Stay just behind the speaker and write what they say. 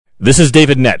This is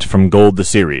David Nett from Gold the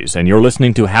Series, and you're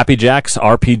listening to Happy Jack's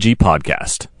RPG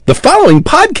Podcast. The following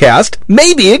podcast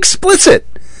may be explicit.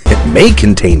 It may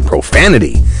contain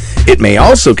profanity. It may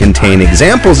also contain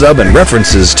examples of and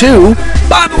references to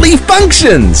bodily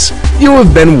functions. You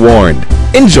have been warned.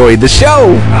 Enjoy the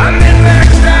show. I'm in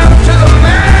maxed out to the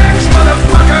max,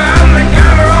 motherfucker. I'm the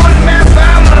counter on meth.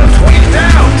 I'm a tweaked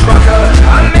out trucker.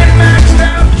 I'm in maxed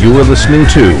out. You are listening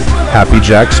to Happy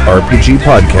Jack's RPG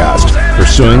Podcast,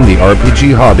 pursuing the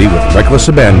RPG hobby with reckless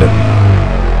abandon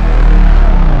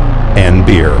and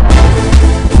beer.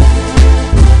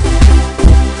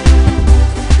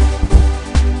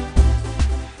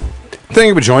 Thank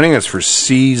you for joining us for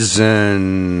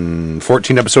season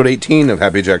 14, episode 18 of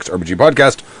Happy Jack's RPG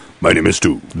Podcast. My name is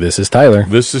Stu. This is Tyler.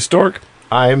 This is Stork.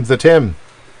 I'm the Tim.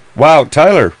 Wow,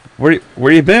 Tyler, where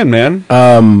you been, man?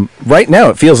 Right now,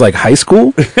 it feels like high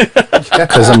school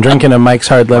because I'm drinking a Mike's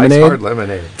Hard Lemonade. Mike's Hard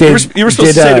Lemonade. You were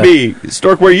supposed to say to me,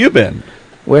 Stork, where you been?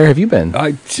 Where have you been?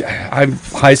 I'm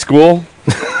high school,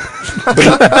 but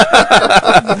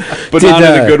not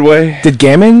in a good way. Did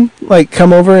Gammon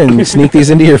come over and sneak these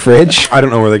into your fridge? I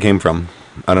don't know where they came from.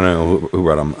 I don't know who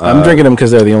brought them. I'm drinking them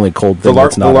because they're the only cold thing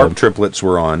that's not the LARP triplets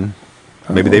were on.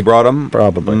 Maybe they brought them.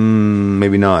 Probably.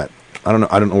 Maybe not. I don't know.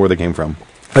 I don't know where they came from.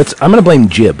 I'm going to blame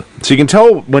Jib. So you can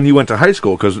tell when you went to high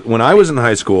school, because when I was in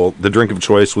high school, the drink of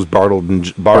choice was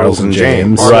Bartles and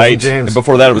James. Right. James. And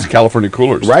before that, it was California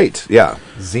Coolers. Right. Yeah.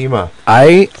 Zima.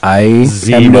 I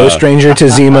am no stranger to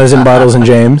Zimas and Bottles and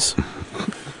James,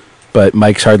 but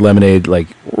Mike's Hard Lemonade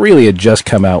really had just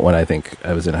come out when I think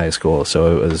I was in high school,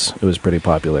 so it was pretty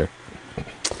popular.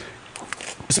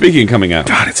 Speaking of coming out,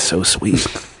 God, it's so sweet.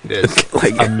 It is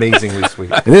amazingly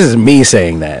sweet. And this is me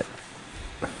saying that.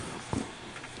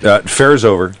 Fair's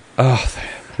over. We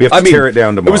have to tear it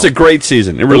down tomorrow. It was a great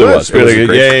season. It really was. It was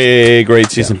a Great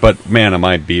season. Yeah. But man, am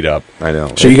I beat up. I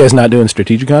know. So you guys not doing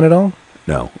Strategicon at all?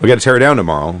 No. We got to tear it down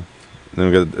tomorrow.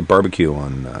 Then we got a barbecue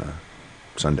on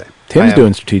Sunday. Tim's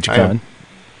doing Strategicon.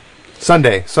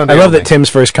 Sunday. I love that Tim's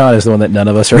first con is the one that none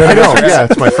of us are. I know. Yeah,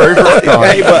 it's my very first con.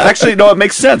 Hey, but actually, no, it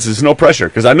makes sense. There's no pressure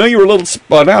because I know you were a little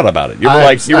spun out about it. You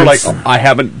were like, I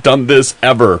haven't done this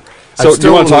ever. So do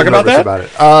you want to talk about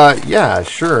that? Yeah,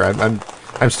 sure. I'm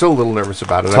still a little nervous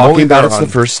about it. Talking about it's the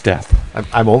first step.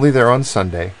 I'm only there on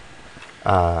Sunday,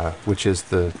 which is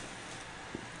the.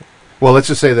 Well, let's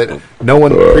just say that no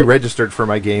one pre-registered for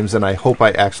my games, and I hope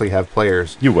I actually have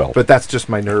players. You will. But that's just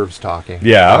my nerves talking.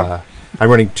 Yeah. I'm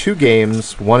running 2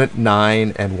 games, one at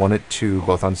 9 and one at 2,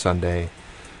 both on Sunday.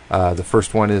 The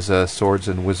first one is a Swords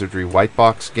and Wizardry white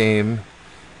box game,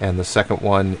 and the second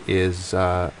one is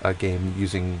a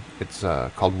game it's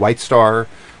called White Star,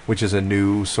 which is a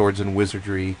new Swords and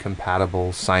Wizardry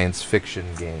compatible science fiction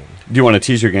game. Do you want to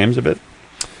tease your games a bit?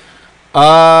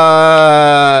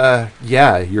 Yeah,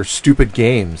 you're stupid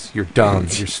games. You're dumb.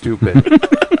 You're stupid.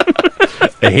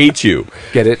 I hate you.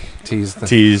 Get it? Tease them.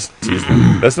 Tease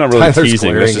them. That's not really Tyler's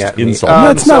teasing. That's just insult.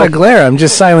 That's not a glare. I'm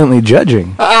just silently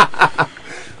judging.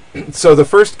 So the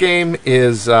first game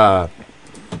is, boy,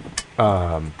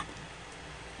 I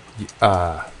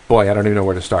don't even know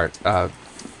where to start.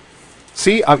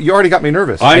 See, you already got me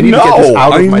nervous. I need know. to get this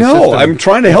out of my system I'm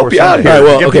trying to help you out here. All right,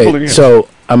 well, okay, so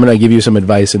I'm going to give you some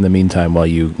advice in the meantime while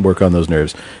you work on those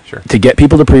nerves. Sure. To get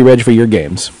people to pre-reg for your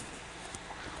games,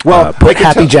 put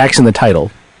Happy Jacks in the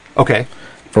title. Okay.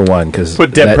 For one, because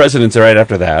put Dead Presidents right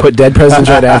after that. Put Dead Presidents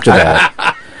right after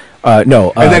that.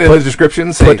 No. And then in the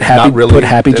description, say, put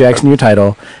Happy Jacks in your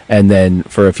title, and then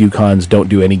for a few cons, don't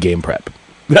do any game prep.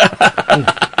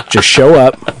 Just show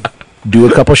up, do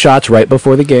a couple shots right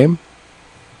before the game,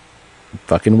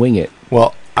 fucking wing it.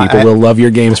 Well, people will love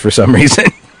your games for some reason.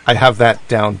 I have that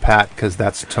down pat because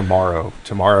that's tomorrow.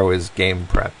 Tomorrow is game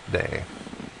prep day.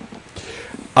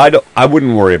 I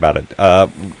wouldn't worry about it.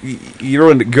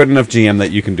 You're a good enough GM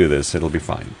that you can do this. It'll be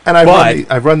fine. And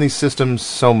I've run these systems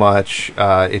so much,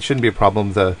 it shouldn't be a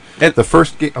problem. The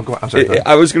first game... Oh, go on. I'm sorry.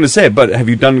 I was going to say, but have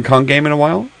you done a con game in a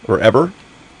while? Or ever?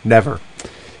 Never.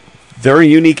 They're a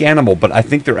unique animal, but I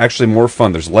think they're actually more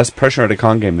fun. There's less pressure at a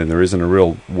con game than there is in a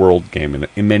real world game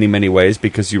in many, many ways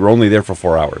because you're only there for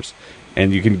 4 hours.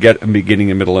 And you can get a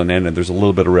beginning, a middle, and end, and there's a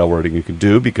little bit of railroading you can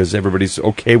do because everybody's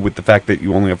okay with the fact that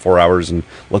you only have 4 hours and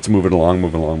let's move it along.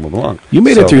 You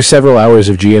made it through several hours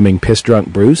of GMing Piss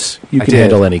Drunk Bruce. You can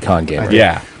handle any con game. Right?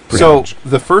 Yeah. So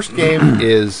the first game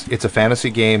it's a fantasy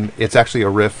game. It's actually a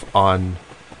riff on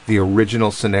the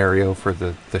original scenario for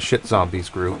the Shit Zombies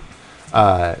group.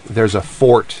 There's a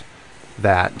fort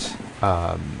that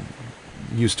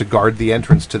used to guard the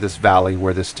entrance to this valley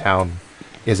where this town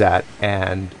is at,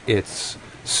 and it's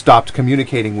stopped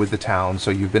communicating with the town,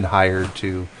 so you've been hired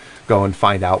to go and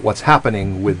find out what's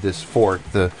happening with this fort.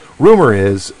 The rumor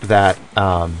is that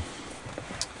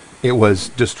it was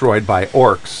destroyed by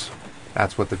orcs.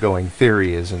 That's what the going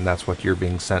theory is, and that's what you're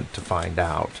being sent to find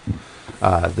out.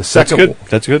 The That's second good.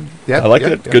 That's good. Yeah, I like yeah,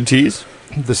 it. yeah. Good tease.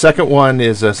 The second one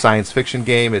is a science fiction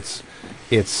game. It's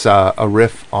a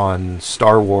riff on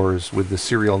Star Wars with the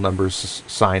serial numbers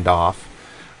signed off.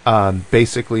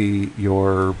 Basically,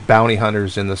 you're bounty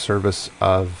hunters in the service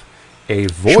of a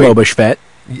void. Shmoba Fett.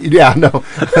 Yeah, no,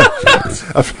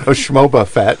 of Shmoba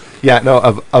Fett. Yeah, no,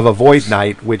 of a Void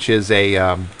Knight, which is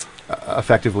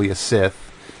effectively a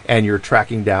Sith, and you're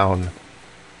tracking down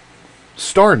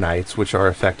Star Knights, which are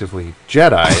effectively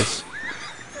Jedis.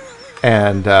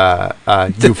 And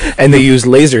And they use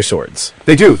laser swords.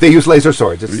 they do. They use laser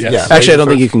swords. It's, Yes. yeah, Actually, I laser don't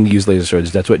think swords. you can use laser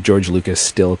swords. That's what George Lucas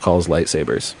still calls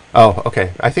lightsabers. Oh,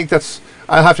 okay. I think that's.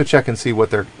 I'll have to check and see what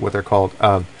they're called.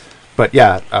 But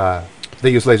yeah, they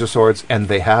use laser swords, and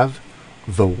they have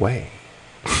the way.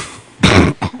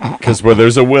 Because where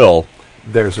there's a will,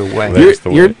 There's a way. That's the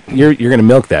way. You're going to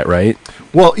milk that, right?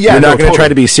 Well, yeah, You're not no, going to try totally.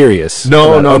 to be serious.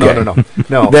 No, about- no, okay.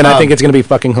 no. Then I think it's going to be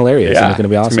fucking hilarious. and it's going to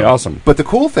be awesome. It's gonna be awesome. But the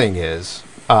cool thing is,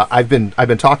 I've been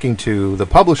talking to the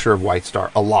publisher of White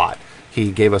Star a lot.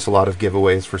 He gave us a lot of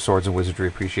giveaways for Swords and Wizardry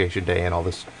Appreciation Day and all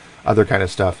this other kind of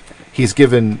stuff. He's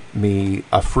given me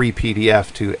a free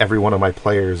PDF to every one of my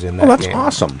players in that Oh, that's game.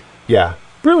 awesome. Yeah,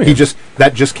 Brilliant.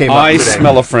 That just came up I today.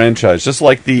 smell a franchise, just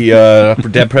like the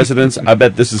Dead Presidents. I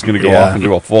bet this is going to go Yeah. off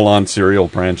into a full-on serial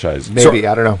franchise. Maybe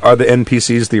I don't know. Are the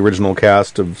NPCs the original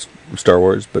cast of Star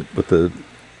Wars, but with the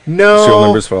No, serial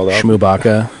numbers filed out?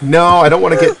 Shmubaka. no, I don't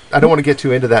want to get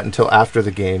too into that until after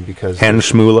the game because Han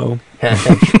Shmulo.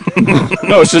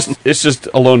 No, it's just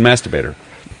a lone masturbator.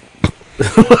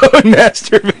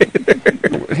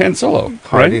 Masturbator. Han Solo,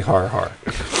 Hardy right? har har.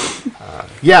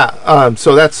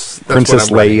 So that's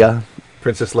Princess what I'm writing. Leia.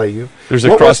 Princess Leia. There's a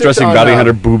What was cross-dressing it on, bounty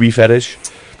hunter booby fetish.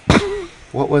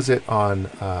 What was it on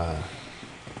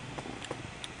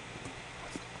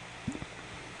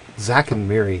Zack and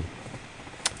Miri?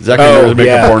 Zack and Miri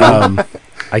making porno.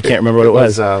 I can't remember what it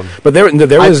was. But there I'm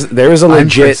was a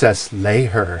legit Princess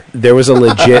Leia. there was a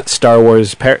legit Star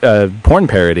Wars porn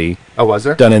parody Oh, was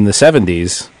there? done in the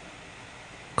 70s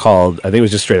called, I think it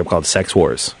was just straight up called Sex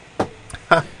Wars.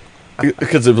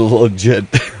 Because it was a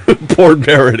legit porn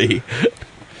parody.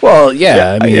 Well,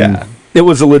 yeah, I mean, yeah. It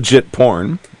was a legit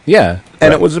porn, yeah.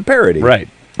 and it was a parody. Right.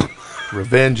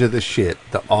 Revenge of the Shit,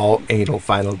 the all anal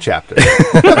final chapter.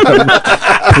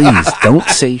 Please don't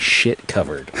say shit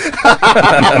covered.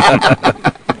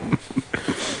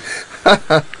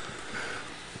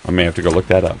 I may have to go look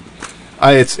that up.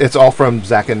 It's all from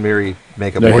Zack and Miri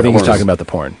Makeup. No, I Porn. think he's talking about the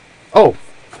porn. Oh,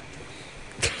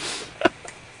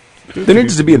 There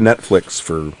needs to be a Netflix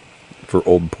for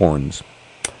old porns.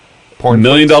 porn. $1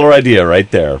 million idea right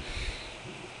there.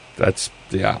 That's,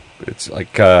 yeah. It's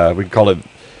like, we call it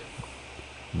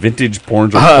vintage porn,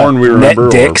 or porn we remember.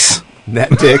 Net dicks. Net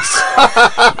dicks.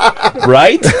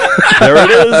 Right? There it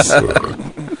is.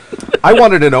 I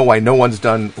wanted to know why no one's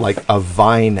done like a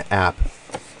Vine app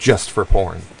just for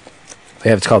porn.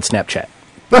 It's called Snapchat.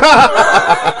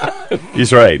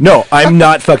 He's right. No, I'm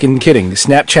not fucking kidding.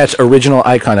 Snapchat's original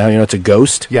icon, how you know it's a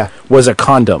ghost, Yeah. was a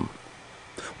condom.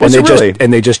 Was and it they really?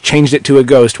 just they just changed it to a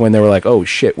ghost when they were like, "Oh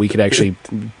shit, we could actually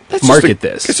market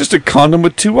this." It's just a condom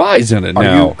with 2 eyes in it Are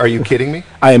now. you kidding me?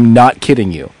 I am not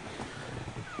kidding you.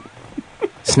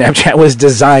 Snapchat was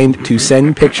designed to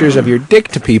send pictures of your dick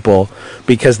to people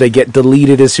because they get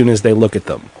deleted as soon as they look at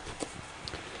them.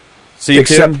 See,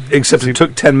 Except Tim? it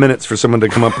took 10 minutes for someone to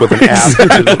come up with an app.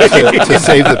 To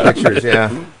save the pictures, yeah.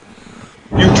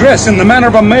 You dress in the manner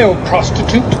of a male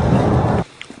prostitute.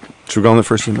 Should we go on the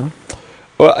first email?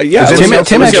 Well, yeah. Tim, let's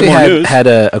Tim get actually more news. had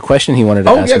a question he wanted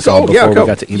to Oh, ask yeah, us all go, yeah, before go. we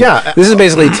got to email. Yeah. This is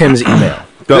basically Tim's email.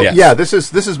 Yes. Yeah, this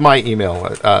is my email,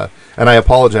 and I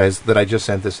apologize that I just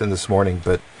sent this in this morning,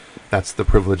 but that's the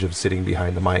privilege of sitting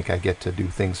behind the mic. I get to do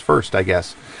things first, I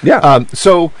guess. Yeah.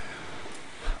 So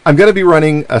I'm going to be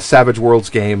running a Savage Worlds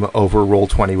game over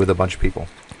Roll20 with a bunch of people.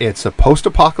 It's a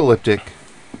post-apocalyptic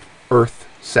Earth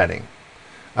setting.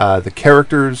 The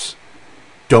characters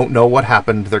don't know what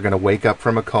happened. They're going to wake up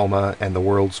from a coma, and the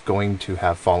world's going to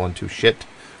have fallen to shit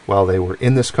while they were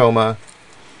in this coma.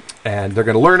 And they're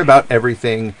going to learn about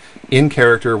everything in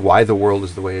character, why the world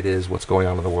is the way it is, what's going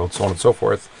on in the world, so on and so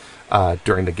forth,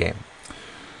 during the game.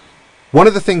 One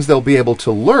of the things they'll be able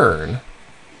to learn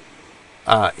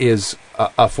is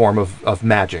a form of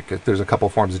magic. There's a couple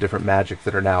forms of different magic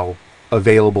that are now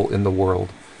available in the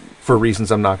world for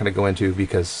reasons I'm not going to go into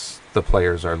because the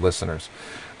players are listeners.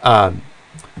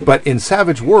 But in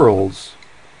Savage Worlds,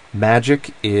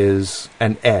 magic is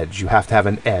an edge. You have to have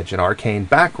an edge, an arcane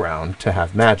background to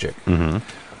have magic.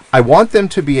 I want them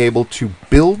to be able to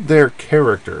build their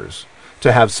characters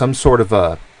to have some sort of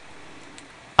a,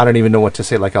 I don't even know what to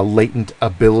say, like a latent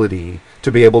ability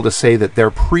to be able to say that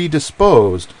they're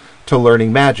predisposed to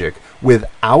learning magic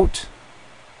without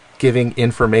giving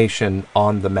information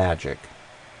on the magic.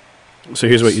 So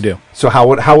here's what you do. So how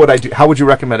would you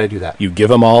recommend I do that? You give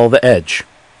them all the edge,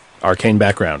 arcane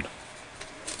background.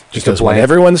 Just a Because when blank-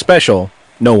 everyone's special,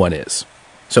 no one is.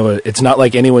 So it's not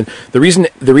like anyone. The reason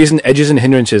edges and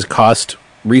hindrances cost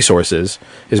resources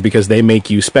is because they make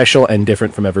you special and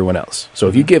different from everyone else. So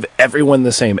if you give everyone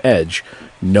the same edge,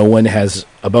 no one has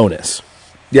a bonus.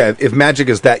 Yeah, if magic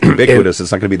is that ubiquitous, it's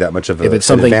not going to be that much of a. If it's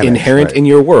something inherent in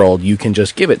your world, you can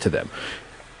just give it to them.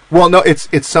 Well, no,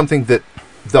 it's something that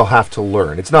they'll have to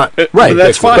learn. It's not Right,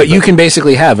 that's fine, But you can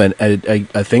basically have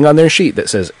a thing on their sheet that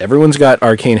says everyone's got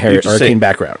arcane You just say, arcane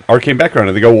background. Arcane background.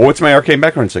 And they go, well, what's my arcane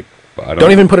background? It's like, I don't Don't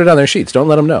know. even put it on their sheets. Don't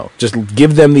let them know. Just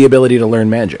give them the ability to learn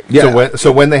magic. Yeah.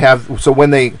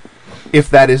 If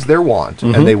that is their want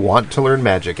and they want to learn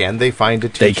magic and they find a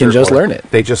teacher, They can just or learn it.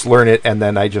 They just learn it, and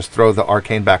then I just throw the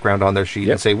arcane background on their sheet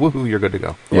Yep. and say, "Woohoo, you're good to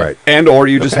go." Right. And or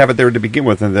you just have it there to begin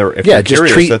with, and if Yeah, they're just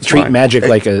curious, treat that's treat fine. magic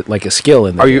like a skill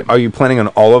in the game. Are you planning on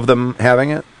all of them having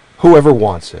it? Whoever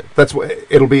wants it. That's what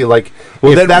it'll be like.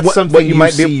 Well, If then that's what something you you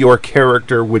might be- see your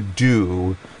character would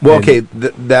do. Well, then-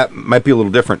 okay, that might be a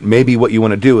little different. Maybe what you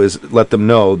want to do is let them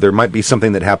know there might be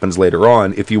something that happens later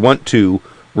on. If you want to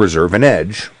reserve an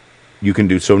edge, you can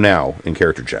do so now in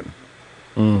character gen.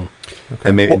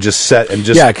 And maybe just set and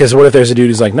just Yeah, because what if there's a dude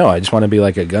who's like, no, I just want to be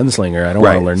like a gunslinger. I don't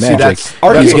want Right. to learn See, magic. that's He's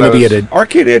what going I to be was- at a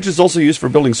Arcade Edge is also used for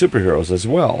building superheroes as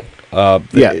well.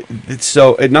 Yeah.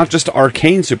 So not just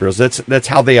arcane superheroes. That's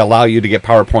how they allow you to get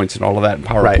power points and all of that, and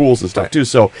power Right. pools and stuff Right. too.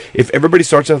 So if everybody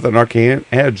starts out with an arcane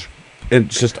edge,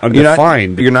 it's just you're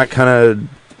undefined. not kind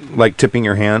of like tipping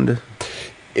your hand.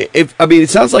 I mean, it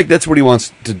sounds like that's what he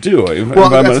wants to do. Well,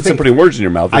 that's the that's thing. putting words in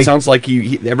your mouth. It sounds like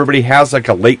everybody has like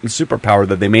a latent superpower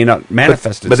that they may not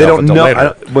manifest But they itself don't until know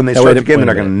later. when they Now, start wait the game. They're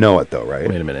not a going to minute. know it though, right?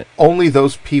 wait a minute. only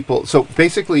those people. So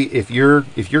basically, if you're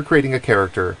creating a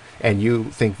character and you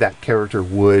think that character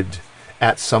would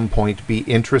at some point be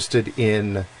interested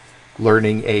in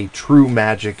learning a true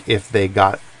magic if they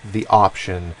got the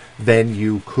option, then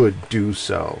you could do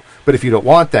so. But if you don't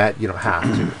want that, you don't have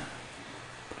to.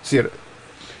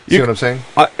 See what I'm saying?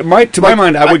 To my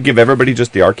mind, I would give everybody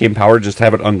just the arcane power, just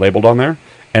have it unlabeled on there.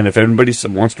 And if anybody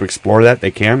wants to explore that,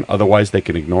 they can. Otherwise, they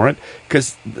can ignore it.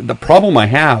 Because the problem I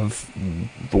have,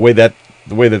 the way that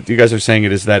you guys are saying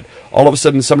it, is that all of a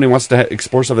sudden somebody wants to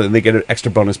explore something and they get an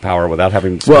extra bonus power without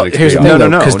having. Well, spent here's the XP thing, on it.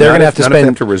 though, because they're not going to if- have to not if they spend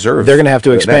have to reserve They're going to have to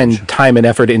an expend edge. time and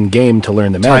effort in game to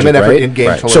learn the magic, Time and effort right? in game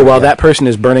Right. to So learn, while yeah. that person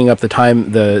is burning up the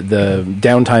time, the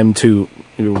downtime to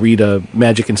read a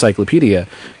magic encyclopedia,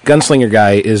 gunslinger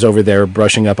guy is over there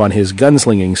brushing up on his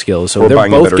gunslinging skills. So Or they're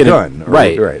buying a both better getting gun. Or-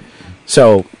 right. right.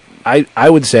 So I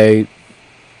would say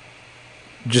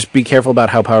just be careful about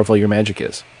how powerful your magic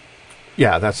is.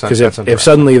 Yeah, that's Because that's if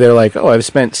suddenly they're like, oh, I've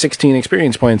spent 16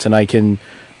 experience points and I can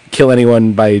kill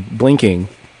anyone by blinking,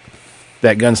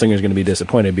 that gunslinger is going to be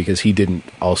disappointed because he didn't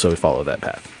also follow that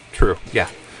path. true, yeah.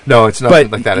 No, it's not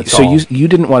But like that at so all. you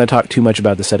didn't want to talk too much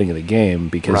about the setting of the game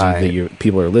because Right.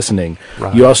 people are listening.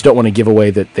 Right. You also don't want to give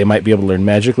away that they might be able to learn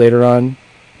magic later on.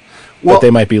 Well- that they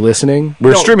might be listening.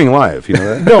 We're No. streaming live. You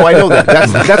know that? No, I know that.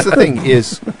 That's the thing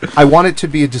is, I want it to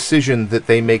be a decision that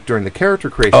they make during the character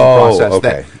creation process.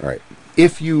 okay. That All right.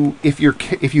 if you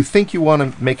think you want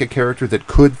to make a character that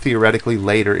could theoretically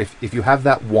later, if you have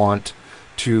that want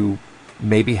to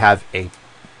maybe have a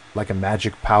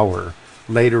magic power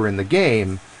later in the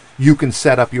game, you can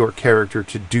set up your character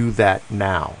to do that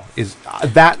now. Is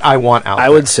that I want out? I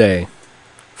there. would say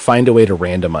find a way to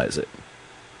randomize it.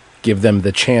 Give them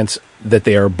the chance that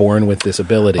they are born with this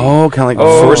ability. Oh, kind of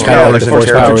like force Kind of powers like the in force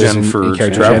character powers gen in for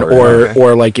character gen, Trevor. Okay.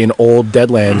 or like in old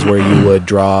Deadlands where you would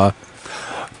draw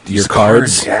your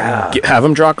cards. Have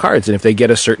them draw cards, and if they get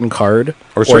a certain card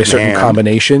Or or a certain certain hand.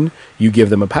 combination, you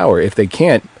give them a power. If they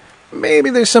can't,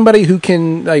 maybe there's somebody who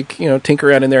can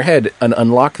tinker around in their head and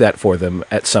unlock that for them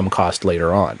at some cost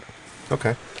later on.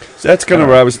 Okay. So that's kind of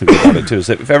what I was thinking about it too. Is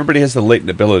that if everybody has the latent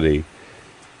ability,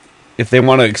 if they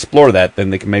want to explore that, then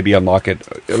they can maybe unlock it.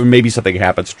 Or maybe something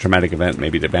happens, a traumatic event,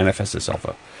 maybe to manifest itself.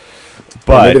 Or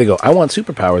But maybe they go, I want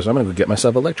superpowers. I'm going to go get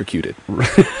myself electrocuted.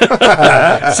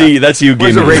 see, that's you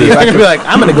Where's gaming. the radio- I'm going to be like,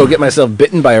 I'm going to go get myself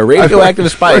bitten by a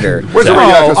radioactive spider. Where's the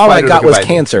radioactive all I spider got looking was like?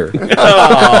 cancer.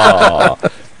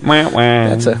 Wah, wah.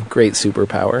 That's a great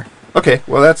superpower. Okay,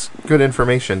 well, that's good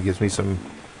information. Gives me some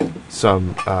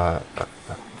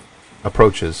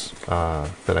approaches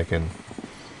that I can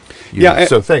use. Yeah.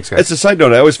 So thanks, guys. As a side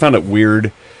note, I always found it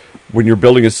weird when you're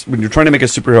when you're trying to make a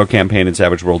superhero campaign in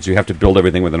Savage Worlds, you have to build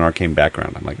everything with an arcane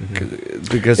background. I'm like,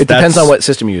 because It depends on what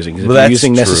system you're using. 'Cause if Well, you're that's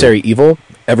using true. Necessary Evil,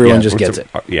 everyone Yeah, just it's gets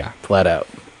a- it. yeah. Flat out.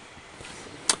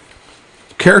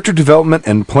 Character development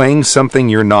and playing something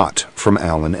you're not, from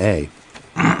Alan A.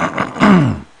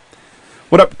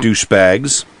 What up,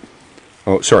 douchebags?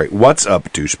 Oh, sorry. What's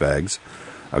up, douchebags?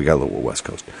 Oh, we got a little West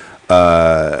Coast.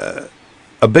 A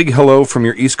big hello from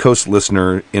your East Coast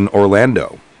listener in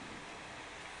Orlando.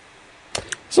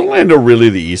 Is Orlando really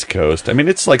the East Coast? I mean,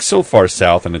 it's like so far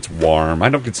south and it's warm. I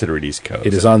don't consider it East Coast.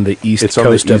 It is on the east It's on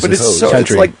the coast of east the but it's so, it's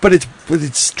country. like, but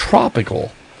it's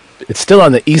tropical. It's still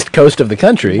on the east coast of the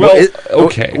country. Well,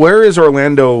 okay. Where is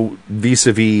Orlando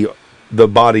vis-a-vis the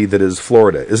body that is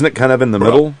Florida? Isn't it kind of in the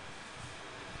middle?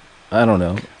 I don't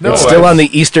know. No, it's still I- on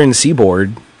the eastern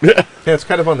seaboard. Yeah, it's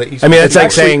kind of on the east. I mean, that's It's like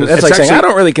actually- saying it's actually- I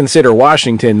don't really consider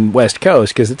Washington West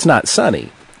Coast because it's not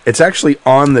sunny. It's actually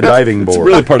on the diving board.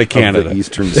 really part of Canada. the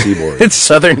eastern seaboard. It's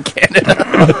southern Canada.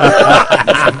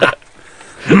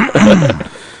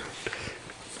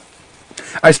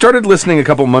 I started listening a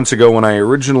couple months ago when I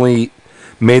originally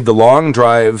made the long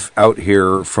drive out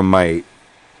here from my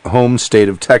home state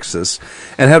of Texas,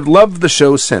 and have loved the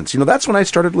show since. You know, that's when I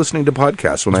started listening to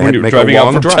podcasts, when I When had you to were make driving a out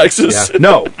long from drive. Texas? Yeah.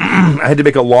 No, I had to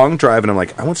make a long drive, and I'm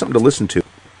like, I want something to listen to.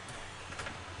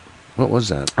 What was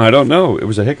that? I don't know. It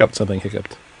was a hiccup. Something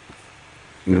hiccuped.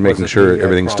 You're making wasn't sure me, I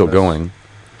everything's still promise. going.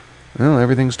 Well,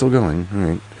 everything's still going. All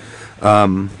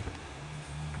right.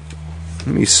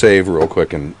 Let me save real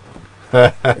quick and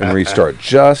restart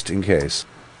just in case.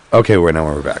 Okay, now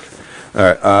we're back. All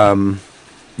right.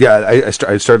 Yeah, I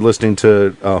started listening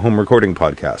to home recording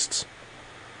podcasts.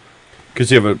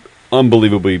 Because you have an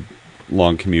unbelievably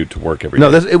long commute to work every day.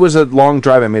 No, it was a long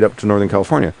drive I made up to Northern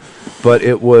California, but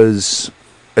it was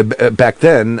back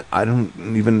then. I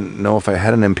don't even know if I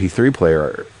had an MP3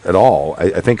 player at all.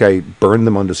 I think I burned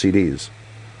them onto CDs.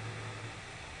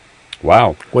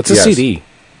 Wow. What's a Yes. CD?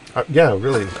 Yeah,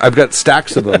 really. I've got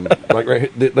stacks of them, like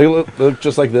right here. They look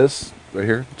just like this right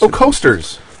here. Oh,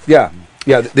 coasters. Yeah.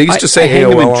 They used to say I hang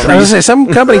them in AOL on I was it. gonna say, some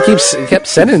company kept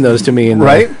sending those to me in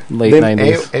Right? the late They-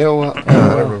 90s. AOL.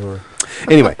 Whatever.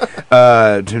 Anyway,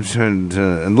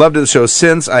 and loved the show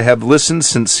since. I have listened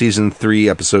since season 3,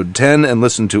 episode 10, and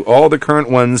listened to all the current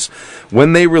ones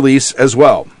when they release as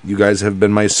well. You guys have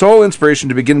been my sole inspiration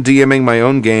to begin DMing my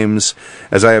own games,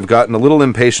 as I have gotten a little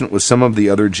impatient with some of the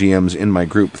other GMs in my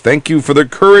group. Thank you for the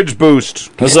courage boost.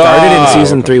 We started in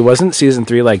season 3. Wasn't season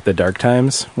 3 like the dark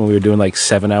times when we were doing like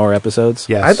 7-hour episodes?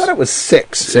 Yes. I thought it was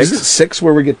 6. Six? Is it 6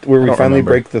 where we don't finally remember.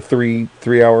 break the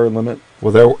 3-hour limit?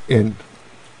 Well, there in.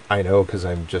 I know because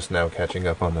I'm just now catching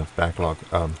up on the backlog.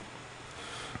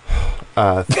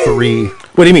 3.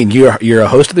 What do you mean? You're a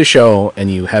host of the show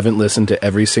and you haven't listened to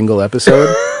every single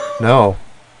episode? No.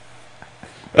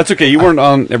 That's okay. You weren't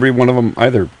on every one of them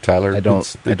either, Tyler. I don't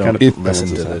listen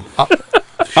to the.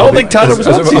 I don't think Tyler was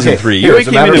on season 3. You as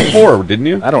a came in matter at 4, didn't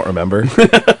you? I don't remember.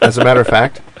 As a matter of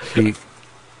fact,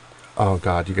 oh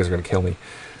God, you guys are going to kill me.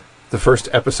 The first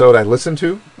episode I listened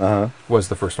to was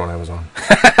the first one I was on.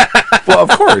 Well, of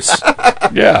course.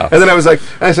 Yeah. And then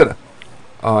I said,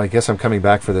 oh, I guess I'm coming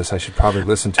back for this. I should probably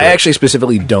listen to I it. actually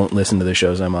specifically don't listen to the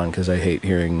shows I'm on because I hate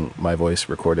hearing my voice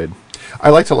recorded. I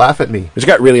like to laugh at me. Which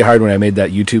got really hard when I made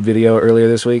that YouTube video earlier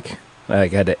this week. I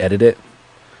had to edit it.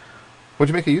 What'd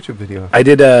you make a YouTube video of? I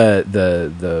did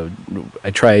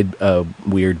I tried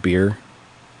weird beer.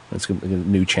 It's a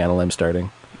new channel I'm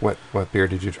starting. What beer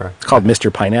did you try? It's called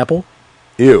Mr. Pineapple.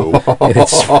 Ew. And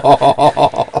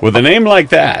With a name like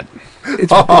that.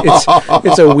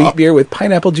 it's a wheat beer with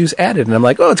pineapple juice added, and I'm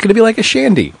like, oh, it's gonna be like a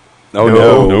shandy. Oh,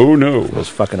 no. No. It was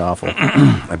fucking awful.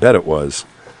 I bet it was.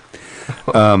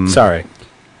 Sorry.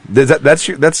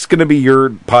 That's going to be your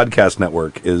podcast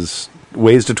network, is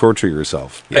ways to torture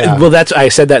yourself. Yeah. Well, I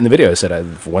said that in the video. I said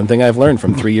one thing I've learned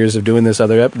from 3 years of doing this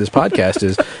podcast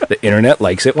is the internet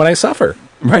likes it when I suffer.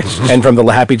 Right. And from the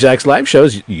Happy Jacks live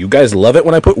shows, you guys love it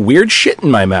when I put weird shit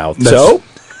in my mouth. So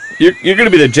You're going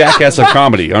to be the jackass of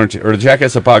comedy, aren't you? Or the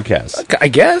jackass of podcasts. I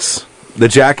guess. The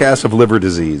jackass of liver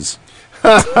disease.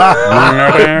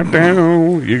 You're going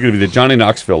to be the Johnny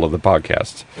Knoxville of the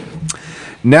podcast.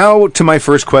 Now to my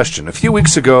first question. A few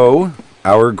weeks ago,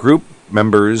 our group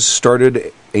members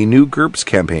started a new GURPS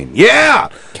campaign. Yeah!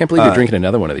 Can't believe you're drinking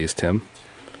another one of these, Tim.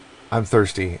 I'm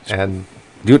thirsty, and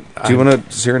Do you want a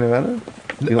Sierra Nevada?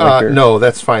 You don't like beer? no,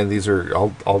 that's fine. These are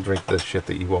I'll drink the shit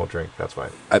that you won't drink. That's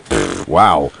fine.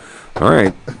 Wow. All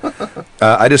right.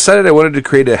 I decided I wanted to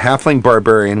create a halfling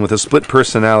barbarian with a split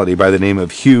personality by the name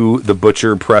of Hugh the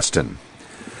Butcher Preston.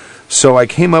 So I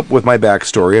came up with my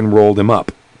backstory and rolled him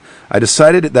up. I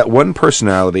decided that one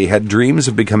personality had dreams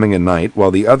of becoming a knight,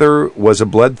 while the other was a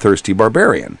bloodthirsty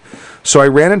barbarian. So I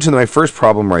ran into my first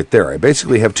problem right there. I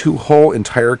basically have two whole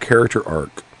entire character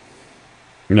arc.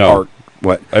 No.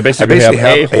 What? I basically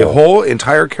have a whole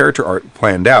entire character arc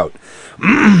planned out.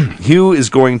 Hugh is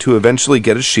going to eventually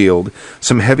get a shield,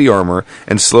 some heavy armor,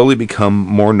 and slowly become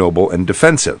more noble and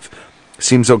defensive.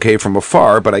 Seems okay from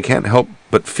afar, but I can't help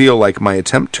but feel like my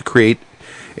attempt to create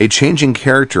a changing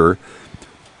character,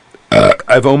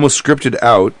 I've almost scripted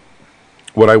out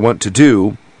what I want to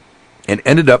do and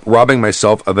ended up robbing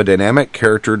myself of a dynamic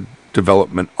character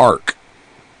development arc.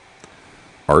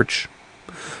 Arch?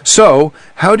 So,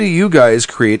 how do you guys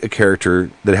create a character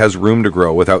that has room to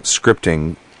grow without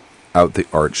scripting out the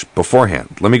arch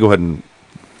beforehand? Let me go ahead and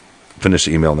finish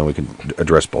the email, and then we can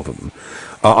address both of them.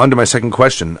 On to my second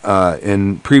question.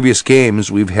 In previous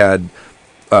games, we've had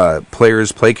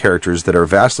players play characters that are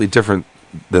vastly different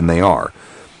than they are.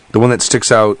 The one that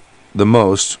sticks out the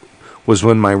most was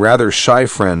when my rather shy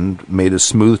friend made a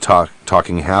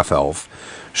smooth-talking half-elf.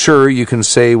 Sure, you can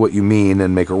say what you mean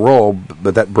and make a roll,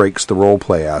 but that breaks the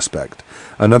role-play aspect.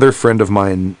 Another friend of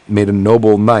mine made a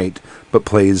noble knight, but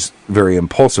plays very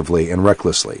impulsively and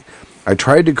recklessly. I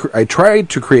tried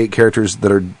to create characters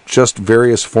that are just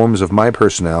various forms of my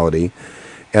personality,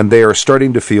 and they are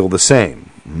starting to feel the same.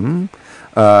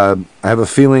 I have a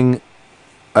feeling...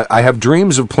 I have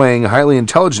dreams of playing highly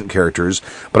intelligent characters,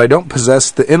 but I don't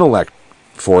possess the intellect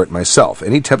for it myself.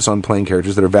 Any tips on playing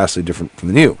characters that are vastly different from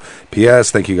the new?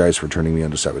 P.S. Thank you guys for turning me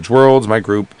on to Savage Worlds. My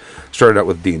group started out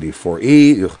with D&D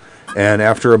 4E, and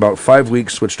after about 5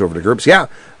 weeks switched over to GURPS.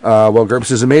 Well,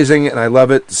 GURPS is amazing, and I love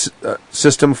it.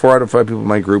 System, 4 out of 5 people in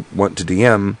my group want to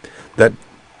DM. That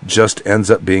just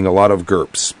ends up being a lot of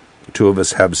GURPS. 2 of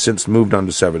us have since moved on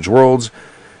to Savage Worlds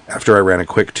after I ran a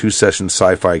quick 2-session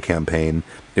sci-fi campaign.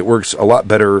 It works a lot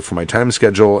better for my time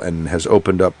schedule and has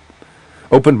opened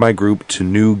my group to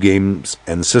new games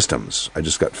and systems. I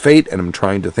just got Fate, and I'm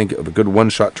trying to think of a good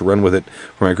one-shot to run with it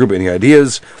for my group. Any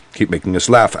ideas? Keep making us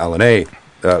laugh, Alan A.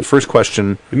 First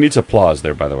question. It needs applause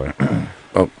there, by the way.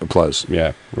 Oh, applause.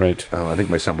 Yeah, right. Oh, I think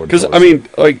my soundboard. Because, I mean,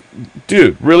 like,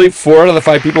 dude, really? 4 out of the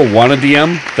 5 people want a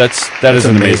DM? That is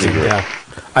an amazing group. Yeah.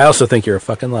 I also think you're a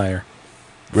fucking liar.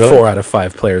 Really? 4 out of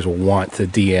 5 players want to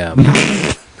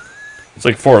DM. It's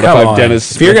like 4 out of Come 5 on.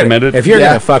 Dennis If you're recommended. If you're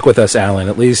gonna fuck with us, Alan,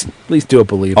 at least do it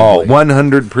believably. Oh,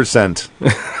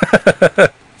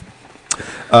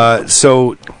 100%.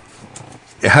 So,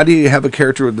 how do you have a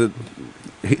character that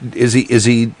is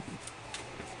he?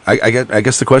 I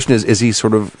guess the question is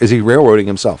he railroading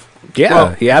himself? Yeah,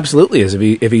 Well, he absolutely is.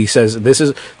 If he says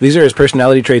these are his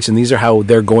personality traits and these are how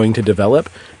they're going to develop,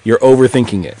 you're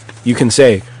overthinking it. You can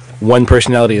say one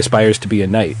personality aspires to be a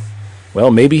knight. Well,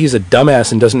 maybe he's a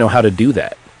dumbass and doesn't know how to do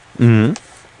that. And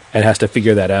has to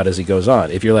figure that out as he goes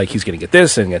on. If you're like, he's going to get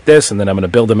this, and then I'm going to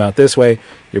build him out this way,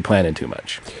 you're planning too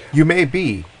much. You may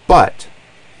be, but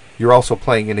you're also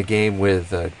playing in a game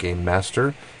with a game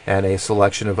master and a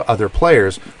selection of other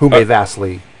players who may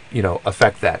vastly,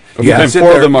 affect that. Yeah, and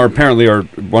 4 of them are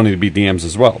wanting to be DMs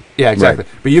as well. Yeah, exactly.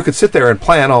 Right. But you could sit there and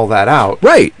plan all that out.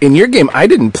 Right. In your game, I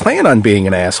didn't plan on being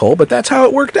an asshole, but that's how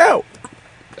it worked out.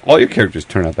 All your characters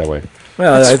turn out that way.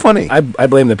 Well, That's funny. I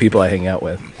blame the people I hang out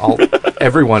with.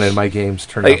 Everyone in my games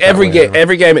turn Like out that every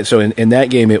way. game, So in that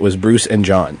game, it was Bruce and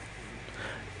John.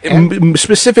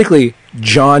 Specifically,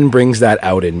 John brings that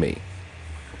out in me.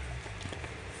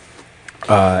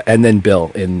 And then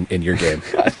Bill in your game.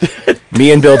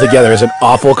 Me and Bill together is an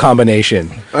awful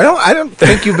combination. I don't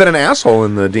think you've been an asshole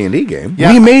in the D&D game.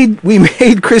 Yeah. We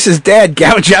made Chris's dad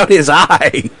gouge out his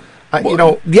eye.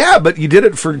 Yeah, but you did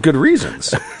it for good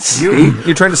reasons.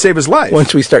 You're trying to save his life.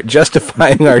 Once we start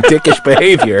justifying our dickish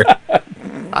behavior.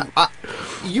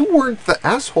 You weren't the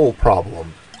asshole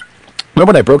problem.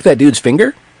 Remember when I broke that dude's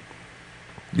finger?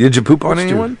 Did you poop on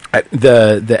anyone?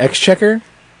 The exchequer?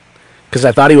 Because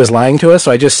I thought he was lying to us,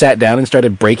 so I just sat down and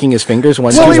started breaking his fingers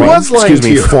one Well, by he one. was lying Excuse to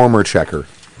me, you. former checker.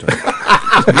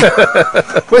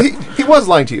 Well, he was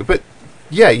lying to you, but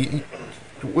yeah,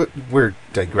 we're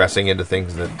digressing into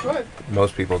things that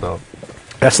most people don't.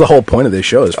 That's the whole point of this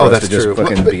show is for us that's to just true.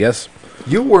 fucking But BS.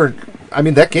 You weren't. I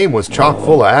mean, that game was chock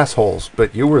full of assholes,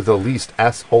 but you were the least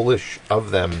asshole-ish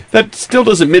of them. That still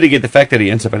doesn't mitigate the fact that he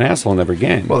ends up an asshole in every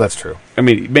game. Well, that's true. I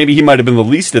mean, maybe he might have been the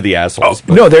least of the assholes.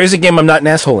 But No, there is a game I'm not an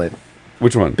asshole in.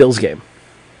 which one? Bill's game.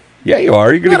 Yeah, you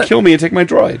are. You're going to kill me and take my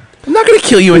droid. I'm not going to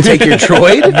kill you and take your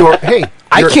droid.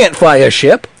 I can't fly a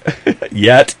ship.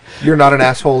 Yet. You're not an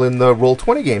asshole in the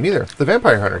Roll20 game either, the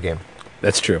Vampire Hunter game.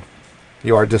 That's true.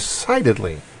 You are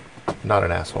decidedly not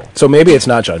an asshole. So maybe it's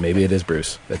not John. Maybe it is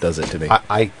Bruce that does it to me.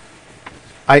 I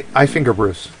I finger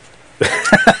Bruce.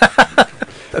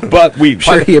 But we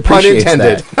Sure, he appreciates pun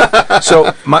intended. that.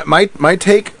 So my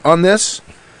take on this,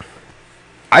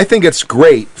 I think it's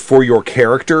great for your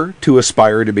character to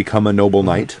aspire to become a noble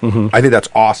knight. I think that's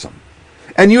awesome.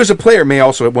 And you as a player may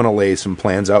also want to lay some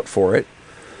plans out for it.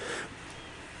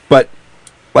 But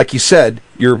like you said,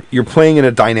 you're playing in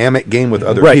a dynamic game with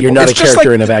other Right, people. you're not It's a just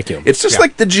character in a vacuum. It's just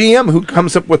like the GM who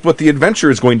comes up with what the adventure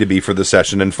is going to be for the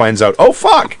session and finds out, oh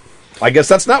fuck, I guess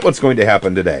that's not what's going to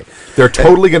happen today. They're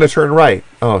totally going to turn right.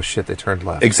 Oh shit, they turned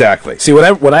left. Exactly. See,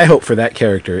 what I hope for that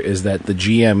character is that the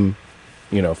GM,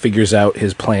 figures out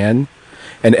his plan,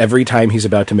 and every time he's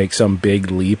about to make some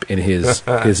big leap in his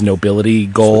nobility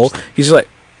goal, he's just like,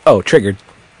 "Oh, triggered.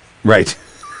 Right.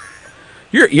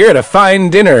 You're at a fine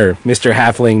dinner, Mr.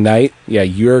 Halfling Knight. Yeah,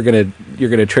 you're gonna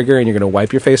trigger, and you're gonna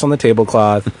wipe your face on the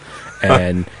tablecloth,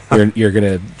 and you're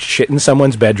gonna shit in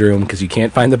someone's bedroom because you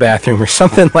can't find the bathroom or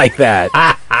something like that."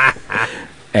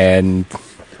 And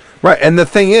Right, and the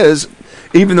thing is,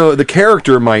 even though the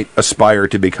character might aspire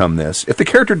to become this, if the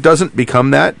character doesn't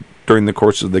become that during the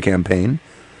course of the campaign,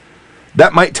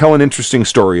 that might tell an interesting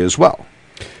story as well.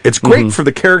 It's great for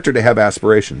the character to have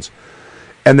aspirations,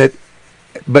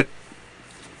 but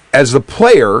as the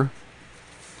player,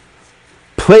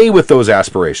 play with those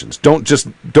aspirations.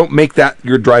 Don't make that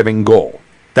your driving goal.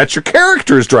 That's your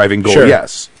character's driving goal, Sure.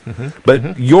 yes.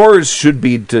 But yours should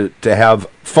be to have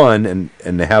fun and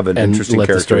to have an interesting let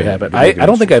character. the story happen. I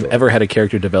don't think I've ever had a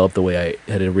character develop the way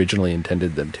I had originally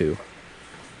intended them to.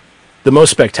 The most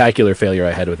spectacular failure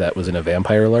I had with that was in a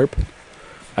vampire LARP.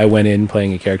 I went in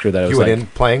playing a character that I was You went in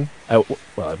playing? I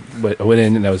went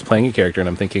in and I was playing a character, and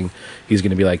I'm thinking he's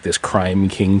going to be like this crime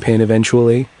kingpin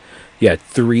eventually. Yeah,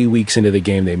 3 weeks into the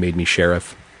game, they made me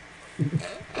sheriff.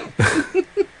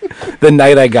 The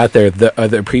night I got there,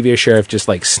 the previous sheriff just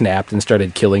like snapped and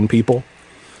started killing people,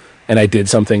 and I did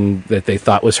something that they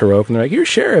thought was heroic, and they're like, "You're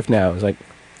sheriff now." I was like,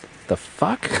 "The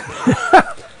fuck."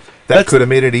 That could have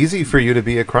made it easy for you to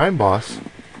be a crime boss.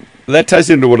 That ties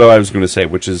into what I was going to say,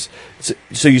 which is,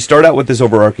 so you start out with this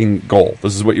overarching goal.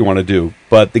 This is what you want to do,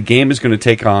 but the game is going to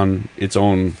take on its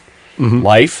own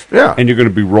life, Yeah. and you're going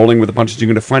to be rolling with the punches. You're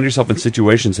going to find yourself in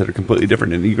situations that are completely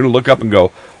different, and you're going to look up and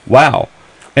go, "Wow."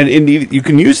 And you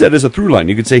can use that as a through line.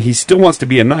 You could say he still wants to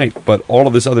be a knight, but all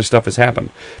of this other stuff has happened.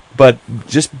 But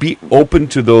just be open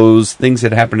to those things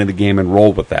that happen in the game and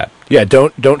roll with that. Yeah,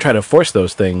 don't try to force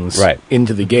those things Right.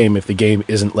 into the game if the game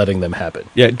isn't letting them happen.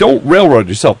 Yeah, don't railroad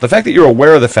yourself. The fact that you're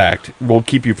aware of the fact will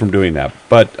keep you from doing that.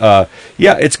 But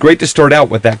yeah, it's great to start out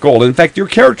with that goal. In fact, your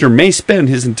character may spend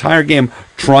his entire game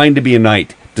trying to be a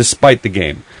knight, despite the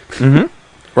game.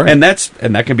 Right. And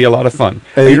that can be a lot of fun.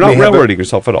 And And he you're may not have railroading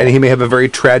yourself at all. And he may have a very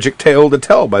tragic tale to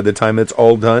tell by the time it's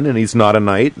all done, and he's not a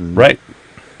knight. And Right.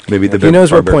 Maybe the He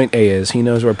knows where barbar- point A is. He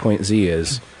knows where point Z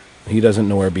is. He doesn't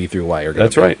know where B through Y are going.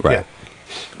 That's right. Right.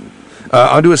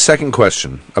 On to a second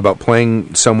question about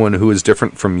playing someone who is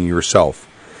different from yourself.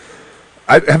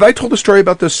 Have I told a story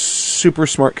about this super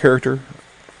smart character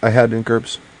I had in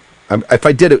GURPS? If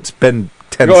I did, it's been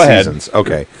 10 Go ahead. seasons.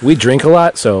 Okay. We drink a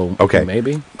lot, so Okay.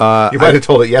 maybe. You might have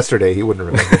told it yesterday. He wouldn't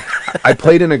remember. I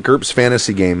played in a GURPS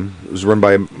fantasy game. It was run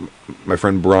by my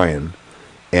friend Brian,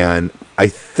 and I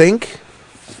think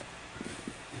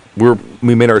we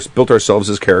built ourselves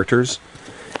as characters,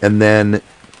 and then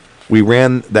we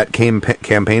ran that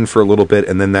campaign for a little bit,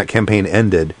 and then that campaign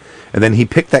ended, and then he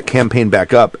picked that campaign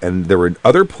back up, and there were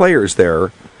other players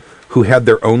there who had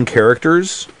their own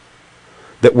characters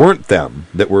that weren't them,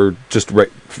 that were just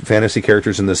fantasy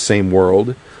characters in the same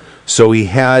world. So he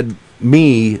had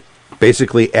me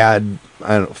basically add,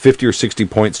 50 or 60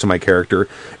 points to my character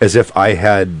as if I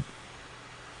had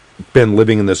been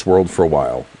living in this world for a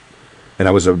while. And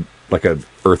I was like a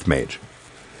earth mage.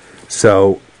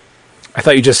 So I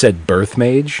thought you just said birth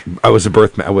mage. I was a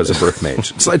birth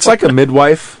mage. It's like a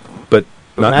midwife, but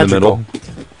not magical. in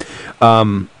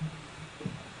the middle.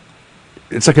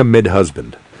 It's like a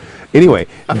mid-husband. Anyway,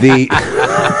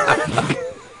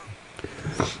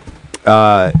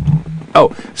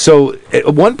 so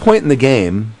at one point in the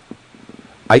game,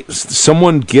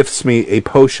 someone gifts me a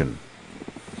potion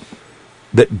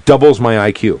that doubles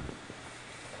my IQ.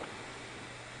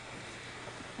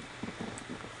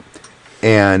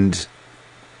 And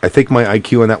I think my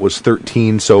IQ on that was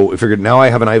 13, so I figured now I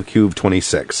have an IQ of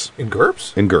 26 In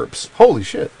GURPS? in GURPS. Holy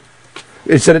shit.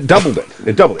 It said it doubled it.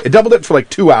 It doubled it for like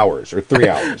 2 hours or 3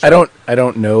 hours. I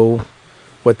don't know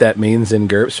what that means in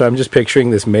GURPS, so I'm just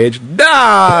picturing this mage.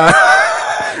 Da!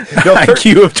 No,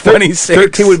 IQ of 26.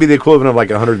 13 would be the equivalent of like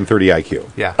 130 IQ.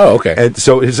 Yeah. Oh, okay. And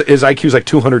so his IQ is like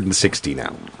 260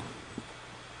 now.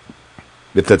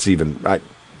 If that's even...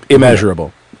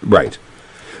 Immeasurable. Right.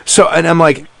 So, and I'm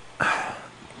like,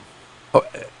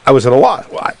 I was at a loss.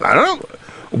 Well, I don't know.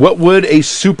 What would a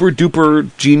super duper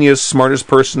genius, smartest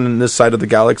person in this side of the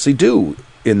galaxy do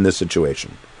in this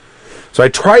situation? So I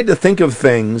tried to think of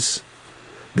things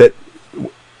that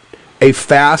a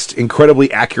fast,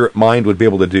 incredibly accurate mind would be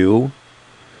able to do.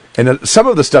 And some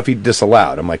of the stuff he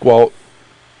disallowed. I'm like, well,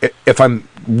 if I'm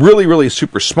really, really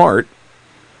super smart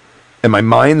and my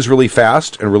mind's really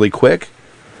fast and really quick,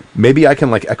 maybe I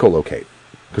can like echolocate.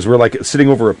 Because we're like sitting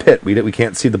over a pit. We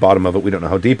can't see the bottom of it. We don't know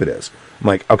how deep it is. I'm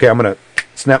like, okay, I'm going to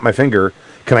snap my finger.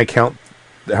 Can I count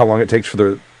how long it takes for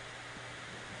the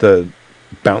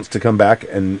bounce to come back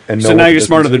and know? So now you're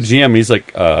smarter than GM. He's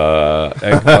like, I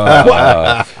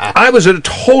was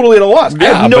totally at a loss. I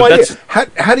Yeah, have no but idea.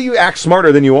 How do you act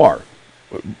smarter than you are?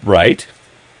 right.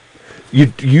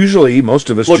 You usually, most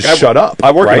of us Look, just shut up.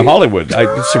 I work right? in Hollywood.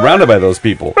 I'm surrounded by those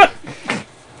people.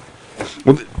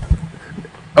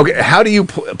 Okay, how do you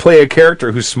play a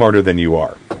character who's smarter than you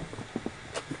are?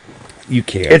 You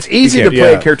can't. It's easy You to can't.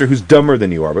 play a character who's dumber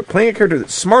than you are, but playing a character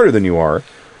that's smarter than you are,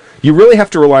 you really have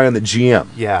to rely on the GM.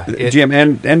 Yeah.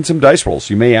 GM and some dice rolls.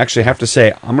 You may actually have to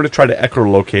say, I'm going to try to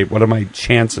echolocate. What are my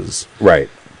chances? Right.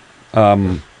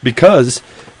 Because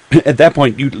at that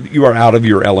point, you are out of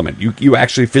your element. You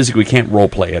actually physically can't role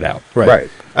play it out. Right.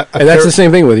 And that's the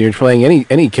same thing with you're playing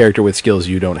any character with skills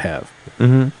you don't have.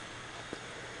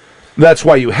 That's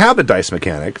why you have a dice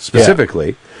mechanic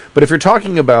specifically. But if you're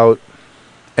talking about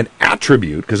an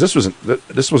attribute, because this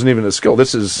wasn't even a skill.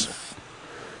 This is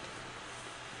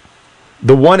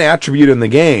the one attribute in the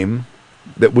game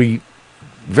that we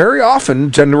very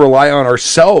often tend to rely on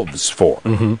ourselves for.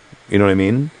 You know what I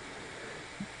mean?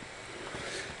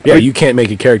 Yeah, you can't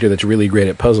make a character that's really great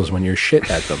at puzzles when you're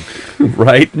shit at them.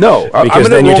 Right? No, Because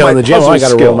then you're telling the GM, I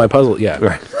got to roll my puzzle. Yeah.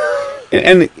 Right.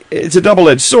 And it's a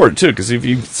double-edged sword, too, because if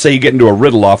you say you get into a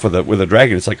riddle off with a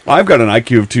dragon, it's like, I've got an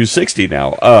IQ of 260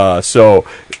 now, so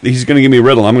he's going to give me a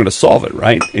riddle, I'm going to solve it,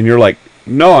 right? And you're like,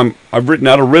 no, I've written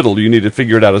out a riddle, you need to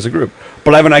figure it out as a group.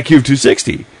 But I have an IQ of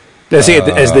 260. See,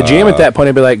 as the GM at that point,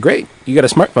 I'd be like, great, you got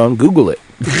a smartphone, Google it.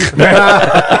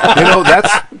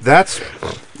 That's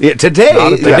Yeah,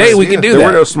 today we can do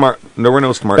there that. There were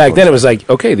no smart. Back then, it was like,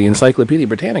 okay, the Encyclopedia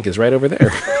Britannica is right over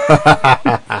there.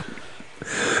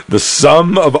 the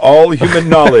sum of all human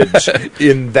knowledge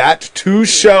in that two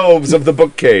shelves of the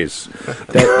bookcase.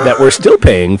 that we're still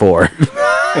paying for.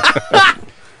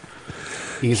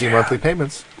 easy monthly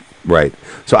payments. Right.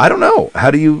 So I don't know.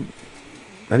 How do you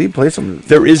play something?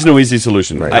 There is no easy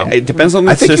solution. Right. It depends on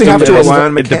the I think system. you have to rely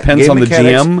on it depends game on the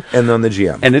mechanics GM. and on the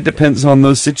GM. And it depends on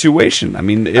the situation. I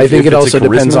mean, I think it it's a also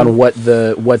depends charisma- on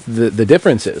what the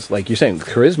difference is. Like you're saying,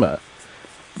 charisma.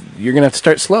 You're going to have to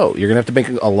start slow. You're going to have to make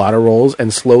a lot of rolls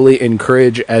and slowly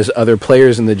encourage, as other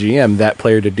players in the GM, that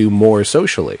player to do more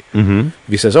socially. Mm-hmm. If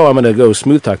he says, oh, I'm going to go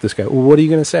smooth talk this guy, well, what are you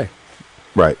going to say?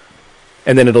 Right.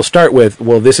 And then it'll start with,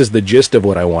 well, this is the gist of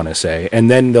what I want to say,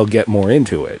 and then they'll get more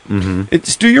into it. Mm-hmm.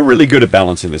 Stu, you're really good at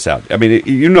balancing this out. I mean,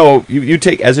 you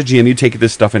take, as a GM, you take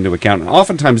this stuff into account. And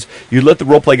oftentimes, you let the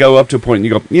role play go up to a point and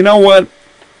you go, you know what?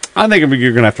 I think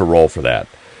you're going to have to roll for that.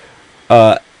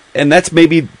 And that's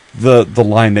maybe the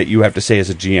line that you have to say as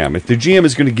a GM. If the GM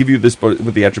is going to give you this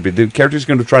with the attribute, the character is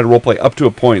going to try to role play up to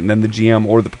a point, and then the GM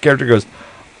or the character goes,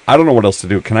 I don't know what else to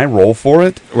do. Can I roll for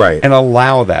it? Right. And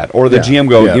allow that. Or the Yeah. GM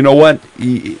go, Yeah. you know what?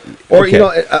 Or, Okay.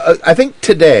 I think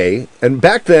today, and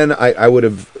back then I would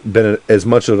have been as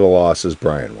much of a loss as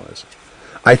Brian was.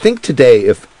 I think today,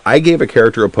 if I gave a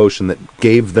character a potion that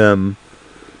gave them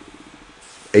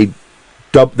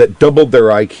that doubled their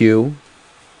IQ,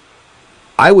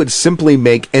 I would simply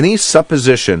make any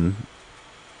supposition,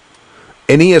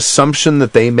 any assumption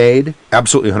that they made,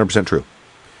 absolutely 100% true.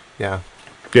 Yeah.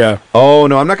 Yeah. Oh,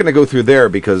 no, I'm not going to go through there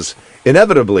because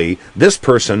inevitably this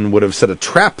person would have set a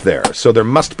trap there, so there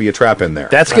must be a trap in there.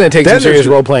 That's going to take Then some serious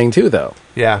there's- role playing too, though.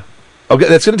 Yeah. Okay,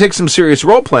 that's going to take some serious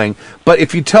role playing. But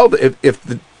if you tell if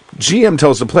the GM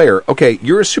tells the player, okay,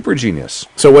 you're a super genius,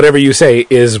 So whatever you say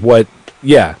is what.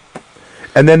 Yeah.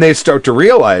 and then they start to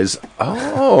realize,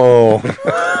 oh,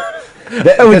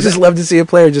 I would just love to see a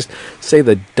player just say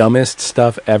the dumbest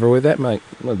stuff ever with that. I'm like,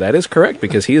 well, that is correct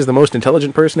because he is the most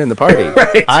intelligent person in the party.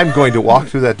 I'm going to walk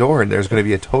through that door, and there's going to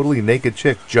be a totally naked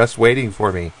chick just waiting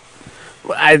for me.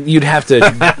 You'd have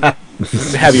to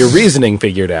have your reasoning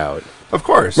figured out. Of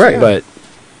course. Right. Yeah. But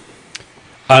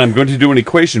I'm going to do an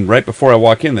equation right before I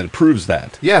walk in that proves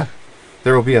that. Yeah.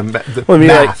 There will be a Well, I mean,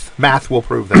 math. Math will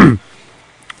prove that.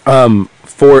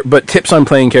 but tips on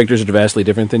playing characters are vastly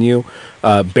different than you.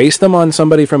 Base them on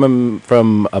somebody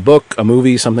from a book, a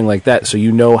movie, something like that, so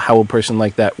you know how a person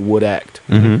like that would act.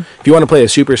 Mm-hmm. If you want to play a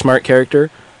super smart character,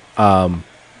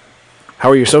 How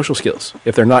are your social skills?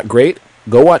 If they're not great,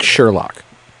 go watch Sherlock.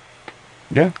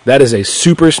 Yeah. That is a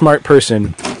super smart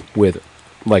person with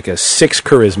like a 6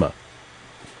 charisma.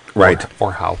 Right.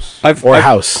 Or House. I've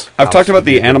House. I've talked about would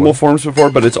be the a good animal one. forms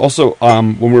before, but it's also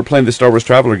when we were playing the Star Wars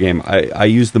Traveler game, I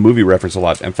used the movie reference a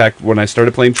lot. In fact, when I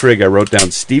started playing Trig, I wrote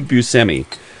down Steve Buscemi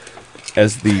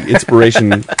as the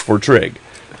inspiration for Trig.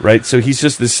 Right? So he's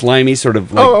just this slimy sort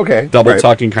of double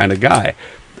talking kind of guy.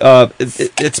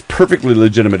 It's perfectly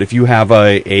legitimate if you have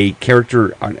a character,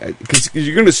 because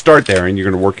you're going to start there and you're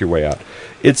going to work your way out.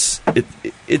 It's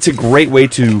a great way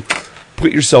to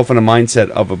put yourself in a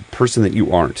mindset of a person that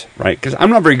you aren't, right? Because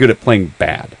I'm not very good at playing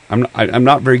bad. I'm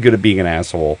not very good at being an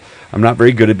asshole. I'm not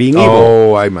very good at being evil.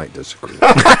 Oh, I might disagree.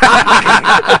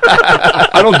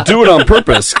 I don't do it on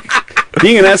purpose.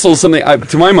 Being an asshole is something,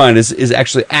 to my mind, is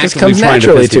actually This actively comes trying to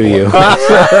naturally piss to people you. off.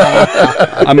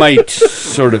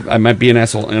 I might be an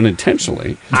asshole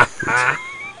unintentionally.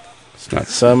 It's not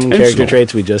Some intentional. character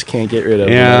traits we just can't get rid of,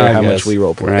 no Yeah, matter I how guess. much we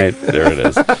roleplay. Right, there it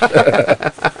is.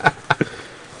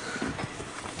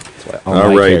 All All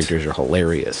my right. characters are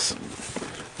hilarious.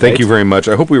 Thank you very much.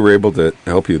 I hope we were able to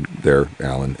help you there,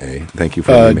 Alan A. Thank you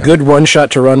for the email. Good one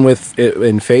shot to run with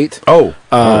in Fate. Oh.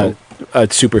 A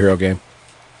superhero game.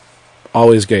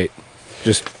 Always great.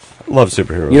 Just, Love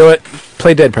superheroes. you know what?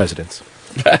 Play Dead Presidents.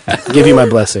 Give you my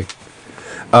blessing.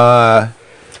 I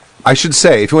should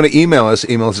say, if you want to email us at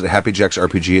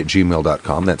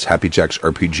happyjacksrpg@gmail.com. That's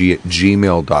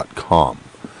happyjacksrpg@gmail.com.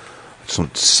 I just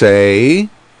want to say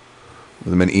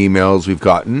the many emails we've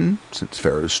gotten since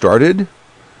Fair has started.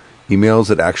 Emails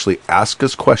that actually ask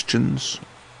us questions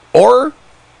or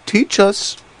teach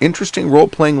us interesting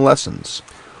role-playing lessons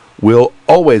will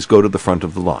always go to the front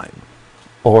of the line.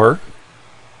 Or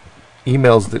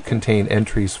emails that contain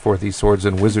entries for the Swords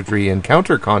and Wizardry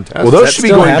Encounter contest. Well, those that should be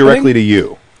still going happening? directly to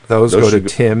you. Those those go to should go-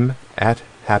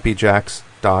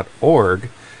 tim@happyjacks.org.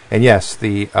 And yes,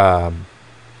 the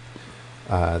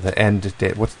end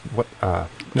date.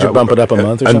 Did you bump it up a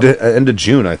month or End something? end of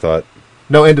June, I thought.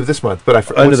 No, end of this month. But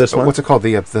End of this month? What's it called?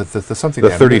 The something. The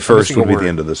day. I'm 31st missing a would be word. the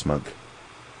end of this month.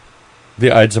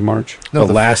 The Ides of March. No,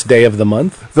 the last day of the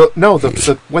month?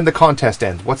 the when the contest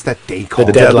ends. What's that day called?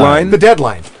 The deadline. The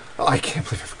deadline. Oh, I can't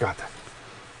believe I forgot that.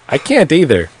 I can't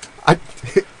either.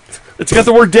 It's got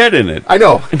the word dead in it. I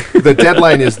know. The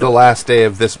deadline is the last day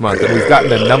of this month, and we've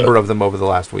gotten a number of them over the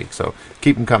last week. So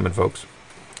keep them coming, folks.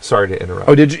 Sorry to interrupt.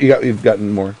 Oh, did you? You've gotten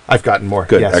more? I've gotten more.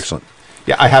 Good, yes. excellent.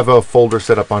 Yeah, I have a folder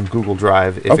set up on Google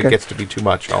Drive. If Okay. it gets to be too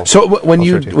much, I'll. So when I'll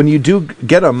you send it to when you do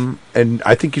get them, and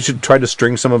I think you should try to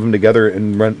string some of them together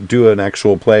and do an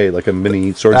actual play, like a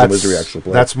mini Swords and Wizardry actual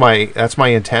play. That's my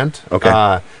intent.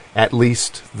 Okay. At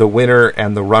least the winner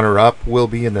and the runner-up will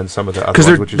be, and then some of the other because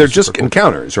ones, which they're is just super cool.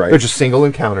 encounters, right? They're just single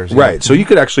encounters. yeah. right. So you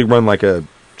could actually run like a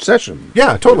session,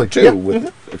 Yeah, totally. too, Yeah. with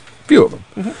a few of them.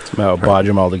 Somehow bodge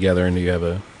them all together and you have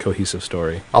a cohesive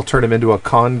story. I'll turn them into a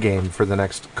con game for the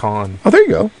next con. Oh, there you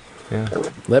go. Yeah.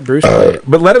 Let Bruce play it.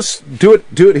 But let us do it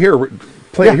here.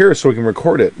 Play Yeah. it here so we can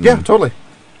record it. Yeah, totally.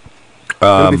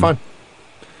 It'll be fun.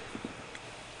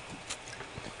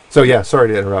 So yeah, sorry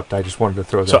to interrupt. I just wanted to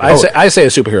throw that. So out. I say a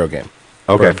superhero game.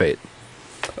 Okay. For a Fate.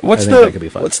 What's I think that could be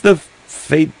fun. What's the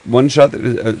Fate one shot?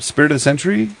 Spirit of the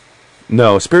Century.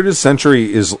 No, Spirit of the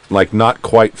Century is like not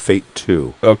quite Fate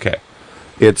 2. Okay.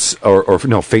 It's or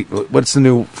no Fate. What's the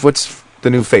new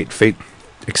Fate? Fate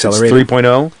Accelerated.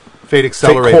 3.0. Fate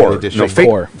Accelerated Fate Core. Edition. No,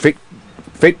 Core. Fate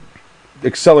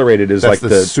Accelerated is That's like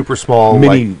the super small,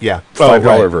 mini like, yeah. $5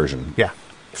 right. version. Yeah.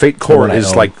 Fate Core one I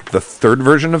is own. like the third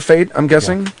version of Fate, I'm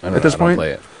guessing, I don't at this know, I don't point.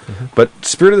 play it. But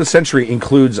Spirit of the Century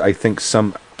includes, I think,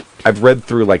 some... I've read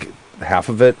through like half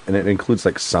of it, and it includes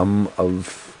like some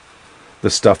of the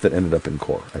stuff that ended up in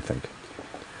Core, I think.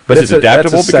 But it's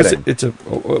adaptable that's a because setting. it's a.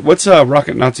 What's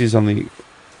Rocket Nazis on the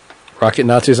Rocket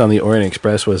Nazis on the Orient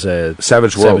Express was a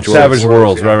Savage Worlds. Savage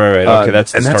Worlds? yeah. Right. Okay,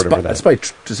 that's the and starter by, for that. that's by...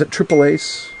 Is it Triple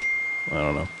Ace? I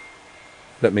don't know.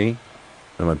 Is that me?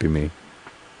 That might be me.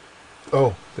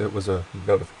 Oh, it was a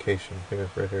notification here,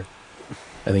 right here.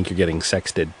 I think you're getting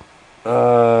sexted.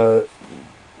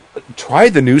 Try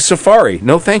the new Safari.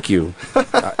 No, thank you.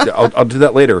 I'll do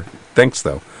that later. Thanks,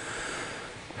 though.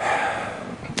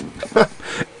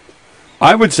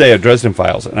 I would say a Dresden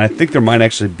Files, and I think there might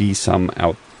actually be some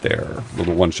out there,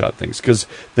 little one-shot things. Because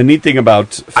the neat thing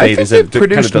about Fate I think is they've that it kind of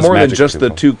produced does more than magic just the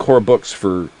too. 2 core books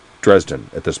for Dresden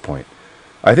at this point.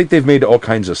 I think they've made all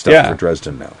kinds of stuff Yeah. for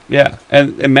Dresden now. Yeah,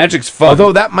 and magic's fun.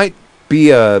 Although that might be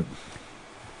a...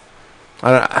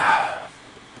 I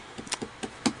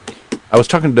was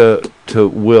talking to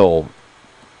Will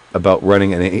about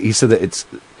running, and he said that it's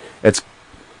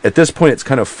at this point it's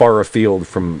kind of far afield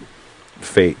from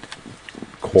Fate.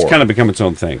 core. It's kind of become its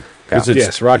own thing. 'Cause Yeah. it's-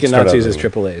 Yes, Rocket it started Nazis out is that way.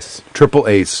 triple ace. Triple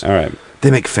Ace. All right. They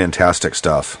make fantastic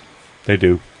stuff. They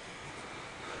do.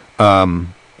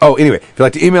 Oh, anyway, if you'd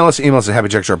like to email us at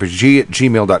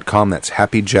happyjacksrpg@gmail.com. That's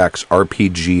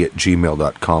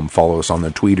happyjacksrpg@gmail.com. Follow us on the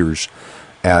tweeters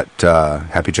at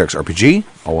happyjacksrpg,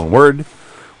 all one word.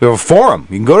 We have a forum.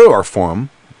 You can go to our forum,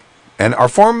 and our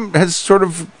forum has sort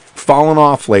of fallen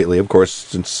off lately, of course,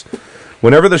 since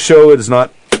whenever the show is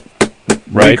not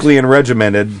Right. weekly and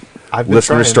regimented, I've been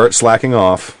listeners trying. start slacking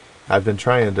off. I've been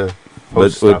trying to But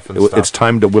post stuff and stuff. it's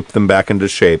time to whip them back into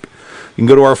shape. You can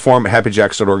go to our forum at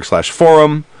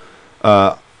happyjacks.org/forum.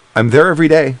 I'm there every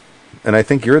day, and I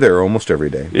think you're there almost every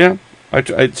day. Yeah. I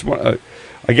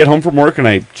get home from work and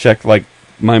I check like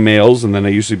my mails, and then I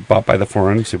usually pop by the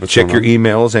forum and see what's Check your going on.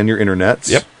 emails and your internets.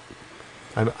 Yep.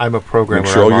 I'm a programmer.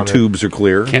 Make sure all I'm your on it. tubes are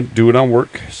clear. Can't do it on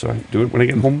work, so I do it when I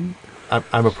get home.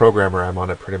 I'm a programmer. I'm on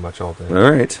it pretty much all day.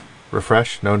 All right.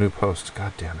 Refresh, no new posts.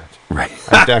 God damn it. Right.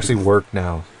 I have to actually work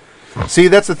now. See,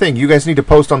 that's the thing. You guys need to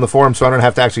post on the forum so I don't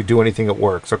have to actually do anything at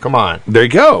work. So come on. There you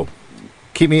go.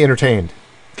 Keep me entertained.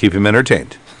 Keep him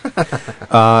entertained.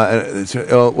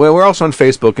 Well, we're also on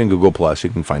Facebook and Google Plus. You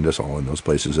can find us all in those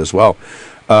places as well.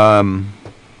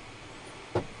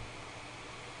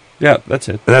 Yeah, that's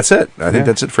it. That's it. I think Yeah.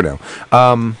 that's it for now.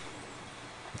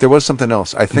 There was something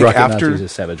else. I think Rocket after. Nazis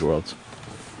is Savage Worlds.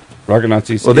 Rocket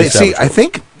Nazis. Well, they is see. Savage I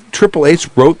think Triple H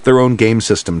wrote their own game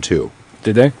system too,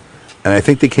 Did they? and I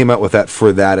think they came out with that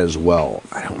for that as well.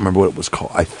 I don't remember what it was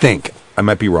called. I think I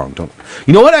might be wrong. Don't.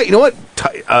 You know what? You know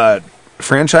what?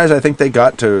 Franchise I think they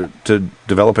got to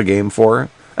develop a game for,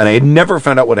 and I had never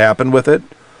found out what happened with it.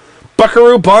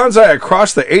 Buckaroo Banzai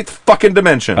across the 8th fucking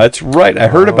dimension. That's right. I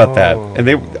heard about that,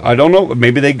 and I don't know.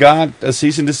 Maybe they got a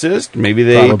cease and desist. Maybe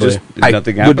they Probably. just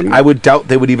nothing happened. I would doubt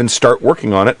they would even start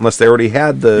working on it unless they already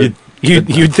had the.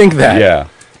 You'd think that. Yeah.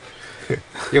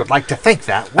 You would like to think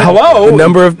that. Hello.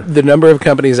 The number of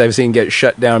companies I've seen get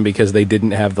shut down because they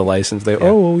didn't have the license. They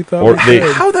we thought Or we they-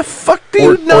 did. How the fuck do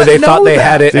you not or they know thought they that?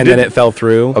 had it They and then didn't. it fell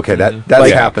through. Okay, that's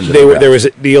Like, happened. to They the were, best. there was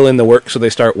a deal in the work, so they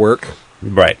start work.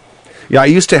 Right. Yeah, I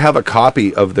used to have a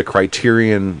copy of the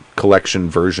Criterion Collection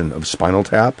version of Spinal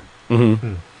Tap,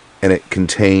 and it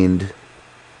contained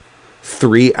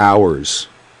 3 hours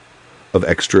of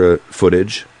extra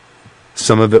footage.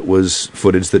 Some of it was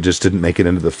footage that just didn't make it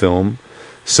into the film.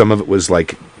 Some of it was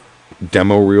like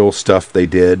demo reel stuff they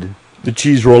did, The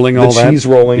cheese rolling, the all that. cheese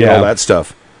rolling, Yeah. all that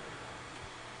stuff.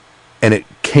 And it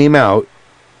came out.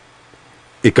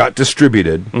 It got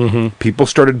distributed. People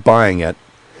started buying it.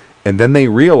 And then they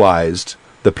realized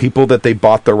the people that they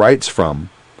bought the rights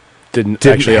from Didn't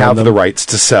didn't actually own have them. the rights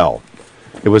to sell.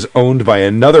 It was owned by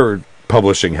another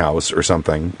publishing house or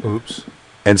something. Oops.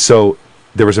 And so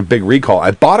there was a big recall. I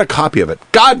bought a copy of it.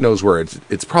 God knows where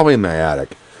it's probably in my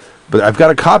attic. But I've got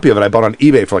a copy of it I bought on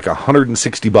eBay for like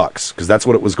 $160 because that's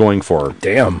what it was going for.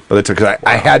 Damn. But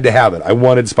I had to have it. I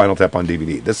wanted Spinal Tap on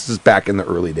DVD. This is back in the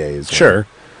early days. Sure.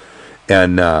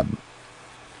 And then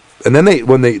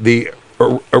the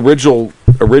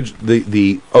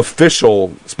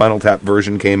official Spinal Tap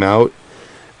version came out,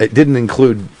 it didn't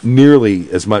include nearly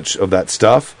as much of that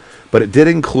stuff, but it did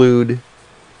include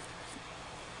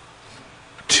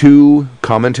 2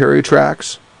 commentary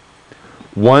tracks.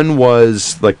 One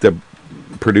was like the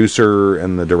producer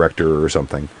and the director or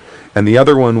something, and the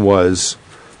other one was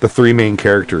the 3 main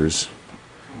characters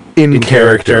in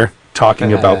character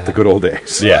talking about the good old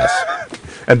days. Yes.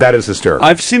 And that is hysterical.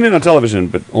 I've seen it on television,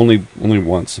 but only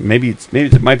once. Maybe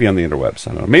it might be on the interwebs.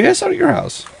 I don't know. Maybe I saw it at your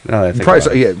house. Now that I think Probably,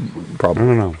 about it. yeah, I probably.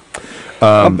 don't know.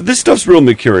 But this stuff's real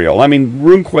mercurial. I mean,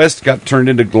 RuneQuest got turned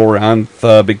into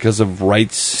Glorantha because of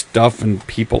rights stuff and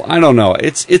people. I don't know.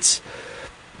 It's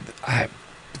And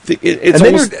then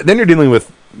almost, you're dealing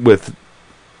with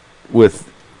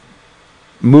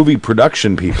movie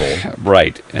production people.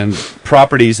 right, and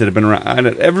properties that have been around. And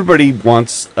everybody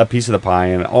wants a piece of the pie,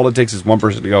 and all it takes is one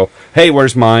person to go, "Hey,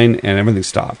 where's mine?" and everything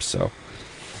stops. So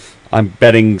I'm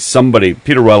betting somebody,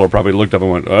 Peter Weller, probably looked up and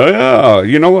went, "Oh yeah,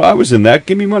 you know what? I was in that.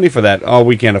 Give me money for that." Oh,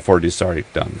 we can't afford you. Sorry,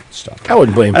 done. Stop. I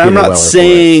wouldn't blame And Peter I'm not Weller for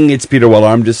saying it's Peter Weller.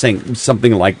 I'm just saying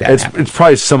something like that. It's happened.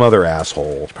 probably some other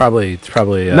asshole. It's probably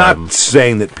Not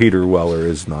saying that Peter Weller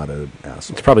is not an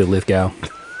asshole. it's probably Lithgow.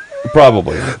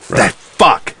 Probably. That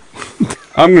fuck.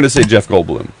 I'm going to say Jeff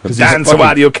Goldblum. 'cause he's Dance fucking-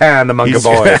 what you can, the monkey he's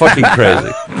boy. fucking crazy.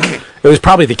 It was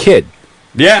probably the kid.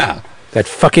 Yeah. That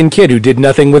fucking kid who did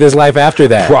nothing with his life after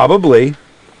that. Probably.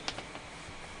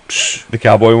 The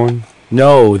cowboy one.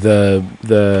 No, the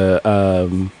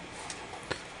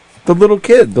The little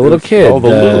kid. The little kid. Oh, the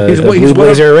little- the Blue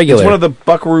Blazer Irregular. He's one of the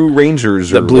Buckaroo Rangers.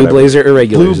 The or Blue whatever. Blazer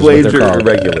Irregulars. Blue is what they're Blazer called.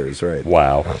 Irregulars, right.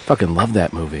 Wow. Fucking love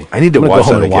that movie. I need to I'm gonna watch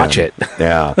go home that and again. watch it.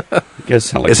 Yeah. You guys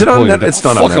sound like Is it on Napoleon. Net- it's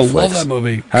not I on fucking Netflix. love that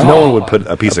movie. No one would put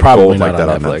a piece of Probably gold like not that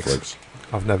on on Netflix. Netflix.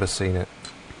 I've never seen it.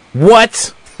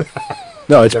 What?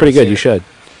 No, it's Never pretty good. seen You it. should.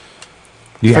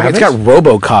 You It's got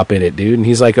RoboCop in it, dude, and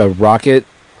he's like a rocket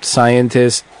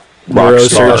scientist, Rock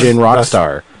star. neurosurgeon, rock That's-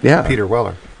 star. Yeah. Peter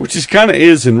Weller. Which is kind of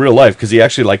is in real life because he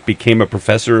actually like became a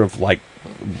professor of like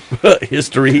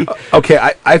history. Okay,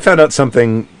 I found out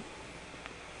something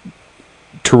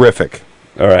terrific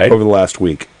All right. over the last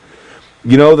week.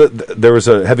 You know that there was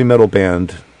a heavy metal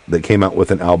band that came out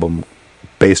with an album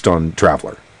based on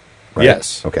Traveler, right?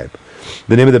 Yes. Okay.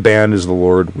 The name of the band is the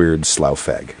Lord Weird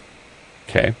Slough-Feg.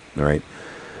 Okay. All right.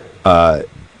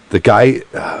 The guy,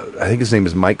 I think his name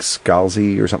is Mike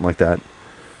Scalzi or something like that.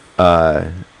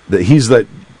 He's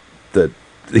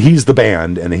the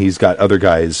band, and he's got other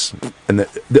guys, and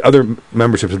the other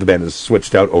memberships of the band has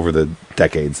switched out over the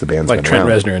decades. The band's Like been Trent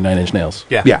around. Reznor and Nine Inch Nails.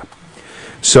 Yeah. Yeah.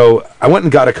 So I went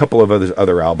and got a couple of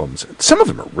other albums. Some of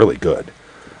them are really good.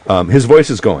 His voice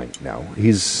is going now.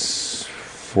 He's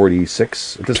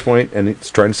 46 at this point, and he's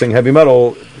trying to sing heavy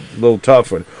metal, a little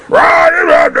tough, and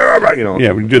you know.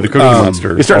 Yeah, we can do the Cookie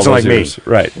Monster. he starts all like those me. years.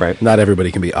 Right. Right. Not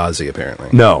everybody can be Ozzy, apparently.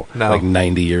 No. No. Like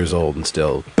 90 years old and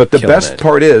still. But the killing best it.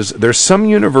 part is there's some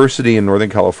university in Northern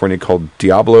California called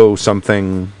Diablo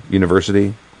something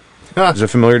University. Is it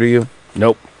familiar to you?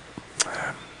 Nope.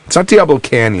 It's not Diablo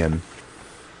Canyon.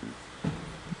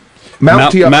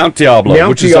 Mount Diablo, Mount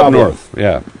which is up Diablo. north.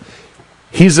 Yeah.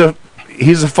 He's a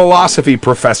philosophy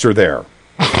professor there.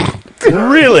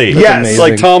 Really? Yes. It's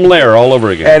like Tom Lehrer all over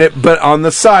again. But on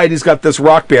the side he's got this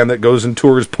rock band that goes and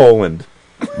tours Poland.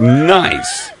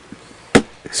 Nice.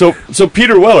 So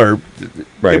Peter Weller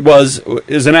Right. was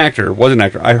an actor.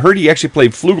 I heard he actually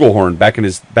played flugelhorn back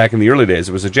in the early days.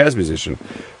 It was a jazz musician.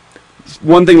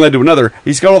 One thing led to another.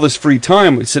 He's got all this free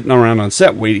time sitting around on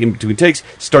set, waiting in between takes.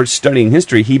 Starts studying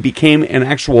history. He became an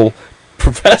actual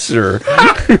professor,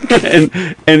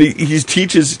 and he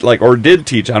teaches or did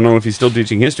teach. I don't know if he's still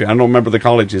teaching history. I don't remember the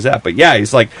college he's at, but yeah,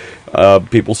 he's like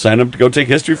people send him to go take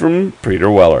history from Peter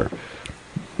Weller.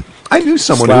 I knew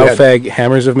someone who had... Slough-Feg,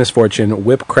 Hammers of Misfortune,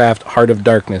 Whipcraft, Heart of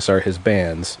Darkness are his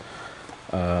bands.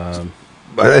 I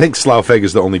think Slough-Feg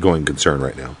is the only going concern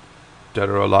right now. Dead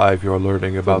or alive, you're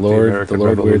learning about the The American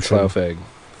Lord Weird Revolution. Slough-Feg.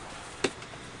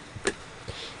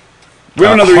 We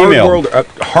have another email.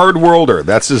 Hard Worlder.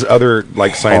 That's his other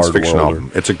science Hard fiction Worlder.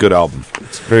 album. It's a good album.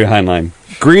 It's very high line.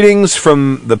 Greetings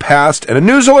from the past and a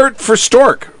news alert for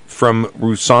Stork from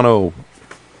Rusano.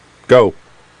 Go.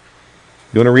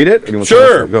 You want to read it? Or do you want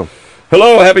Sure. to go.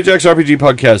 Hello, Happy Jacks RPG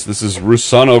Podcast. This is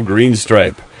Rusano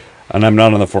Greenstripe, and I'm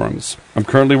not on the forums. I'm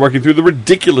currently working through the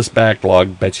ridiculous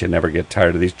backlog. Bet you never get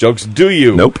tired of these jokes, do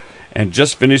you? Nope. And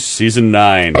just finished Season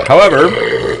 9. However,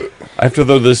 I have to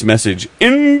throw this message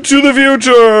into the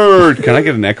future. Can I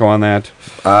get an echo on that?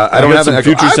 I don't get have some an echo.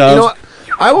 future You sounds? know what?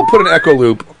 I will put an echo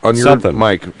loop on your Something.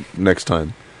 mic next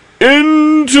time.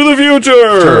 Into the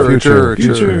future! Future.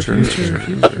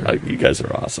 You guys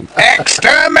are awesome.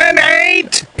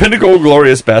 Exterminate! Pinnacle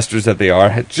glorious bastards that they are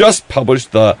had just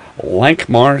published the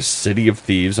Lankmar City of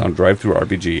Thieves on Drive-Thru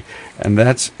RPG, and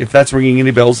if that's ringing any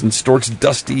bells in Stork's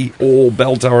dusty old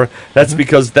bell tower, that's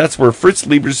because that's where Fritz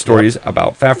Lieber's stories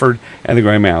about Fafford and the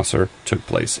Grey Mouser took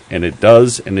place, and it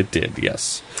does, and it did,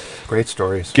 yes. Great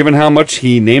stories. Given how much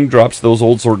he name drops those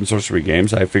old sword and sorcery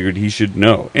games, I figured he should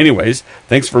know. Anyways,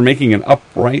 thanks for making an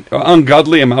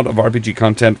ungodly amount of RPG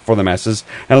content for the masses,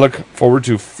 and I look forward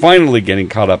to finally getting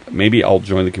caught up. Maybe I'll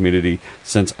join the community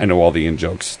since I know all the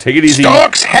in-jokes. Take it easy.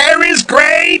 Stork's hair is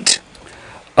great!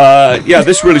 Yeah,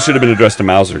 this really should have been addressed to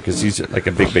Mauser because he's like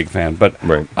a big fan. But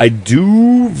Right. I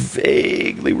do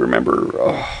vaguely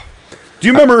remember. Do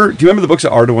you remember the books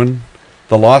of Arduin?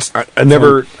 The Lost. I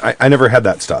never had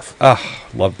that stuff.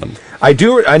 Loved them. I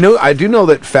do know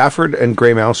that Fafford and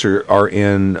Grey Mouser are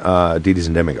in Deities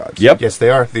and Demigods. Yep. Yes, they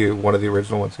are one of the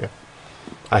original ones. Yeah,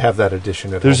 I have that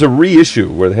edition at There's home. a reissue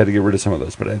where they had to get rid of some of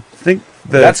those, but I think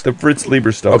That's- the Fritz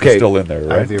Lieber stuff Okay. is still in there, I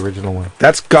right? have the original one.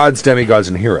 That's Gods, Demigods,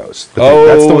 and Heroes. Oh,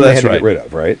 that's the one they that's had to right. get rid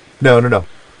of, right? No.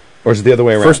 Or is it the other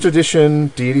way around? First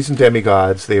edition, Deities and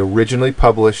Demigods. They originally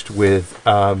published with.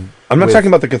 I'm not talking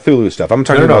about the Cthulhu stuff. I'm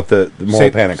talking about the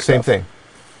Moral Panic Same stuff. thing.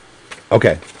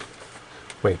 Okay.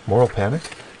 Wait, Moral Panic?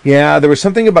 Yeah, there was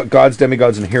something about Gods,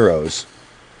 Demigods, and Heroes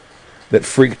that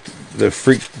freaked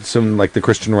some the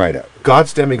Christian right out.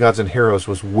 Gods, Demigods, and Heroes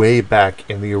was way back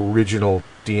in the original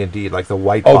D&D, like the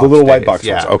white Oh, box the little white days. box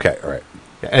Yeah. ones. Okay, all right.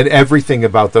 And everything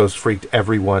about those freaked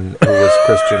everyone who was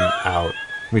Christian out.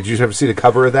 I mean, did you ever see the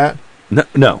cover of that?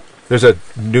 No. There's a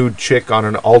nude chick on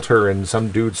an altar and some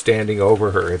dude standing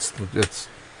over her. It's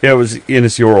Yeah, it was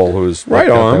Ines Yorl who was Right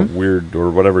got on. that weird or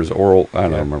whatever his oral. I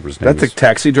don't remember his name. That's the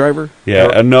taxi driver?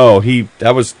 Yeah, no,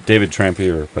 that was David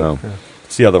Trampier. But Oh.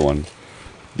 it's the other one.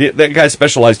 That guy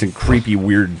specialized in creepy,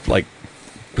 weird, like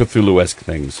Cthulhu-esque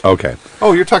things. Okay.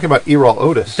 oh, you're talking about Errol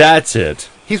Otis. That's it.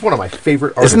 He's one of my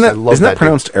favorite artists. Isn't I love that dude.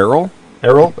 pronounced Errol?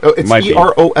 Errol? Oh, it's Might be.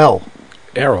 Errol.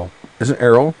 Errol. Isn't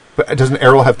Errol? But doesn't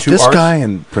Errol have two This R's? guy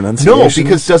in pronunciation? No,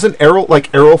 because doesn't Errol,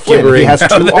 like Errol Flynn, he Gibbering has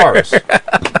two R's.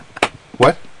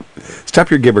 What? Stop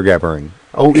your gibber gabbering.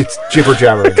 Oh, it's jibber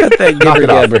jabbering. That Knock it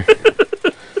off.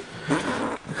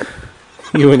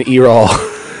 You and Errol.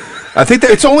 I think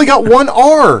that It's only got one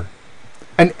R.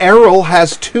 And Errol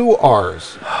has two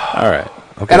R's. All right.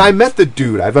 And I met the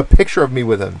dude. I have a picture of me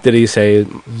with him. Did he say,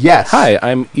 Yes. "Hi,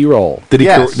 I'm Errol"? did he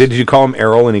Yes. did you call him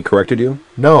Errol and he corrected you?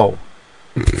 No.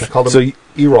 I called him So you-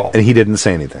 Errol. And he didn't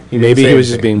say anything. Maybe say he was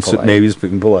just anything. being So polite. maybe he's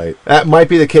being polite. That might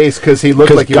be the case because he looked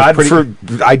Because like he was God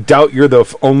pretty... I doubt you're the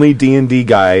only D&D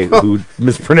guy who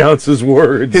mispronounces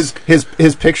words.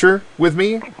 His picture with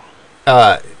me?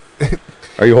 Are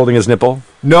you holding his nipple?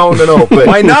 No. But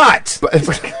Why not? But,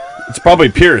 It's probably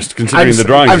pierced, considering the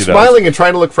drawings I'm he does. smiling and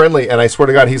trying to look friendly, and I swear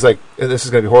to God, he's like, this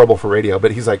is going to be horrible for radio,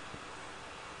 but he's like,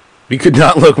 You could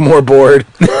not look more bored.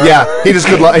 yeah, he just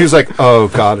could. He was like, oh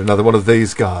God, another one of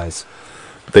these guys.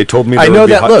 They told me I there know would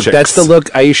be that hot look. chicks. That's the look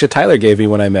Aisha Tyler gave me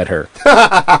when I met her.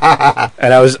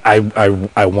 And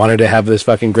I wanted to have this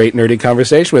fucking great nerdy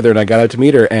conversation with her, and I got out to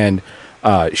meet her, and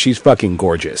she's fucking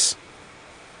gorgeous.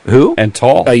 Who? And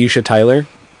tall. Aisha Tyler.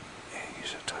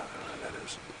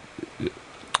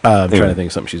 I'm trying to think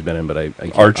of something she's been in, but I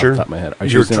can't Archer? off the top of my head. She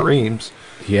Your was in- dreams.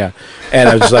 Yeah. And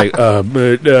I was just like,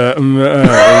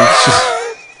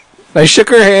 I shook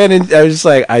her hand, and I was just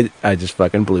like, I just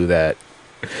fucking blew that.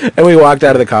 And we walked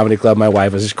out of the comedy club. My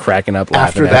wife was just cracking up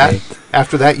laughing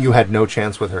After that, you had no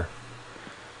chance with her.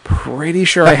 Pretty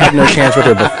sure I had no chance with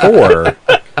her before,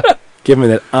 given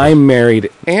that I'm married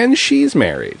and she's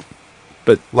married.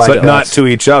 But Like But that. not to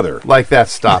each other. Like that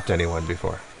stopped anyone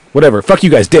before. whatever. Fuck you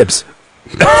guys. Dibs.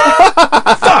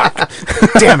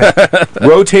 Damn it!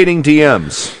 Rotating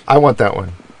DMs. I want that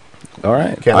one. All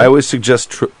right. Can I always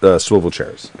suggest swivel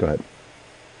chairs. Go ahead.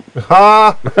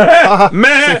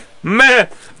 Meh! Meh!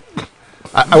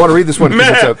 I want to read this one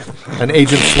because it's an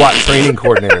agent SWAT training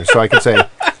coordinator, so I can say,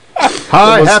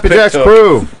 "Hi, Almost Happy picked Jacks up.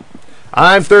 crew.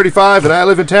 I'm 35 and I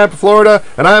live in Tampa, Florida,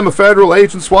 and I'm a federal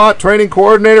agent SWAT training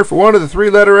coordinator for one of the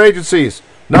three-letter agencies.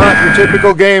 Not your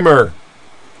typical gamer."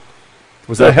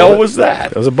 What the hell was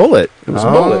that? It was a bullet. It was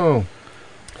a bullet. Oh.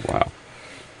 Wow.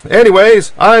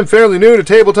 Anyways, I'm fairly new to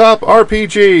tabletop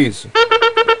RPGs.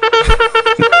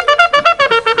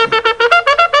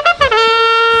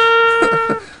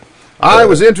 I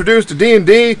was introduced to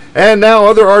D&D and now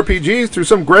other RPGs through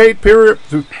some great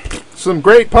podcasts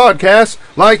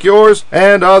like yours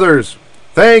and others.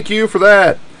 Thank you for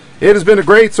that. It has been a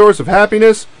great source of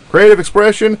happiness, creative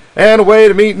expression, and a way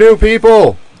to meet new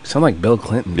people. Sound like Bill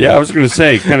Clinton. Yeah, I was going to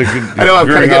say, kind of I know, I'm kinda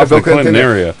veering getting off Bill the Clinton Clinton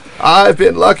area. I've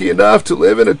been lucky enough to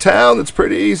live in a town that's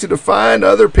pretty easy to find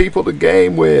other people to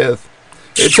game with.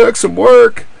 It took some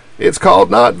work. It's called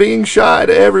not being shy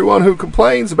to everyone who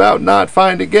complains about not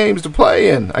finding games to play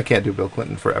in. I can't do Bill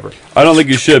Clinton forever. I don't think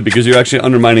you should, because you're actually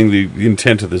undermining the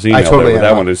intent of this email. totally there. am.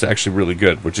 That one is actually really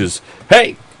good, which is,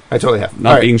 hey, I totally have. not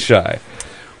All right. being shy.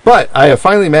 But I have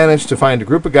finally managed to find a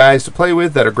group of guys to play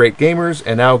with that are great gamers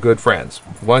and now good friends.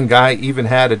 One guy even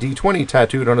had a D20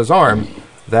 tattooed on his arm.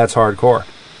 That's hardcore.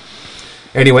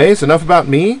 Anyways, enough about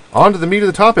me. On to the meat of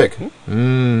the topic.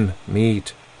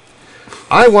 Meat.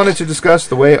 I wanted to discuss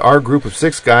the way our group of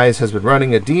 6 guys has been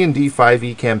running a D&D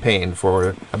 5e campaign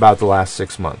for about the last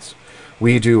 6 months.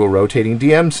 We do a rotating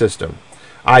DM system.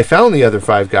 I found the other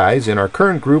 5 guys in our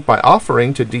current group by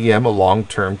offering to DM a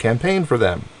long-term campaign for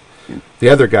them. The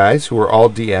other guys, who are all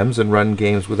DMs and run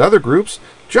games with other groups,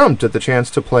 jumped at the chance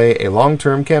to play a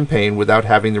long-term campaign without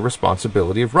having the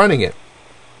responsibility of running it.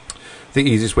 The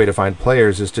easiest way to find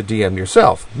players is to DM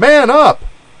yourself. Man up!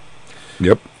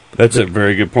 Yep. That's a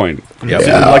very good point.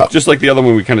 Yeah. Just like the other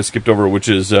one we kind of skipped over, which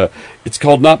is, it's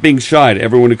called not being shy to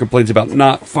everyone who complains about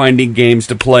not finding games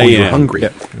to play You're in. hungry.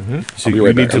 So be you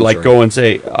right need back. to I'm like sorry. go and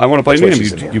say, I want to play a That's why game.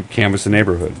 she's in here. You canvass the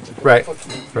neighborhood. Right,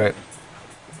 right.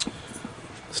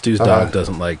 Stu's dog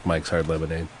doesn't like Mike's Hard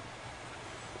Lemonade.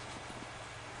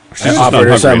 She's I just offered not her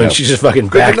hungry some, and enough. she just fucking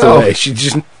Good to backed know. away. She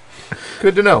just...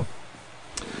 Good to know.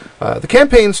 The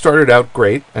campaign started out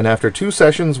great, and after 2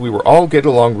 sessions, we were all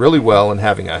getting along really well and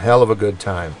having a hell of a good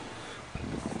time.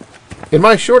 In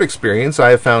my short experience, I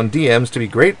have found DMs to be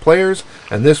great players,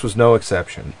 and this was no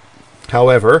exception.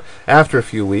 However, after a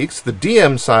few weeks, the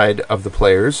DM side of the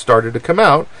players started to come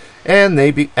out, and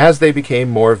as they became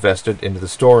more vested into the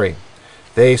story.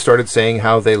 They started saying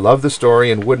how they love the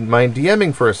story and wouldn't mind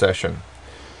DMing for a session.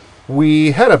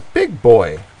 We had a big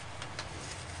boy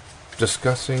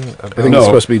discussing about... I think it's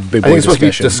supposed to be big I boy think it's supposed to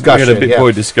be discussion. discussion. We had a big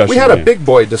boy discussion, We had a yeah. big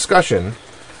boy discussion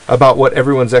about what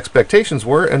everyone's expectations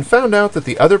were and found out that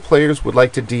the other players would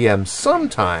like to DM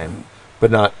sometime,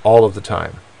 but not all of the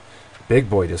time. Big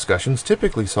boy discussions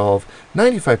typically solve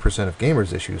 95% of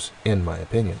gamers' issues, in my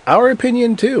opinion. Our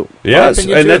opinion too. Yes,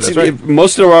 opinion and too, that's, that's right.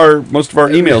 most of our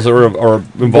emails are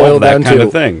involved Boil in that down kind to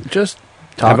of thing. just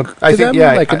talk I to think- them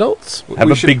yeah, like I- adults. Have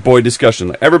we a should- big boy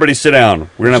discussion. Everybody sit down.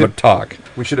 We're going to have a talk.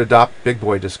 We should adopt big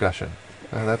boy discussion.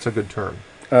 That's a good term.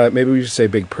 Maybe we should say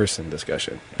big person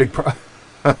discussion. Big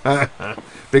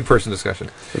person discussion.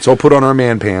 Let's all put on our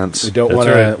man pants. We don't That's want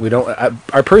to. right. We don't.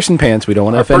 Our person pants. We don't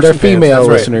want to Our offend our person pants, female that's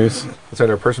right. listeners. That's right,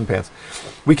 our person pants.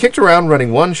 We kicked around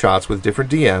running one-shots with different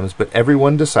DMs, but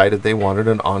everyone decided they wanted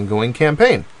an ongoing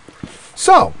campaign.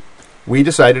 So, we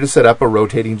decided to set up a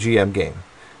rotating GM game.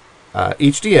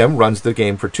 Each DM runs the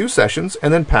game for 2 sessions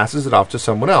and then passes it off to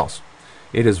someone else.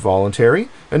 It is voluntary,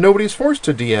 and nobody's forced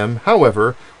to DM.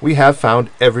 However, we have found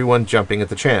everyone jumping at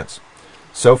the chance.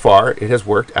 So far, it has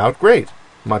worked out great.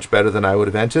 Much better than I would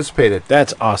have anticipated.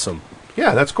 That's awesome.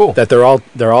 Yeah, that's cool. That they're all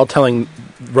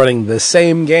running the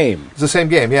same game. It's the same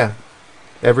game, yeah.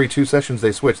 Every 2 sessions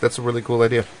they switch. That's a really cool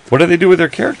idea. What do they do with their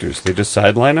characters? They just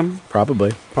sideline them?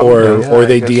 Probably, Probably, yeah, or I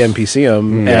they guess. DMPC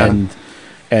them, Yeah.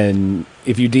 and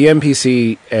if you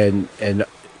DMPC and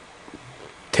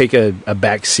take a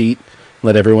back seat,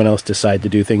 let everyone else decide to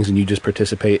do things, and you just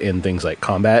participate in things like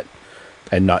combat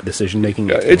and not decision making.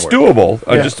 It's doable.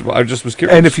 Yeah. I just was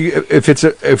curious. And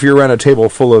if you're on a table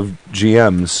full of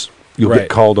GMs, you'll Right. get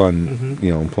called on,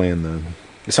 playing the.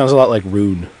 It sounds a lot like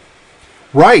Rune.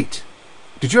 Right.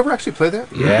 Did you ever actually play that?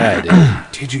 Yeah, I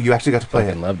did. Did you? You actually got to play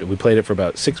Fucking it? loved it. We played it for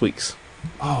about 6 weeks.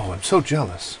 Oh, I'm so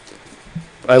jealous.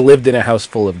 I lived in a house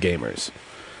full of gamers,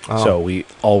 Oh. so we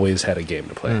always had a game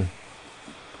to play.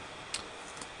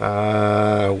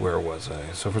 Where was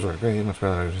I? So first, great.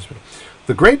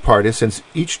 The great part is since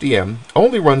each DM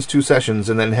only runs 2 sessions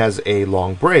and then has a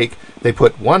long break, they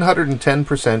put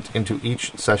 110% into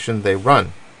each session they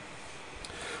run.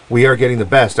 We are getting the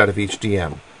best out of each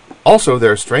DM. Also,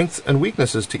 there are strengths and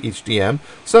weaknesses to each DM,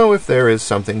 so if there is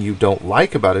something you don't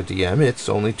like about a DM, it's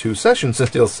only 2 sessions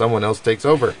until someone else takes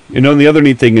over. and the other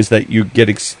neat thing is that you get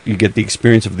the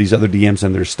experience of these other DMs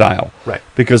and their style. Right.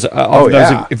 Because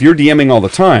oftentimes yeah. if you're DMing all the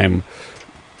time,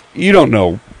 you don't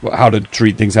know how to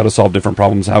treat things, how to solve different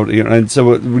problems, and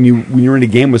so when you're in a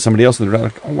game with somebody else, and they're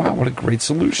like, "Oh wow, what a great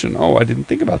solution! Oh, I didn't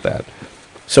think about that."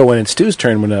 So when it's Stu's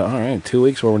turn, all right, 2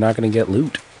 weeks where we're not going to get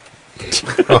loot.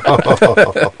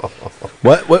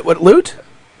 What loot?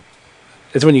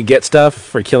 It's when you get stuff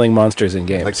for killing monsters in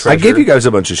games. Like I gave you guys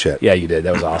a bunch of shit. Yeah, you did.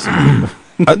 That was awesome.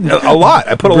 A lot.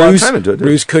 I put a lot of time into it.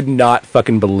 Bruce could not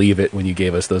fucking believe it when you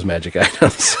gave us those magic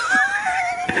items.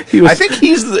 I think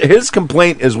his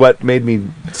complaint is what made me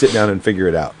sit down and figure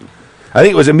it out. I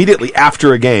think it was immediately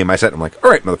after a game. I sat and I'm like, all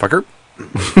right, motherfucker.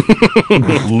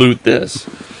 Loot this.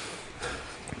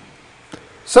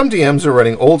 Some DMs are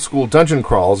running old-school dungeon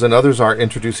crawls, and others are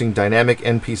introducing dynamic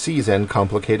NPCs and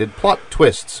complicated plot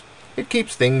twists. It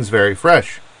keeps things very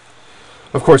fresh.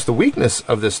 Of course, the weakness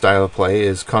of this style of play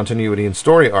is continuity and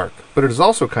story arc, but it is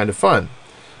also kind of fun.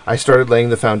 I started laying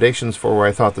the foundations for where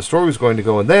I thought the story was going to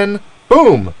go, and then,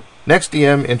 boom! Next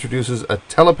DM introduces a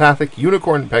telepathic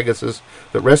unicorn Pegasus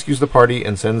that rescues the party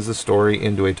and sends the story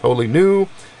into a totally new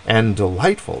and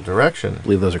delightful direction. I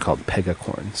believe those are called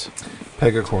pegacorns.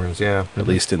 Pegacorns, yeah. At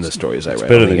least in the stories I read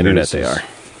better on the than internet, they Unisys. are.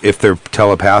 If they're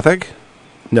telepathic,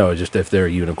 No, just if they're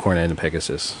a unicorn and a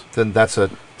pegasus. Then that's a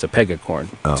It's a pegacorn.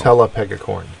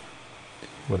 telepegacorn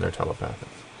when they're telepathic.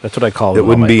 That's what I call it all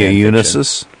wouldn't my be a fan fiction.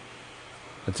 Unisys.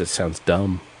 That just sounds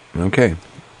dumb. Okay.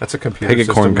 That's a computer Pegacorn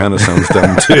system. kind of sounds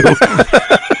dumb too.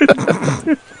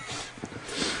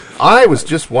 I was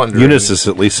just wondering. Unisys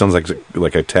at least sounds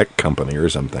like a tech company or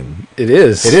something. It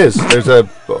is. It is. There's a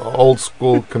old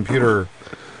school computer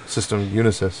system,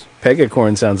 Unisys.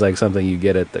 Pegacorn sounds like something you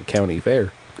get at the county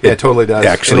fair. Yeah, it totally does.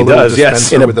 actually In a little does, yes.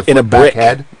 dispenser In a- with in a flip brick. back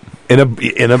head. In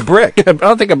a brick. I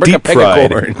don't think a brick of Deep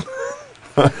fried. pegacorn.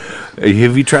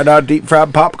 Have you tried out deep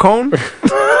fried popcorn?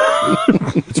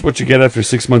 It's what you get after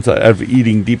 6 months of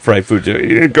eating deep fried food.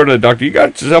 You go to the doctor. You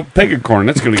got yourself pegacorn.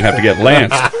 That's going to have to get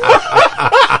lanced.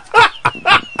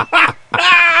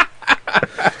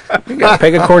 You got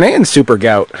pegacorn and super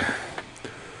gout.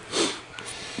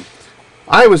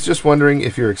 I was just wondering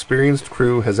if your experienced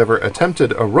crew has ever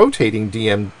attempted a rotating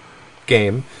DM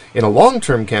game in a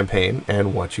long-term campaign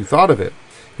and what you thought of it.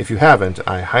 If you haven't,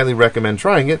 I highly recommend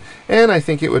trying it, and I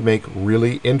think it would make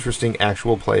really interesting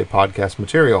actual play podcast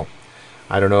material.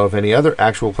 I don't know of any other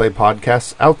actual play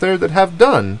podcasts out there that have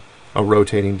done a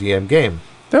rotating DM game.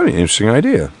 That'd be an interesting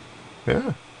idea.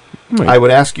 Yeah. I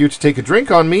would ask you to take a drink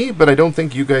on me, but I don't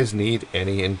think you guys need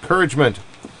any encouragement.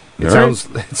 It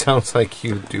sounds like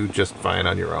you do just fine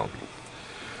on your own.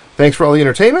 Thanks for all the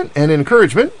entertainment and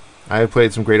encouragement. I have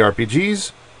played some great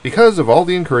RPGs because of all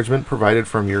the encouragement provided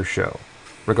from your show.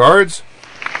 Regards,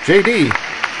 JD.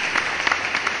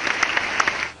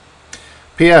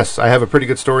 P.S. I have a pretty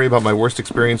good story about my worst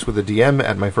experience with a DM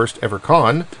at my first ever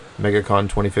con, MegaCon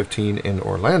 2015 in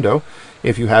Orlando.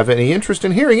 If you have any interest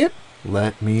in hearing it,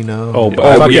 let me know.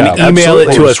 Email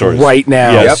it to us Stories. right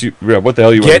now. Yes, what the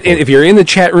hell you Get in, if you're in the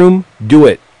chat room, do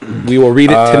it. We will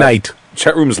read it tonight.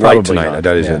 Chat room's light Probably tonight. not.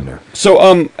 That is Yeah. in there. So,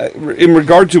 in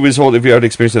regard to his whole, if you had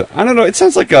experience with it, I don't know. It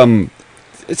sounds like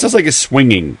it's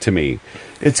swinging to me.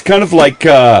 It's kind of like you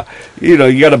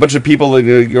got a bunch of people that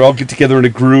you all get together in a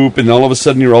group, and all of a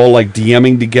sudden you're all like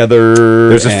DMing together.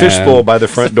 There's a fishbowl by the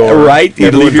front door. Right? You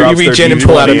Everyone drops You reach their in and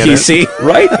pull out a D20 in it. PC.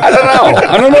 Right? I don't know.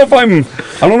 I don't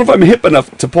know if I'm hip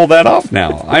enough to pull that off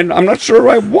now. I'm not sure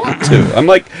I want to. I'm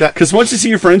like, because once you see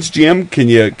your friends GM, can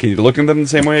you look at them the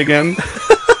same way again?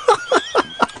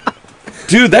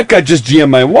 Dude, that guy just GM'd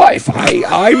my wife.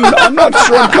 I'm not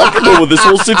sure I'm comfortable with this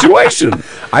whole situation.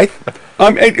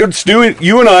 Stu,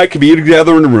 you and I could be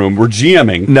together in a room. We're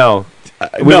GMing. No.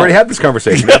 We've already had this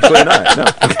conversation. Absolutely not. No.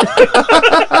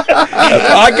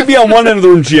 I could be on one end of the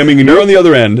room GMing, and you're on the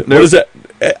other end. What is that?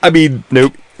 I mean,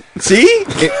 Nope. see?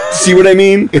 See what I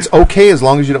mean? It's okay as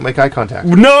long as you don't make eye contact.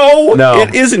 No, No.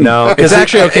 it isn't. No. It's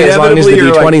actually okay as long as the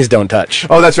Inevitably, you're D20s don't touch.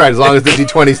 Oh, that's right. As long as the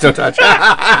D20s don't touch.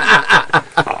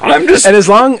 I'm just. And as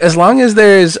long as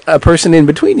there's a person in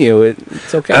between you,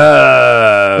 it's okay.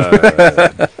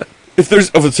 If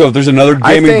there's another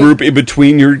gaming think- group in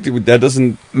between that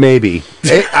doesn't. Maybe.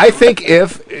 I think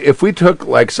if we took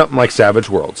like something like Savage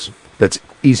Worlds, that's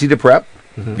easy to prep,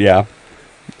 Yeah.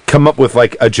 come up with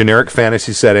like a generic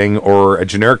fantasy setting or a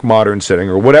generic modern setting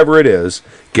or whatever it is,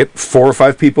 get 4 or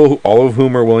 5 people, all of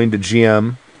whom are willing to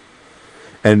GM,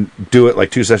 and do it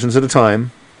like 2 sessions at a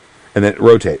time, and then it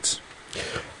rotates.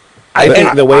 I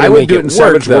think the way to I would make do it it in work,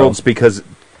 Savage though, Worlds because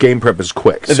game prep is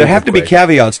quick. There super have to be quick.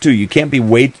 caveats too. You can't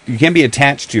be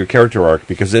attached to your character arc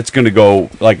because it's going to go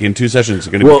like in 2 sessions. It's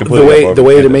going to well, be completely the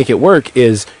way to make it work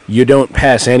is you don't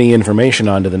pass any information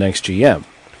on to the next GM.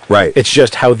 Right. It's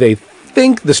just how they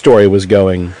think the story was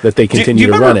going that they continue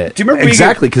to run it. Do you remember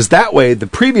Exactly, because that way the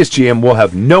previous GM will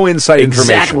have no inside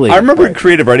information. Exactly. I remember in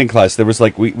creative writing class there was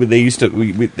like they used to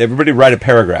everybody write a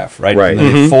paragraph, right? Right. And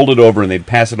then they'd fold it over and they'd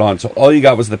pass it on. So all you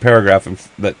got was the paragraph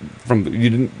you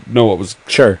didn't know what was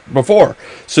Sure. before.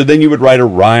 So then you would write a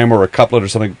rhyme or a couplet or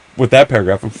something with that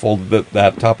paragraph and fold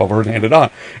that top over and hand it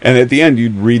on. And at the end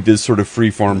you'd read this sort of free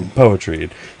form poetry.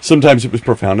 And sometimes it was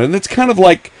profound, and it's kind of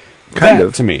like Kind that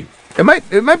of. to me. It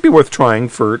might be worth trying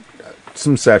for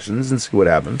some sessions and see what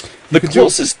happens. The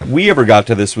closest we ever got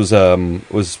to this was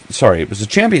it was the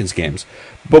Champions Games,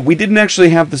 but we didn't actually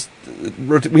have this.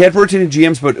 We had rotating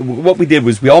GMs, but what we did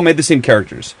was we all made the same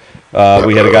characters. We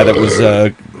had a guy that was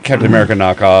Captain America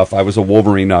knockoff. I was a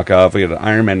Wolverine knockoff. We had an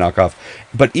Iron Man knockoff.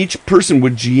 But each person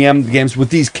would GM the games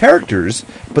with these characters,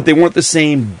 but they weren't the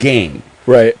same game.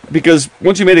 Right. Because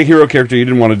once you made a hero character, you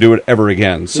didn't want to do it ever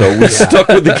again. So we stuck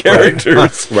with the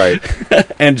characters. Right.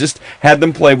 And just had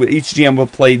them play with each GM will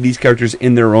play these characters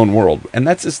in their own world. And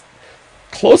that's as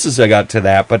close as I got to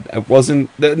that, but it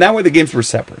wasn't. That way the games were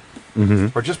separate.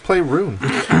 Or just play Rune.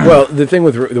 Well, the thing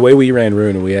with the way we ran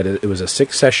Rune, it was a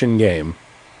 6-session game,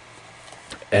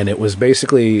 and it was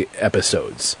basically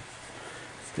episodes.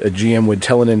 A GM would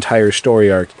tell an entire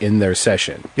story arc in their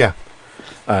session. Yeah.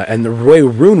 And the way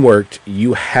Rune worked,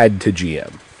 you had to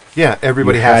GM. Yeah,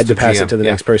 everybody You has had to pass GM. it to the Yeah.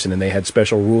 next person, and they had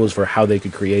special rules for how they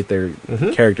could create their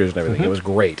characters and everything. It was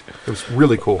great. It was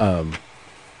really cool.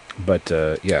 But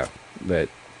yeah, that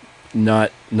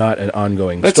not an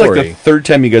ongoing That's story. like the third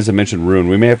time you guys have mentioned Rune.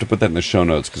 We may have to put that in the show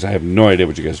notes because I have no idea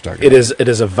what you guys are talking about. It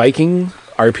is a Viking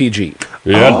RPG.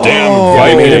 Yeah, damn.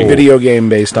 They made a Viking. video game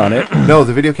based on it. no,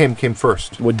 the video game came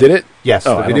first. What did it? Yes,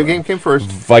 Oh, the I video don't know. game came first.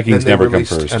 Vikings then they never come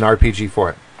released first. an RPG for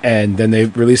it. And then they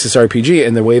released this RPG,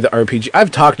 and the way the RPG...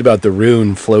 I've talked about the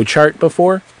Rune flowchart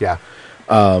before, Yeah.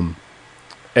 and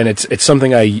it's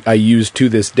something I use to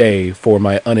this day for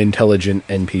my unintelligent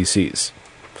NPCs.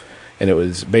 And it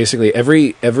was basically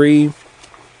every player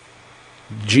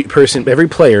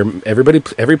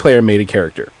made a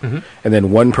character, and then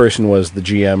one person was the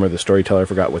GM or the storyteller. I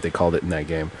forgot what they called it in that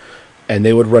game, and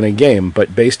they would run a game,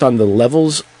 but based on the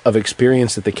levels of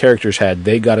experience that the characters had,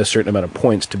 they got a certain amount of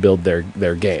points to build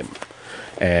their game.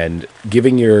 And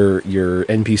giving your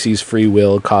NPCs free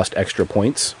will cost extra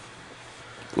points.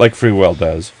 Like free will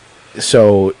does.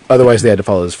 So otherwise they had to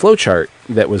follow this flowchart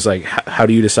that was like, how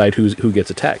do you decide who gets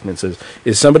attacked? And it says,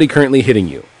 is somebody currently hitting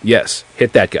you? Yes,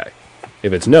 hit that guy.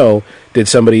 If it's no, did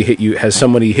somebody hit you? Has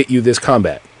somebody hit you this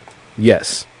combat?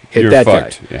 Yes, hit You're that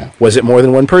fucked, guy. yeah. Was it more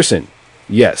than one person?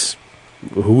 Yes.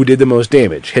 Who did the most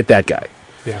damage? Hit that guy.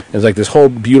 Yeah. It's like this whole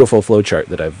beautiful flowchart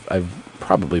that I've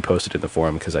probably posted in the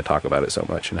forum because I talk about it so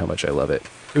much and how much I love it.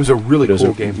 It was a really It was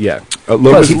cool a- game. Yeah.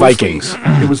 Lotus Plus Vikings.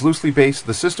 It was loosely based.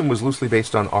 The system was loosely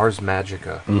based on Ars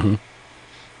Magica.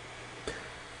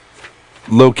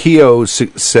 Lokio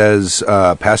says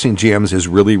passing GMs is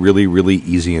really, really, really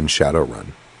easy in Shadowrun.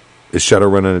 Is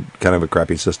Shadowrun a kind of a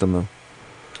crappy system though?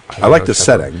 I like the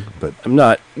setting, but I'm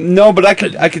not. No, but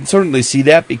I could certainly see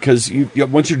that because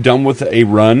once you're done with a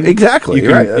run, Exactly, you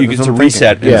can right, you that's get what to I'm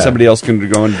reset, thinking. and somebody else can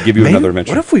go and give you Maybe- another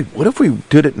adventure. What if we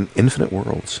did it in Infinite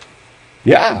Worlds?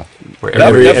 Yeah, Where That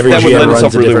every, would- Every that would GM lend runs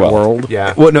itself a really different well. world.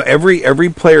 yeah. Well, no. Every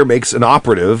player makes an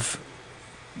operative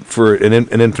for an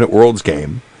Infinite Worlds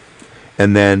game,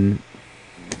 and then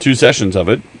 2 sessions of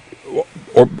it.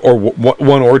 or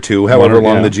one or two, however One or-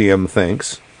 long yeah. the GM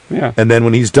thinks. Yeah, And then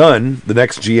when he's done, the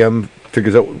next GM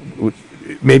figures out,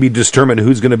 maybe determine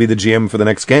who's going to be the GM for the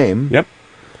next game. yep.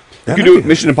 That You might could do be-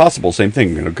 Mission Impossible, same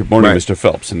thing. Good morning, Right. Mr.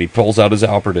 Phelps, and he pulls out his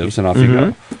operatives, and off you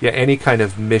go. Yeah, any kind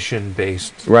of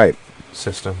mission-based Right.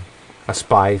 system. A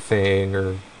spy thing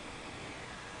or...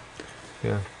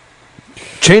 Yeah.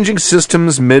 Changing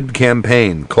systems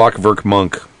mid-campaign. Clockwork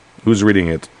Monk. Who's reading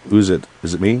it? Who's it?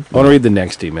 Is it me? I want to read the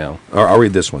next email. I'll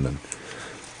read this one then.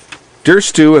 Dear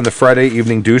Stu and the Friday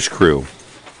Evening Douche Crew.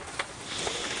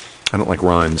 I don't like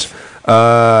rhymes.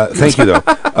 Thank you,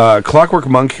 though. Clockwork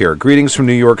Monk here. Greetings from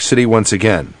New York City once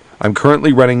again. I'm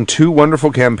currently running 2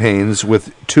 wonderful campaigns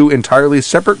with 2 entirely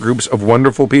separate groups of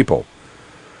wonderful people.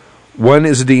 One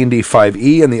is a D&D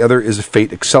 5e and the other is a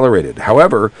Fate Accelerated.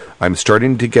 However, I'm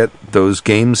starting to get those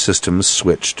game systems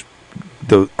switched.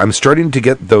 I'm starting to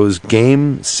get those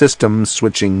game system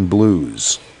switching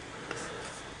blues.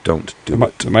 Don't do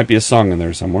it. There might be a song in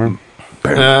there somewhere.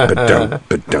 Game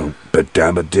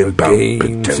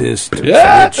Game system.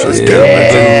 Yeah,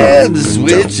 switches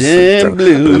switching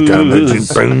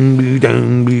blues.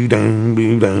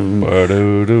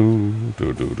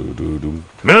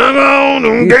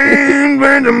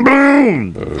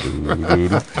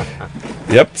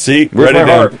 Yep, see? Where's Write my it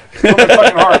harp?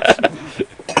 down.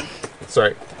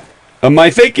 Sorry. My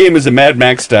fake game is a Mad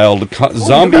Max style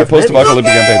zombie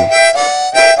post-apocalyptic campaign.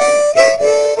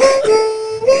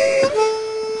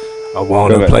 I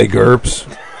want to play GURPS.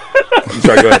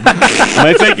 Sorry, go ahead.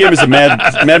 My fake game is a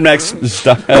Mad Max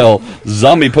style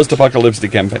zombie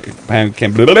post-apocalyptic campaign.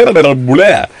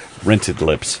 Rented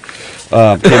lips.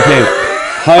 Campaign.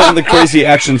 High on the crazy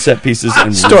action set pieces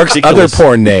and Stork's other ridiculous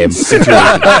porn name.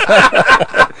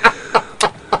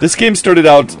 This game started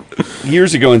out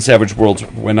years ago in Savage Worlds,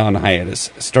 went on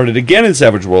hiatus. Started again in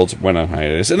Savage Worlds, went on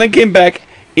hiatus, and then came back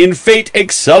in Fate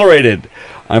Accelerated.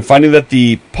 I'm finding that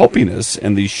the pulpiness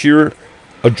and the sheer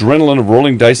adrenaline of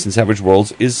rolling dice in Savage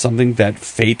Worlds is something that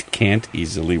Fate can't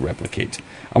easily replicate.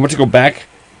 I want to go back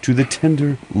to the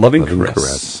tender, loving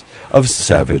caress of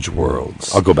Savage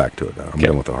Worlds. I'll go back to it now. I'm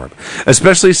done with the harp.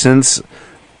 Especially since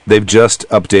they've just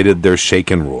updated their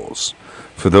shaken rules.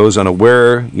 For those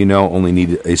unaware, you now only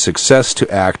need a success to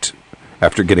act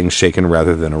after getting shaken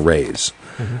rather than a raise.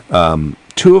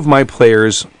 2 of my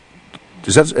players...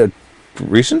 Is that a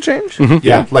recent change?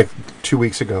 Yeah, like 2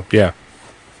 weeks ago. Yeah.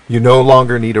 You no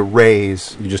longer need a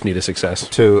raise You just need a success.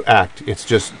 to act. It's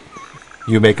just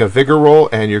you make a vigor roll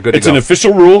and you're good It's to an go.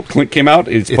 official rule. Clink came out.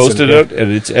 It's It's posted an- out,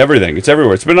 and it's everything. It's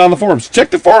everywhere. It's been on the forums.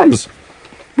 Check the forums.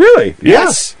 Really?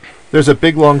 Yes. There's a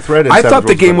big long thread in I Savage thought the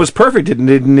Worlds game about was perfect. It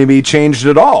didn't need to be changed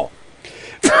at all.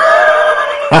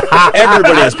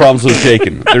 Everybody has problems with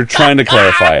shaken. They're trying to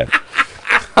clarify it.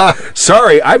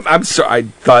 Sorry, I'm sorry. I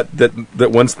thought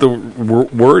that once the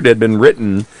word had been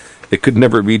written, it could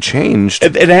never be changed.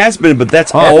 It has been, but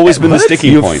that's always been the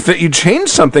sticking point. You change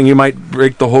something, you might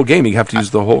break the whole game. You have to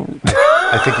use the whole.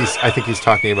 I think he's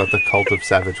talking about the Cult of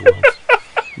Savage Worlds.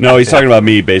 No, he's talking about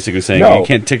me basically saying No. you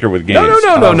can't tinker with games. No. It's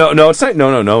not. No.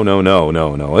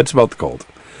 It's about the cult.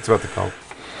 It's about the cult.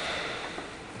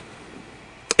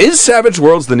 Is Savage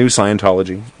Worlds the new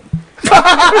Scientology?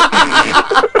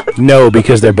 No,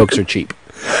 because their books are cheap.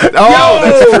 Oh,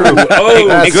 that's true. Oh,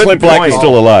 Excellent Black is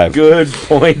still alive. Good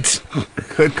point.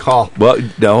 Good call. Well,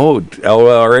 no,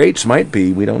 LRH might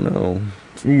be. We don't know.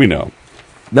 We know.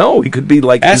 No, he could be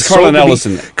like Ask his soul Harlan could be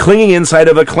Ellison. clinging inside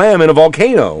of a clam in a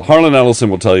volcano. Harlan Ellison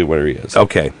will tell you where he is.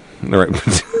 Okay, all right.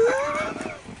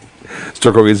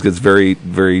 Sturk always gets very,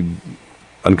 very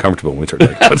uncomfortable when we start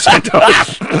talking about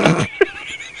Scientology.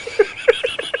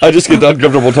 I just get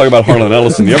uncomfortable talking about Harlan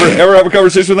Ellison. You ever have a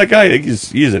conversation with that guy?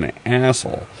 He's an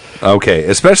asshole. Okay,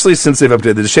 especially since they've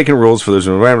updated the shaken rules for those.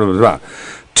 Blah, blah, blah, blah.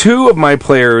 Two of my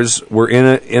players were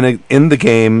in the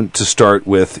game to start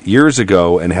with years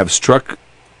ago and have stuck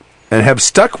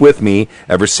with me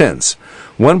ever since.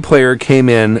 One player came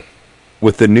in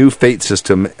with the new Fate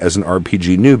system as an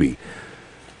RPG newbie.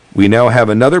 We now have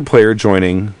another player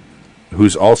joining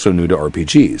who's also new to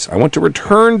RPGs. I want to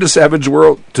return to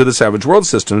the Savage World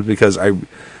systems because I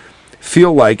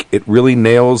feel like it really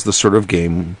nails the sort of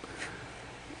game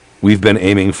we've been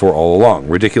aiming for all along.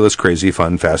 Ridiculous, crazy,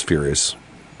 fun, fast, furious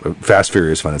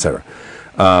fun, etc.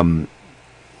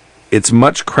 It's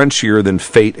much crunchier than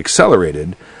Fate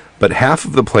Accelerated, but half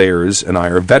of the players and I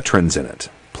are veterans in it.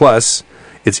 Plus,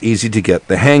 it's easy to get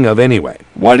the hang of anyway.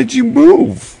 Why did you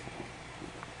move?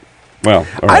 Well,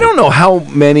 all right. I don't know how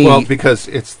many... Well, because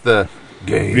it's the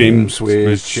Game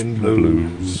switch and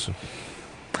blues.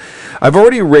 I've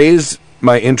already raised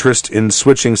my interest in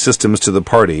switching systems to the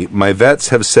party. My vets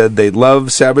have said they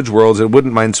love Savage Worlds and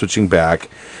wouldn't mind switching back,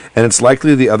 and it's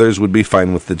likely the others would be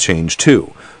fine with the change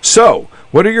too. So,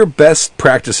 what are your best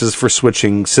practices for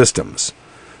switching systems?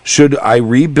 Should I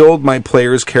rebuild my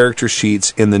players' character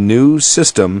sheets in the new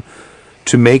system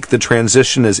to make the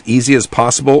transition as easy as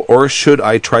possible, or should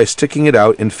I try sticking it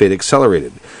out in Fate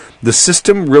Accelerated? The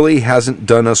system really hasn't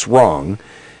done us wrong.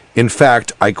 In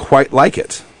fact, I quite like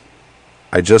it.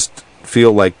 I just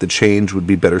feel like the change would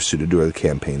be better suited to the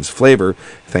campaign's flavor.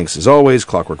 Thanks as always,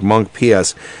 Clockwork Monk.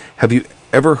 P.S. Have you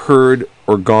ever heard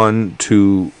or gone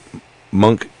to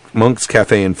Monk's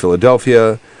Cafe in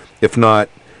Philadelphia? If not,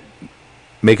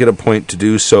 make it a point to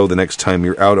do so the next time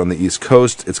you're out on the East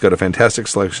Coast. It's got a fantastic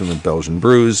selection of Belgian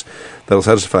brews that'll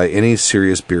satisfy any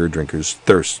serious beer drinker's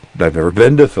thirst. I've never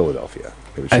been to Philadelphia.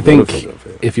 Maybe we should I go think to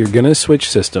Philadelphia. if you're going to switch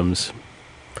systems,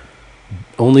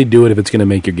 only do it if it's going to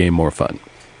make your game more fun.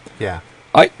 Yeah.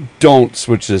 I don't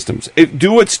switch systems.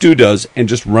 Do what Stu does and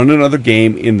just run another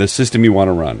game in the system you want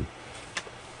to run.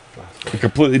 A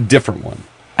completely different one.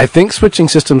 I think switching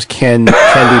systems can be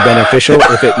beneficial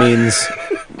if it means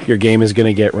your game is going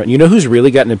to get run. You know who's really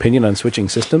got an opinion on switching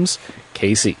systems?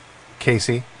 Casey.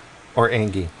 Casey or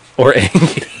Angie. Or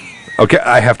Angie. Okay,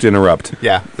 I have to interrupt.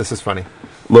 Yeah, this is funny.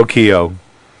 Lokio.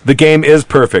 The game is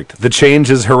perfect. The change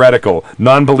is heretical.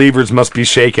 Non-believers must be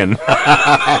shaken.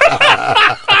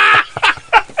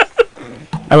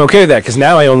 I'm okay with that, because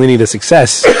now I only need a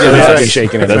success. That's Be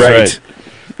shaking it. That's right.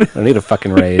 I don't need a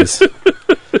fucking raise.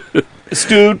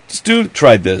 Stu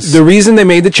tried this. The reason they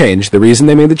made the change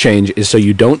is so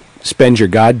you don't spend your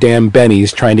goddamn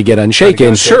bennies trying to get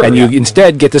unshaken, Sure, and yeah. you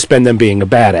instead get to spend them being a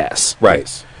badass.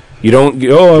 Right. You don't,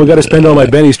 I've got to spend all my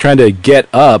bennies trying to get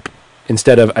up,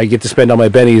 instead of I get to spend all my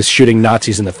bennies shooting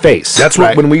Nazis in the face. That's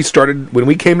what, when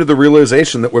we came to the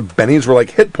realization that where bennies were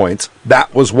like hit points,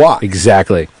 that was why.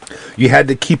 Exactly. You had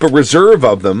to keep a reserve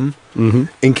of them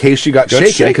in case you got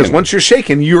shaken, because once you're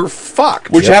shaken, you're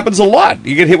fucked. Which happens a lot.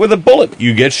 You get hit with a bullet,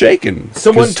 you get shaken.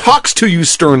 Someone 'Cause talks to you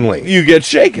sternly. you get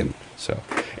shaken. So,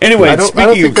 anyway, I don't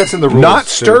speaking think of that's in the rules. Not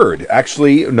Stu. stirred.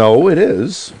 Actually, no, it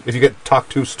is. If you get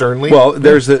talked to sternly. Well,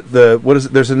 there's the what is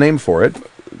it? There's a name for it.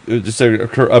 just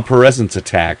a presence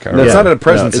attack. Or, No, it's not a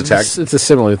presence attack. It's a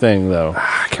similar thing, though.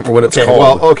 I can't remember what it's okay,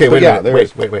 called. well, okay, But wait, yeah, a there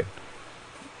minute. is. Wait.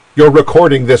 You're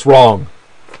recording this wrong.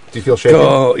 Do you feel shaken?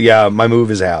 Oh, yeah, my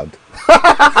move is out.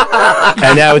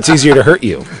 And now it's easier to hurt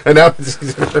you. And now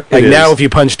Like now, if you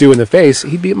punch Stu in the face,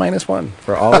 he'd be at -1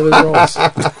 for all of his rolls.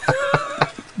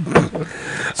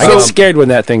 I get scared when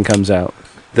that thing comes out.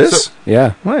 This?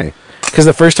 Yeah. Why? Because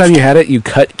the first time you had it, you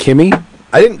cut Kimmy.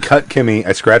 I didn't cut Kimmy.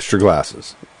 I scratched her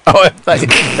glasses. Oh, right,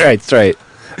 that's right.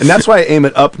 And that's why I aim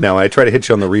it up now. I try to hit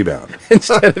you on the rebound.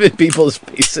 Instead of in people's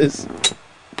faces.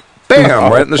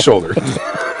 Bam! Right in the shoulder.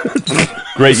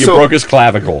 Great, you broke his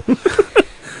clavicle.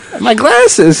 My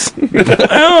glasses.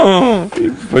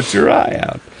 Put your eye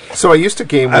out. So I used to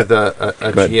game with a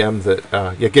GM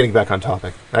that, getting back on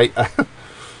topic.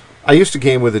 I used to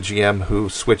game with a GM who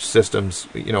switched systems,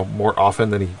 more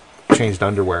often than he changed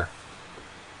underwear.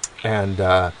 And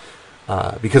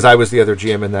because I was the other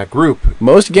GM in that group.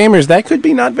 Most gamers, that could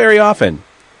be not very often.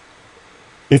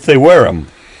 If they wear them.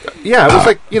 Yeah, it was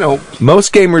like,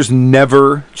 Most gamers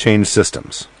never change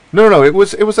systems. No, it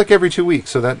was like every 2 weeks,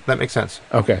 so that makes sense.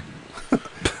 Okay.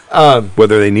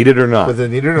 Whether they need it or not. Whether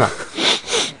they need it or not.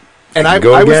 And I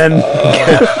Go again.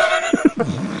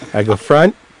 I go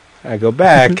front. I go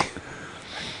back.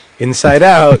 Inside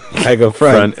Out, I go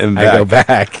front, Front and I go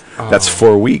back. That's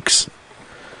 4 weeks.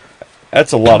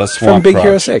 That's a lot of From swamp Big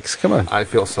Hero crotch. 6. Come on. I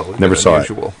feel so Never saw it.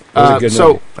 unusual. was a good So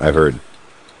movie. I've heard.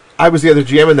 I was the other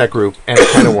GM in that group, and it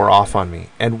kind of wore off on me.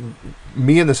 And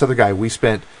me and this other guy, we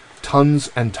spent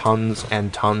tons and tons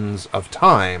and tons of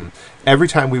time every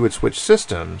time we would switch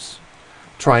systems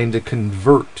trying to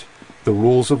convert the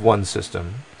rules of one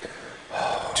system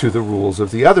to the rules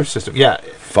of the other system. Yeah.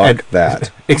 Fuck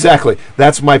that. Exactly.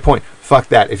 That's my point. Fuck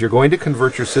that. If you're going to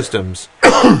convert your systems,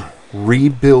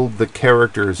 rebuild the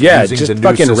characters Yeah, using just the new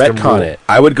fucking system retcon rule. it.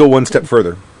 I would go one step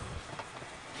further.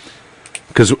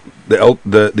 Because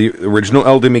the original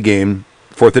Eldemy game,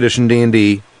 4th edition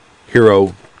D&D,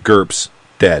 Hero, GURPS,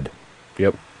 dead.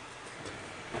 Yep.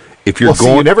 If you're Well, see,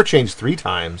 going... you never changed 3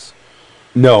 times.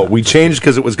 No, we changed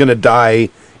because it was going to die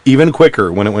even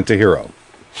quicker when it went to Hero.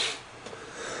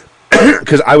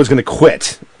 Because I was going to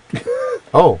quit.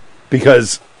 Oh.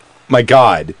 Because, my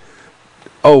God...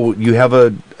 Oh, you have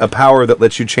a power that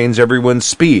lets you change everyone's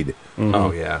speed.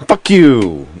 Oh, yeah. Fuck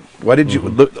you! Why did you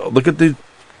look at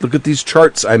these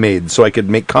charts I made so I could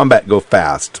make combat go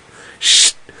fast?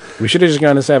 Shh. We should have just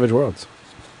gone to Savage Worlds.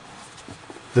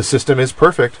 The system is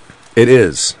perfect. It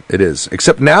is.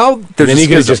 Except now there's Then a you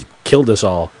could have schism. just killed us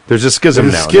all. There's a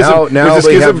schism There's a now. schism. Now There's a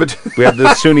we schism have, we have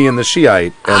the Sunni and the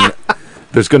Shiite, and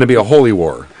there's going to be a holy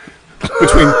war.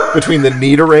 between the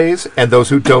need arrays and those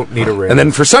who don't need arrays. And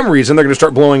then for some reason they're going to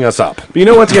start blowing us up. But you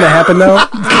know what's going to happen though?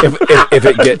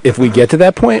 If we get to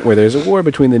that point where there's a war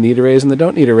between the need arrays and the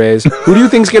don't need arrays, who do you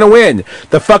think's going to win?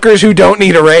 The fuckers who don't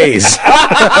need arrays.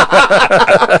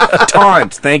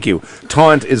 Taunt. Thank you.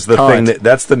 Taunt is the Taunt. thing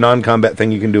that's the non-combat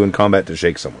thing you can do in combat to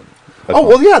shake someone. oh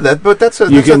well, yeah, that's a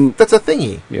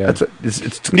thingy. Yeah. That's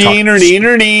it's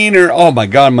Neener. Oh my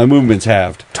God, my movement's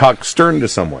halved. talk stern to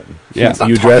someone. Yeah.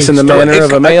 You dress in the talking manner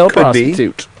of a male could be.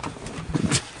 prostitute.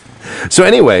 So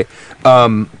anyway,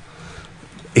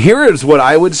 here is what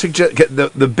I would suggest.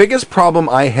 The biggest problem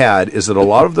I had is that a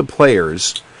lot of the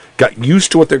players got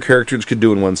used to what their characters could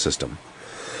do in one system.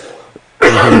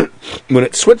 When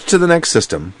it switched to the next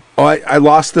system, I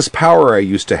lost this power I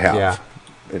used to have. Yeah.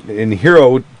 In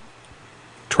Hero,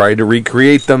 tried to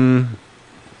recreate them.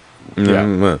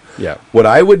 Yeah. What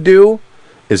I would do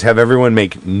is have everyone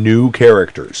make new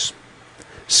characters.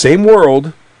 Same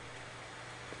world.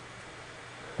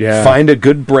 Yeah. Find a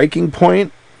good breaking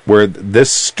point where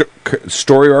this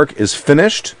story arc is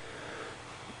finished.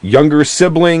 Younger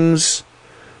siblings,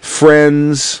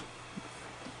 friends,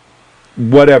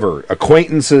 whatever,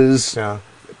 acquaintances. Yeah.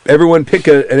 Everyone pick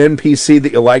an NPC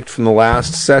that you liked from the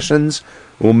last sessions.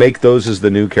 We'll make those as the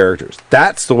new characters.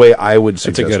 That's the way I would That's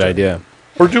suggest a good it. idea.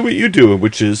 Or do what you do,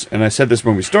 which is, and I said this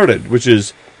when we started, which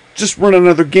is just run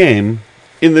another game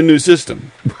in the new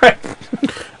system.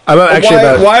 I'm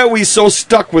actually Why are we so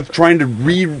stuck with trying to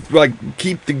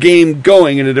keep the game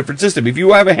going in a different system? If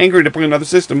you have a hankering to play another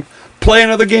system, play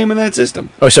another game in that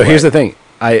system. Oh, so here's the thing.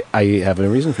 I have a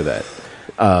reason for that.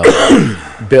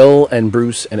 Bill and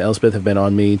Bruce and Elspeth have been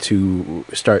on me to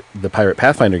start the Pirate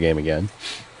Pathfinder game again.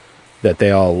 That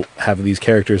they all have these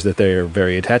characters that they're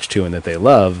very attached to and that they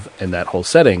love, and that whole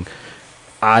setting.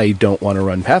 I don't want to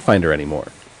run Pathfinder anymore.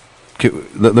 Okay,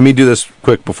 let me do this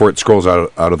quick before it scrolls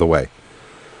out of the way.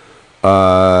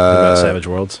 About Savage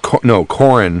Worlds.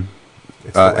 Corin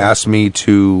asked me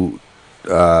to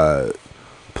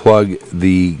plug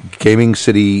the Gaming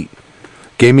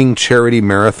Charity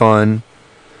Marathon,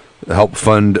 help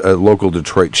fund a local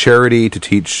Detroit charity to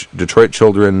teach Detroit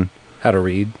children How to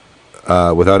read.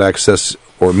 without access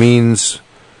or means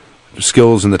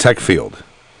skills in the tech field.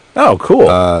 Oh,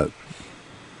 cool.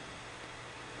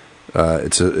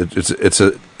 It's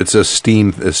a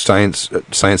STEAM, science,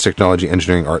 technology,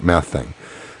 engineering, art, math thing.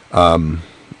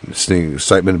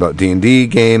 Excitement about D&D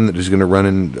game that is going to run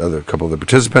in a couple of the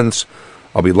participants.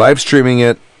 I'll be live streaming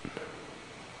it.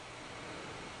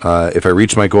 If I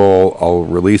reach my goal, I'll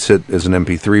release it as an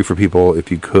MP3 for people.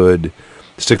 If you could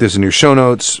stick this in your show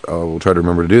notes, we'll try to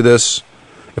remember to do this.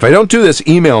 If I don't do this,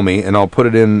 email me and I'll put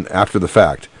it in after the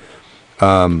fact.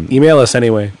 Email us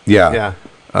anyway. Yeah. Yeah.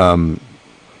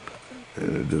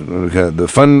 The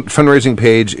fundraising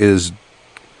page is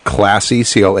classy,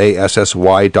 classy.org/f.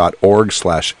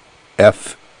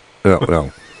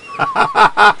 No.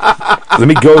 Let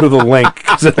me go to the link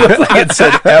because it looked like it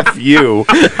said "fu,"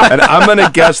 and I'm going to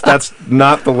guess that's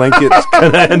not the link it's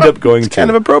going to end up going to. Kind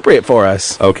of appropriate for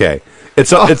us. Okay,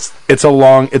 it's a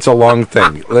long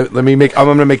thing. Let me make. I'm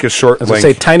going to make a short Let's link.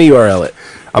 say tiny URL it.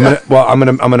 I'm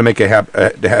going to make a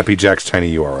Happy Jack's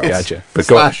tiny URL. Gotcha. But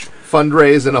go.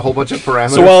 fundraise and a whole bunch of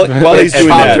parameters. So while he's and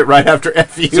doing popped that, it right after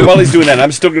FU. So while he's doing that,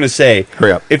 I'm still going to say,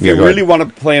 Hurry up. if Yeah, you go really ahead. want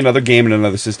to play another game in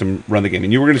another system, run the game.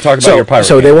 And you were going to talk about your pirate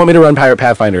So game. they want me to run Pirate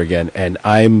Pathfinder again, and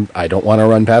I don't want to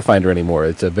run Pathfinder anymore.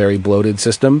 It's a very bloated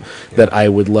system that I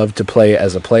would love to play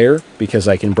as a player because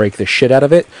I can break the shit out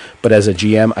of it, but as a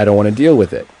GM, I don't want to deal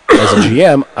with it. As a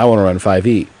GM, I want to run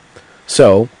 5e.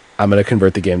 So I'm going to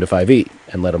convert the game to 5e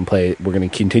and let them play. We're going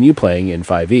to continue playing in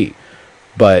 5e.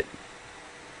 But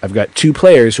I've got two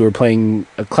players who are playing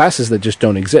classes that just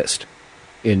don't exist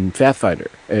in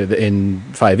Pathfinder, in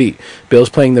 5e. Bill's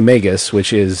playing the Magus,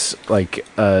 which is like,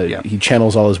 he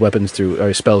channels all his weapons through,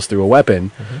 or spells through a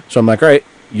weapon. So I'm like, all right,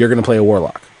 you're going to play a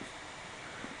Warlock.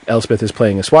 Elspeth is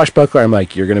playing a Swashbuckler. I'm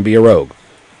like, you're going to be a Rogue.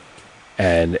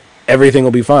 And everything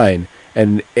will be fine.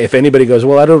 And if anybody goes,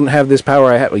 well, I don't have this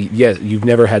power I have. Well, yes, you've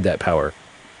never had that power.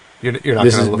 You're not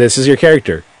This is your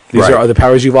character. These Right. are the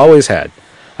powers you've always had.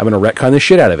 I'm going to retcon the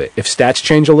shit out of it. If stats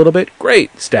change a little bit,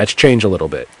 great. Stats change a little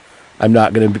bit. I'm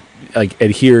not going to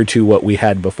adhere to what we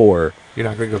had before. You're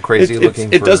not going to go crazy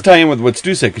looking It for... does tie in with what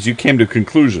Stu said, because you came to a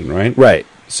conclusion, right? Right.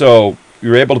 So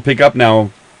you're able to pick up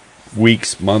now,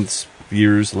 weeks, months,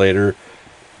 years later.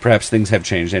 Perhaps things have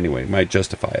changed anyway. Might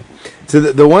justify it. So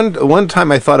the one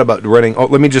time I thought about running. Oh,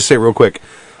 let me just say real quick.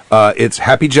 It's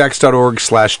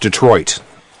happyjacks.org/Detroit.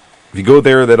 If you go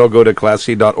there, that'll go to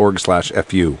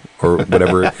classy.org/fu or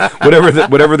whatever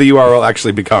whatever the URL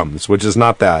actually becomes, which is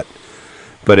not that.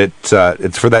 But it's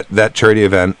for that charity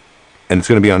event, and it's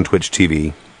going to be on Twitch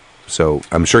TV. So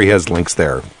I'm sure he has links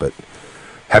there. But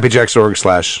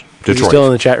happyjacks.org/Detroit. Is he still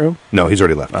in the chat room? No, he's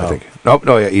already left. I think. Nope.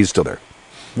 No, yeah, he's still there.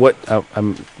 What?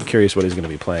 I'm curious what he's going to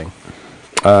be playing.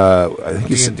 I think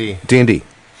he's D&D. D&D.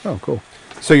 Oh, cool.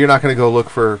 So you're not going to go look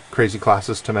for crazy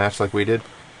classes to match like we did?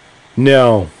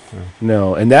 No.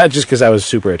 And that just because I was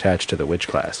super attached to the witch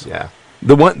class. Yeah.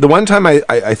 The one time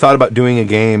I thought about doing a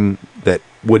game that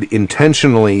would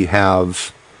intentionally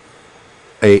have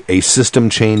a system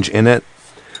change in it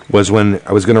was when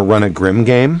I was going to run a Grimm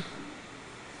game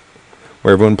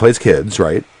where everyone plays kids,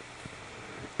 right?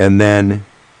 And then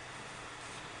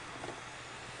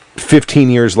 15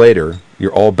 years later,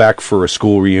 you're all back for a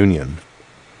school reunion.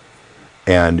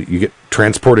 And you get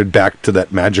transported back to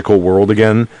that magical world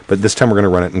again, but this time we're going to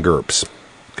run it in GURPS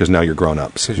because now you're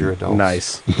grown-ups. Because you're adults.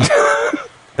 Nice.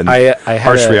 And I had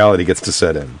harsh reality gets to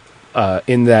set in.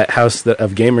 In that house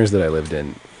of gamers that I lived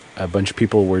in, a bunch of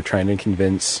people were trying to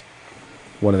convince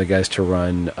one of the guys to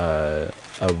run a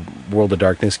World of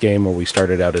Darkness game where we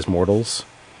started out as mortals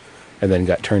and then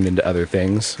got turned into other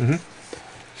things. Mm-hmm.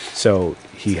 So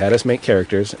he had us make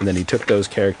characters, and then he took those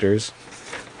characters,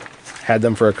 had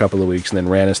them for a couple of weeks, and then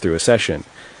ran us through a session.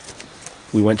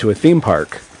 We went to a theme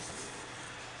park,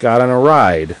 got on a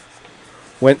ride,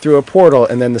 went through a portal,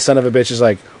 and then the son of a bitch is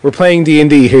like, we're playing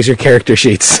D&D, here's your character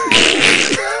sheets.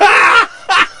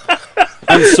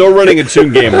 I'm so running a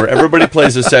Toon game where everybody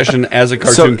plays a session as a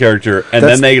cartoon character, and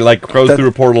then they go through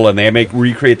a portal and they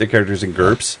recreate their characters in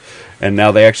GURPS, and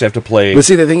now they actually have to play. But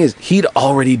see, the thing is, he'd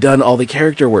already done all the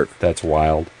character work. That's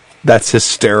wild. That's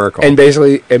hysterical. And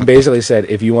basically said,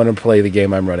 if you want to play the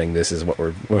game I'm running, this is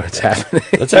what's happening.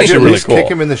 That's Did actually you at really least cool. kick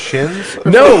him in the shins?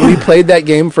 No, we played that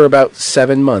game for about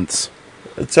 7 months.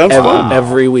 It sounds fun.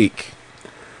 Every week.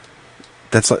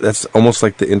 That's almost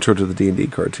like the intro to the D&D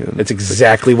cartoon. It's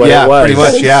exactly what Yeah, it was. pretty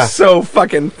much, yeah. so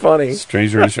fucking funny.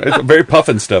 Stranger. It's very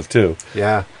Puffin stuff too.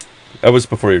 Yeah. That was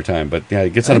before your time, but yeah, he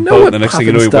gets on I a know boat, what and the next thing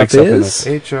you Puffin know, he wakes stuff up in is.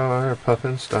 HR,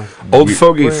 puffin stuff. Old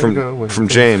fogey We're from going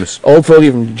James. Old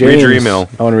fogey from James. Read your email.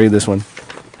 I want to read this one.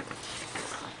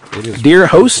 It is Dear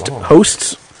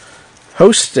hostess,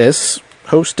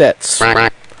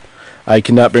 hostettes, I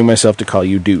cannot bring myself to call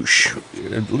you douche.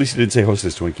 At least he did say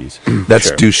hostess Twinkies. That's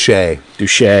Sure. Douche.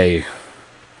 Douche.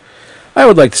 I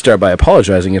would like to start by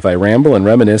apologizing if I ramble and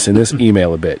reminisce in this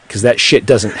email a bit, because that shit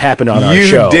doesn't happen on our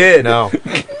show. You did. No.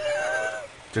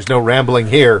 There's no rambling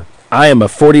here. I am a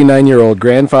 49-year-old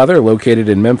grandfather located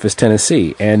in Memphis,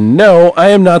 Tennessee. And no, I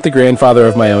am not the grandfather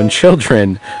of my own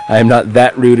children. I am not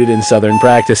that rooted in Southern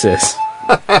practices.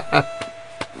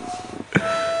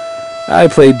 I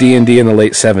played D&D in the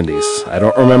late 70s. I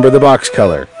don't remember the box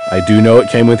color. I do know it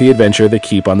came with the adventure The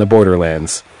Keep on the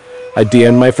Borderlands. I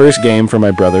DM'd my first game for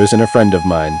my brothers and a friend of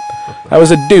mine. I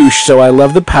was a douche, so I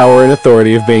love the power and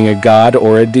authority of being a god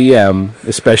or a DM,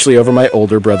 especially over my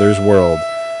older brother's world.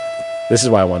 This is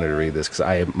why I wanted to read this, because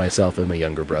I myself am a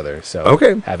younger brother. So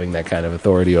Okay. having that kind of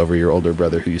authority over your older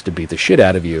brother who used to beat the shit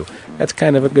out of you, that's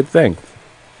kind of a good thing.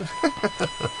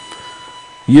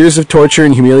 Years of torture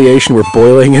and humiliation were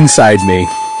boiling inside me.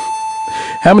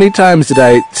 How many times did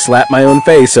I slap my own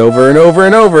face over and over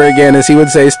and over again as he would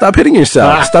say, "Stop hitting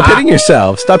yourself, stop hitting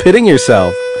yourself, stop hitting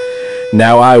yourself."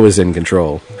 Now I was in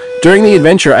control. During the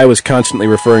adventure I was constantly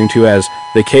referring to as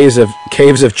the caves of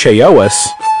Chaoas,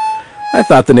 I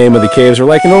thought the name of the caves were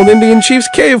like an old Indian chief's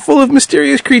cave full of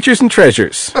mysterious creatures and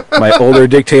treasures. My older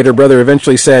dictator brother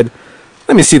eventually said,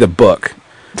 "Let me see the book."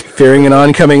 Fearing an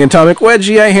oncoming atomic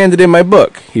wedgie, I handed him my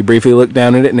book. He briefly looked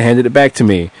down at it and handed it back to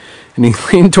me. And he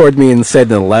leaned toward me and said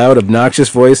in a loud, obnoxious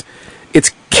voice,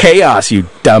 "It's chaos, you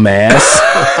dumbass."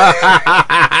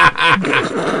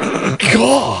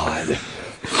 God.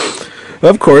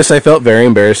 Of course, I felt very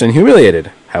embarrassed and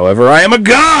humiliated. However, I am a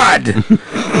god!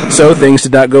 So things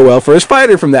did not go well for his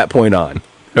fighter from that point on.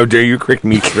 How dare you crick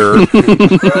me, sir?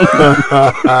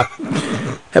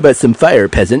 How about some fire,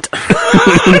 peasant?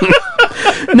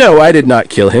 No, I did not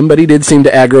kill him, but he did seem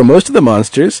to aggro most of the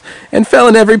monsters, and fell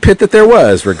in every pit that there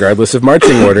was, regardless of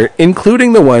marching order,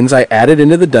 including the ones I added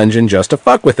into the dungeon just to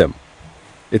fuck with him.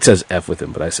 It says F with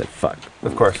him, but I said fuck.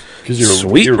 Of course. Because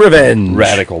Sweet revenge.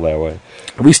 Radical that way.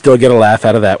 We still get a laugh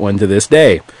out of that one to this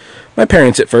day. My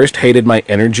parents at first hated my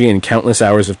energy and countless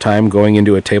hours of time going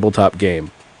into a tabletop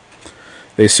game.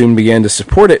 They soon began to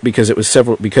support it because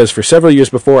for several years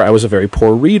before I was a very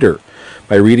poor reader.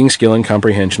 My reading skill and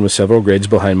comprehension was several grades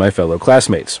behind my fellow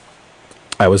classmates.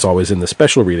 I was always in the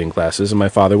special reading classes, and my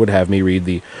father would have me read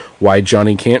the Why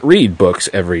Johnny Can't Read books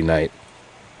every night.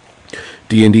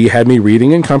 D&D had me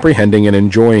reading and comprehending and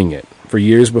enjoying it. For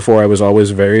years before I was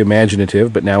always very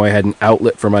imaginative, but now I had an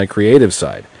outlet for my creative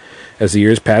side. As the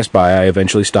years passed by, I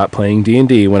eventually stopped playing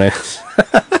D&D when I... Sorry.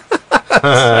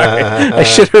 I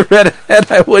should have read ahead.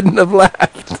 I wouldn't have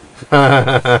laughed.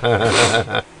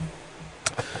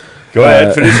 Go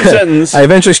ahead, finish your sentence. I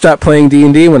eventually stopped playing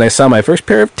D&D when I saw my first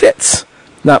pair of tits.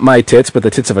 Not my tits, but the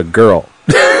tits of a girl.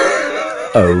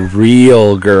 A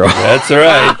real girl. That's all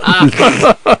right.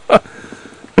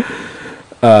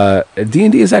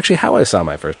 D&D is actually how I saw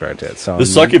my first pair of tits. So The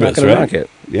succubus, I'm not gonna right? knock it.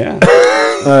 Yeah.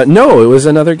 No, it was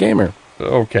another gamer.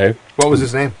 Okay. What was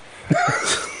his name?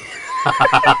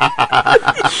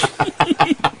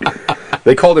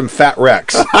 They called him Fat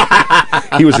Rex.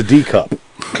 He was a D cup.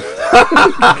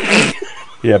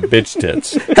 Yeah, bitch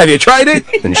tits. Have you tried it?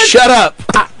 Then shut up.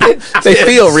 They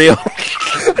feel real.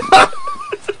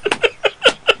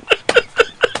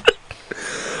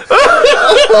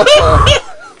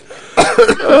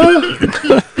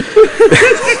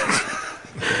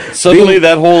 Suddenly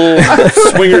that whole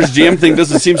swingers jam thing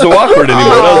doesn't seem so awkward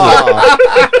anymore, does it?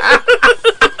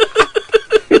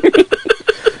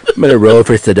 I'm going to roll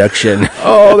for seduction.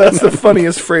 Oh, that's the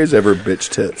funniest phrase ever, bitch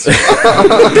tits.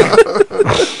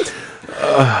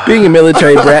 Being a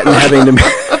military brat and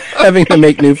having to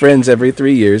make new friends every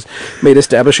 3 years made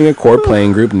establishing a core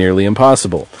playing group nearly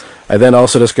impossible. I then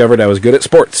also discovered I was good at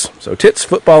sports. So tits,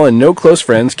 football, and no close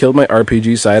friends killed my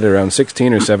RPG side at around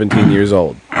 16 or 17 years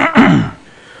old.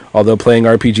 Although playing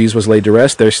RPGs was laid to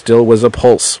rest, there still was a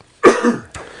pulse.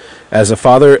 As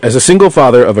a single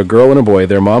father of a girl and a boy,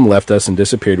 their mom left us and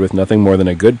disappeared with nothing more than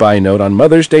a goodbye note on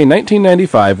Mother's Day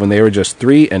 1995 when they were just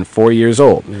 3 and 4 years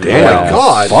old. Damn.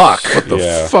 Oh my God. Fuck. What the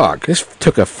Yeah. fuck? This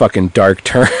took a fucking dark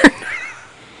turn.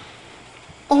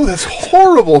 Oh, that's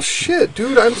horrible shit,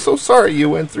 dude. I'm so sorry you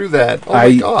went through that. Oh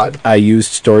my God. I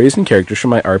used stories and characters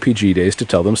from my RPG days to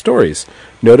tell them stories.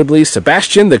 Notably,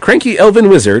 Sebastian, the cranky elven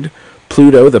wizard,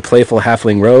 Pluto, the playful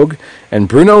halfling rogue, and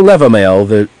Bruno Levamail,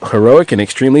 the heroic and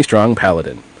extremely strong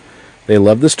paladin. They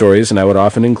loved the stories, and I would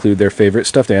often include their favorite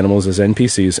stuffed animals as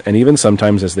NPCs, and even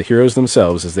sometimes as the heroes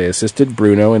themselves, as they assisted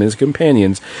Bruno and his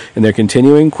companions in their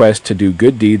continuing quest to do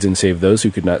good deeds and save those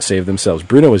who could not save themselves.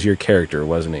 Bruno was your character,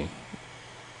 wasn't he?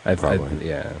 Probably.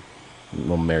 Yeah.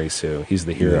 Well, Mary Sue. He's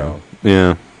the hero.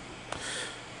 Yeah.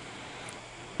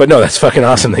 But no, that's fucking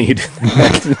awesome that you did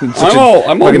that. I'm all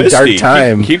fucking misty. dark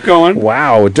time. Keep going.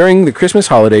 Wow. During the Christmas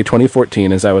holiday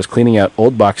 2014, as I was cleaning out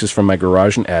old boxes from my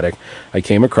garage and attic, I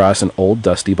came across an old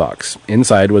dusty box.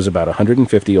 Inside was about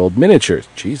 150 old miniatures.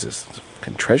 Jesus, it's a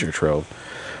fucking treasure trove.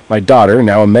 My daughter,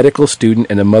 now a medical student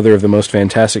and a mother of the most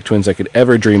fantastic twins I could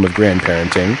ever dream of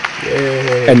grandparenting,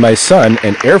 and my son,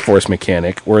 an Air Force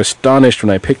mechanic, were astonished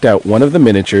when I picked out one of the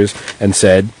miniatures and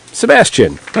said,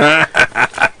 "Sebastian."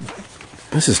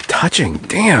 This is touching.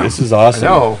 Damn. This is awesome.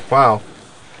 No, wow.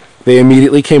 They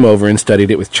immediately came over and studied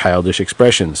it with childish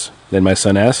expressions. Then my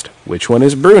son asked, "Which one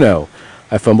is Bruno?"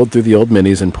 I fumbled through the old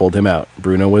minis and pulled him out.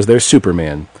 Bruno was their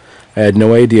Superman. I had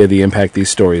no idea the impact these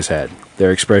stories had.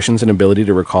 Their expressions and ability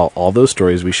to recall all those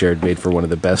stories we shared made for one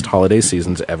of the best holiday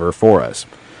seasons ever for us.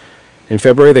 In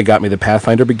February, they got me the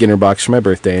Pathfinder beginner box for my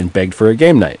birthday and begged for a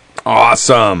game night.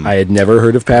 Awesome. I had never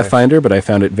heard of Pathfinder, but I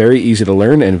found it very easy to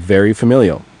learn and very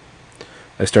familial.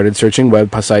 I started searching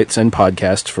websites and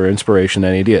podcasts for inspiration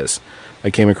and ideas.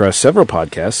 I came across several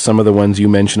podcasts, some of the ones you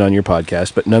mentioned on your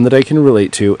podcast, but none that I can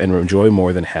relate to and enjoy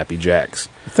more than Happy Jacks.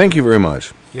 Thank you very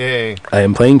much. Yay. I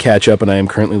am playing catch-up, and I am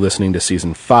currently listening to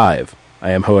Season 5.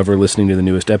 I am, however, listening to the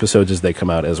newest episodes as they come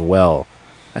out as well.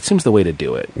 That seems the way to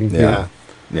do it. Yeah.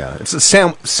 It's a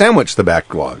sandwich the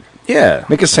backlog. Yeah.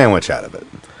 Make a sandwich out of it.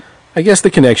 I guess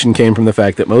the connection came from the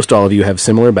fact that most all of you have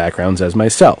similar backgrounds as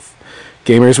myself.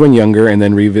 Gamers when younger, and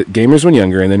then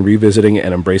revisiting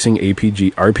and embracing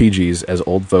RPGs as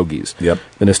old fogies. Yep.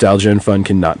 The nostalgia and fun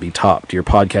cannot be topped. Your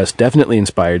podcast definitely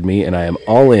inspired me, and I am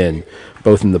all in,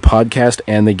 both in the podcast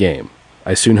and the game.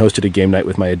 I soon hosted a game night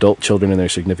with my adult children and their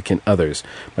significant others,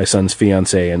 my son's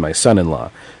fiancé and my son-in-law.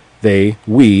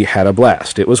 We had a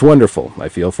blast. It was wonderful. I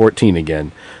feel 14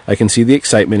 again. I can see the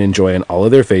excitement and joy on all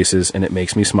of their faces, and it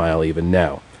makes me smile even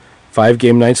now. 5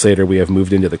 game nights later, we have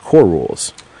moved into the core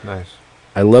rules. Nice.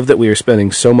 I love that we are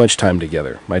spending so much time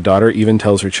together. My daughter even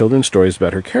tells her children stories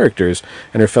about her characters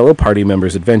and her fellow party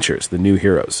members' adventures, the new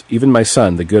heroes. Even my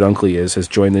son, the good uncle he is, has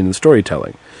joined in the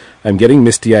storytelling. I'm getting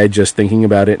misty-eyed just thinking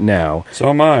about it now. So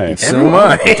am I. So am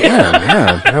I.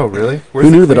 Yeah. Oh, really?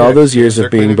 Who knew that all those years of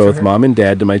being both mom and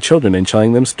dad to my children and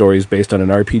telling them stories based on an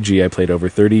RPG I played over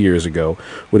 30 years ago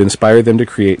would inspire them to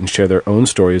create and share their own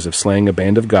stories of slaying a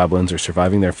band of goblins or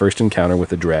surviving their first encounter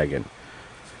with a dragon?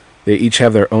 They each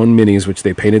have their own minis which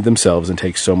they painted themselves and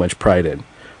take so much pride in.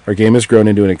 Our game has grown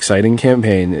into an exciting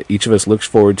campaign that each of us looks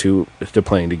forward to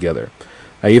playing together.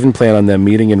 I even plan on them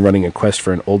meeting and running a quest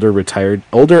for an older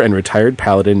and retired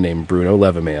paladin named Bruno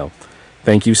Levamail.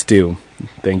 Thank you, Stu.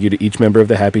 Thank you to each member of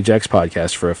the Happy Jacks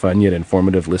podcast for a fun yet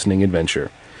informative listening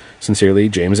adventure. Sincerely,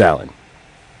 James Allen.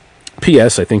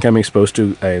 P.S. I think I am supposed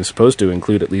to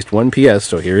include at least one P.S.,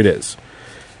 so here it is.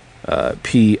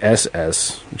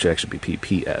 PSS, which should actually be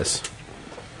PPS.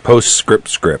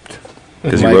 Postscript,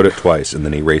 because he wrote it twice, and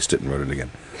then he erased it and wrote it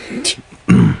again.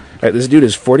 All right, this dude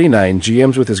is 49,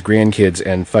 GMs with his grandkids,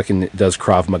 and fucking does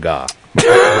Krav Maga.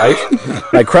 Right?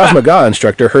 My Krav Maga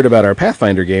instructor heard about our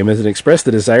Pathfinder game and expressed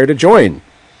the desire to join.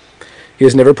 He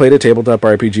has never played a tabletop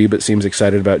RPG, but seems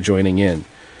excited about joining in.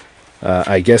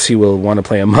 I guess he will want to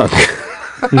play a monk.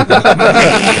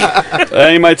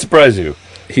 He might surprise you.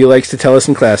 He likes to tell us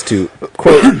in class to,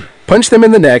 quote, punch them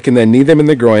in the neck and then knee them in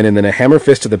the groin and then a hammer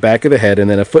fist to the back of the head and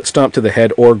then a foot stomp to the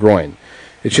head or groin.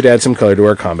 It should add some color to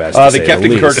our combats. The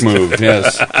Captain Kirk move,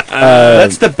 yes.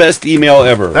 That's the best email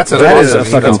ever. That is a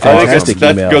fucking fantastic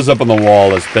that email. goes up on the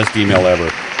wall as best email ever.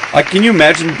 Can you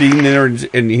imagine being there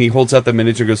and he holds out the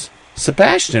miniature and goes,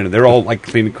 Sebastian, and they're all like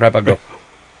cleaning crap. I go,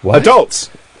 what? Adults.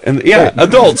 And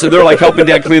adults, and they're like helping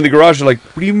Dad clean the garage. They're like,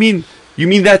 what do you mean? You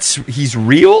mean he's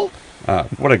real?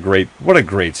 What a great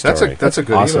story. That's a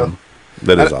good Awesome.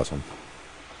 email. That is awesome.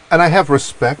 And I have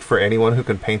respect for anyone who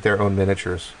can paint their own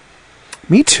miniatures.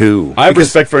 Me too. I have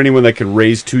respect for anyone that can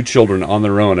raise 2 children on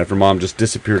their own after mom just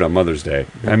disappeared on Mother's Day.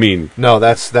 I mean, No,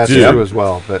 that's Dude. true as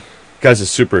well. But guy's a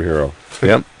superhero.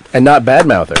 Yep. And not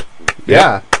badmouth her.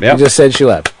 yeah, Yep. He just said she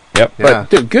left. Yep. yeah. But,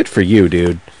 dude, good for you,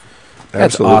 dude.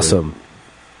 That's Absolutely. awesome.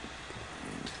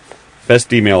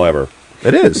 Best email ever.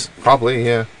 It is. Probably,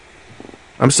 yeah.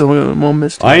 I'm still a little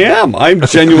misty. I am. I'm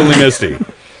genuinely misty.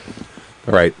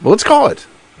 All right. Well, let's call it.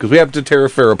 Because we have to tear a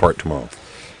fair apart tomorrow.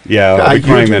 Yeah, I'll be You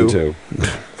crying do. then too.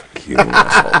 Fuck you,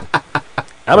 asshole.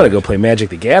 I'm going to go play Magic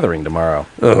the Gathering tomorrow.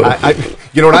 You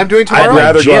know what I'm doing tomorrow? I'd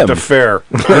rather go out Jim. to fair.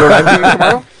 You know what I'm doing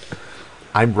tomorrow?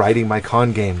 I'm writing my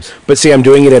con games. But see, I'm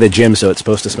doing it at a gym, so it's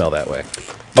supposed to smell that way.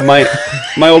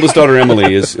 My oldest daughter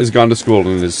Emily is gone to school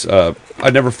and is. I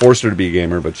never forced her to be a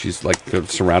gamer, but she's like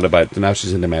surrounded by it. And now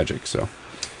she's into Magic, so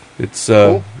it's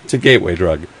it's a gateway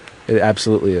drug. It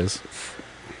absolutely is.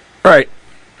 All right.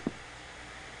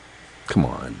 Come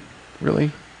on.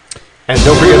 Really? And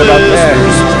don't forget about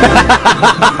listeners.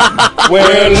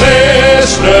 We're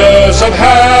listeners of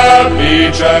Happy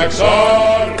Jacks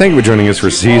on. Thank you for joining us for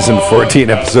Season 14,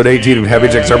 Episode 18 of Happy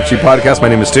Jacks RPG Podcast. My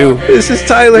name is Stu. This is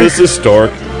Tyler. This is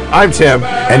Stork. I'm Tim.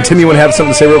 And Tim, you want to have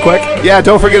something to say real quick? Yeah,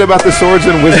 don't forget about the Swords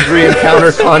and Wizardry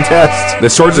Encounter Contest. The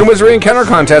Swords and Wizardry Encounter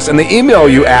Contest, and they email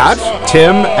you at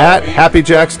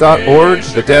tim@happyjacks.org.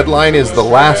 The deadline is the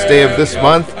last day of this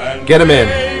month. Get them in.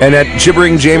 and at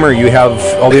Gibbering Gamer you have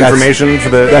all the information for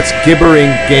the. That's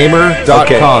gibberinggamer.com.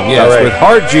 Okay. Yes, All right. with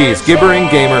hard G's.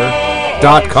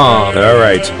 Gibberinggamer.com. All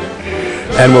right,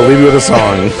 and we'll leave you with a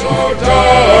song.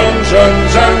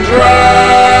 Dungeons and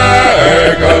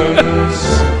Dragons.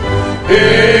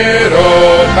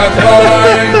 Hero,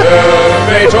 Pathfinder,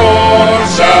 fate or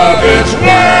savage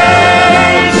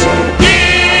worlds.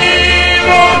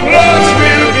 Evil plots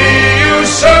will be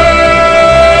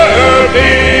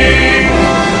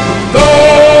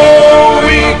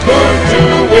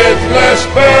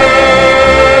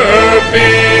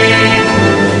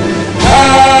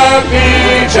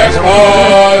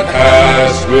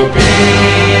podcast will be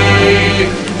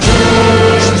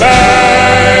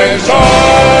Douchebags On.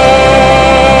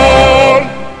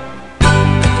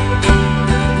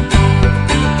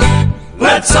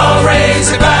 Let's all raise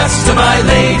a glass to my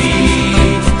lady.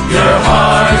 Your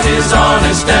heart is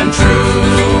honest and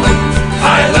true.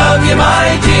 I love you, my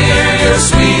dear. You're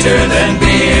sweeter than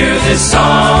beer. This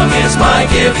song is my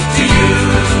gift to you.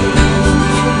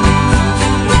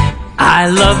 I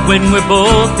love when we're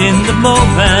both in the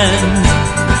moment,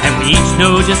 and we each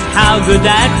know just how good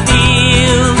that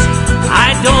feels.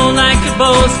 I don't like to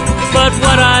boast, but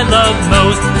what I love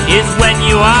most is when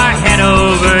you are head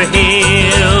over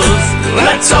heels.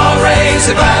 Let's all raise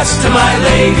a glass to my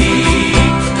lady.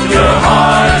 Your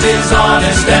heart is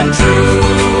honest and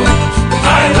true.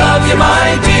 I love you, my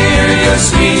dear. You're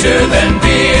sweeter than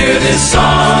beer. This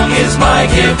song is my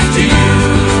gift to you.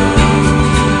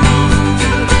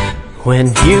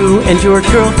 When you and your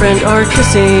girlfriend are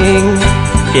kissing,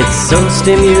 it's so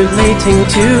stimulating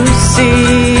to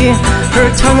see her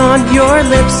tongue on your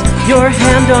lips, your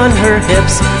hand on her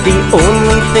hips. The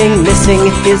only thing missing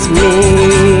is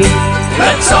me.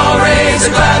 Let's all raise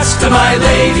a glass to my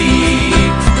lady.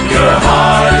 Your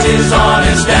heart is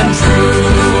honest and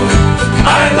true.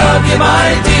 I love you, my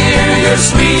dear. You're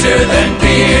sweeter than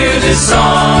beer. This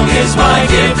song is my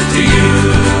gift to you.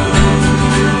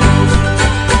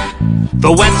 The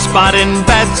wet spot in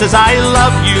bed says I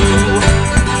love you.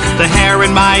 The hair in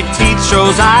my teeth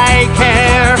shows I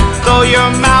care. Though your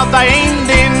mouth I aimed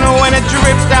in when it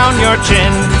drips down your chin,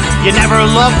 you never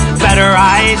look better,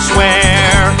 I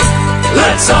swear.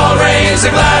 Let's all raise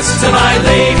a glass to my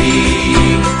lady.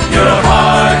 Your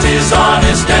heart is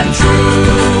honest and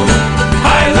true.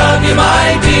 I love you,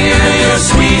 my dear. You're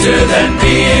sweeter than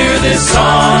beer. This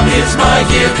song is my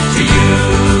gift to you.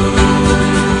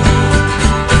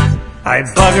 I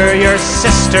bugger your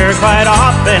sister quite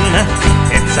often.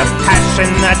 It's a passion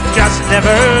that just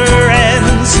never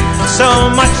ends. So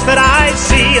much that I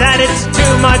see that it's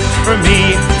too much for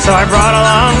me. So I brought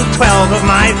along 12 of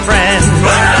my friends.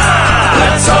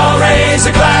 Let's all raise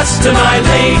a glass to my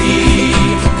lady.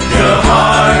 Your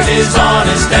heart is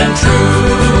honest and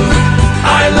true.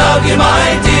 I love you, my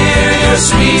dear. You're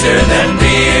sweeter than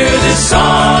beer. This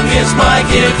song is my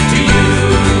gift to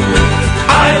you.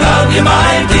 I love you,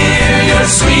 my dear. You're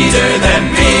sweeter than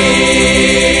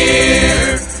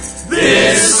beer.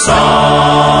 This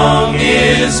song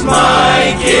is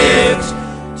my gift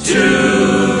to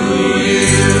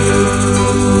you.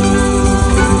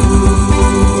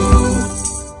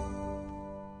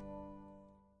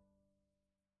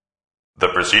 The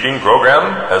preceding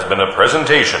program has been a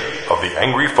presentation of the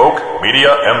Angry Folk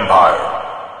Media Empire.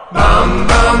 Bum,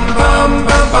 bum, bum,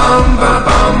 bum, bum, bum,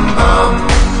 bum.